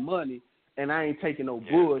give me my money, and I ain't taking no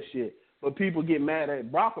bullshit. But people get mad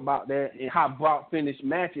at Brock about that and how Brock finished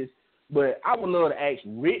matches. But I would love to ask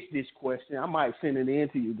Rich this question. I might send it in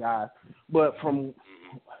to you guys. But from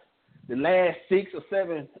the last 6 or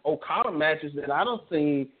 7 Okada matches that I done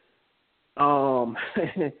seen,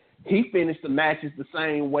 he finished the matches the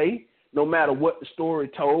same way, no matter what the story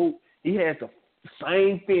told. He had the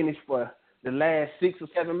same finish for the last 6 or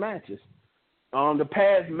 7 matches. The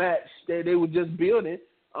past match that they were just building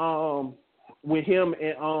with him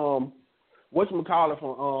and whatchamacallit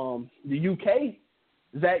from the UK,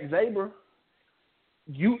 Zack Sabre,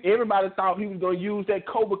 everybody thought he was going to use that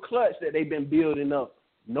Cobra Clutch that they've been building up.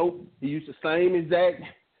 Nope. He used the same exact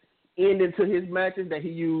ending to his matches that he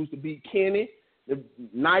used to beat Kenny, the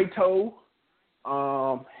Naito,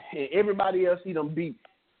 and everybody else he done beat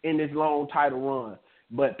in this long title run.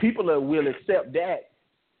 But people will accept that,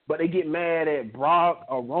 but they get mad at Brock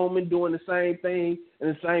or Roman doing the same thing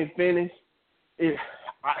and the same finish.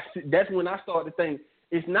 That's when I start to think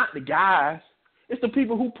it's not the guys, it's the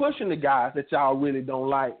people who pushing the guys that y'all really don't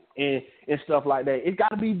like and stuff like that. It's got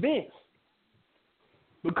to be Vince.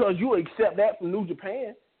 Because you accept that from New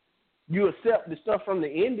Japan. You accept the stuff from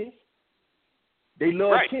the Indies. They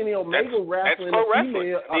love Kenny Omega wrestling a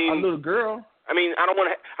female, a little girl. I mean, I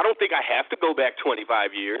don't think I have to go back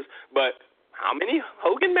 25 years, but how many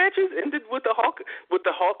Hogan matches ended with the Hulk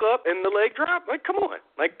up and the leg drop? Like, come on.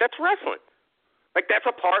 Like, that's wrestling. Like, that's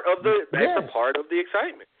a part of the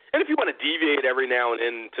excitement. And if you want to deviate every now and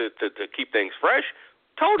then to keep things fresh,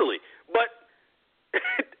 totally. But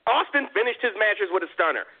Austin finished his matches with a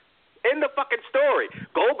stunner. End the fucking story.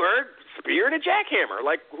 Goldberg spear and a jackhammer.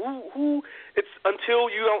 Like, who? It's until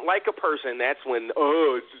you don't like a person, that's when,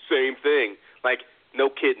 it's the same thing. Like, no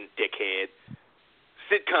kidding, dickhead.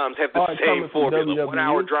 Sitcoms have the same formula.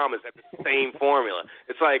 1-hour dramas have the same formula.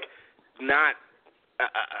 It's like not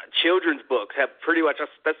children's books have pretty much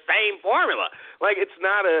the same formula. Like, it's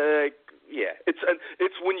not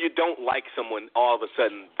it's when you don't like someone, all of a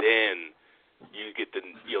sudden then you get to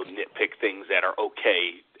nitpick things that are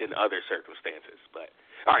okay in other circumstances. But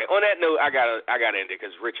all right, on that note, I gotta end it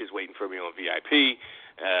because Rich is waiting for me on VIP,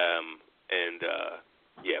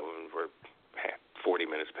 we're 40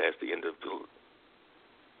 minutes past the end of the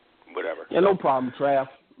whatever. Yeah, no problem, Trav.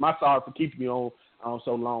 My sorry for keeping me on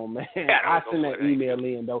so long, man. Yeah, I send that email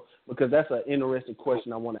in though because that's an interesting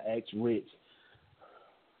question I want to ask Rich.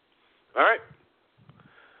 All right.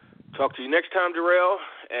 Talk to you next time, Darrell.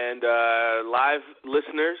 And live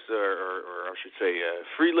listeners, or I should say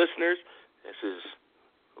free listeners, this is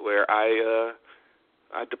where I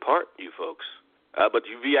depart you folks. But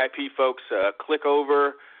you VIP folks, click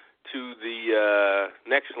over to the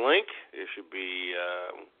next link. It should be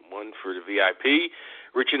one for the VIP.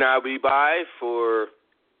 Rich and I will be by for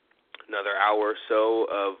another hour or so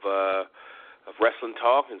of wrestling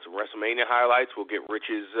talk and some WrestleMania highlights. We'll get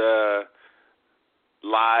Rich's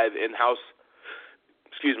live in-house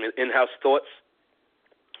thoughts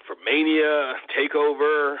for Mania,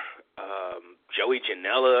 TakeOver, Joey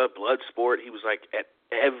Janela, Bloodsport. He was like at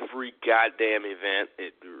every goddamn event.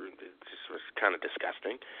 It just was kind of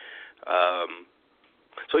disgusting.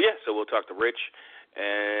 So we'll talk to Rich.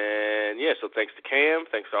 And, so thanks to Cam.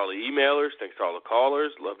 Thanks to all the emailers. Thanks to all the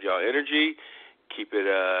callers. Loved y'all energy. Keep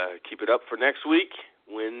it up for next week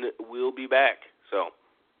when we'll be back. So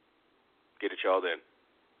get it y'all then.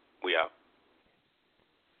 We out.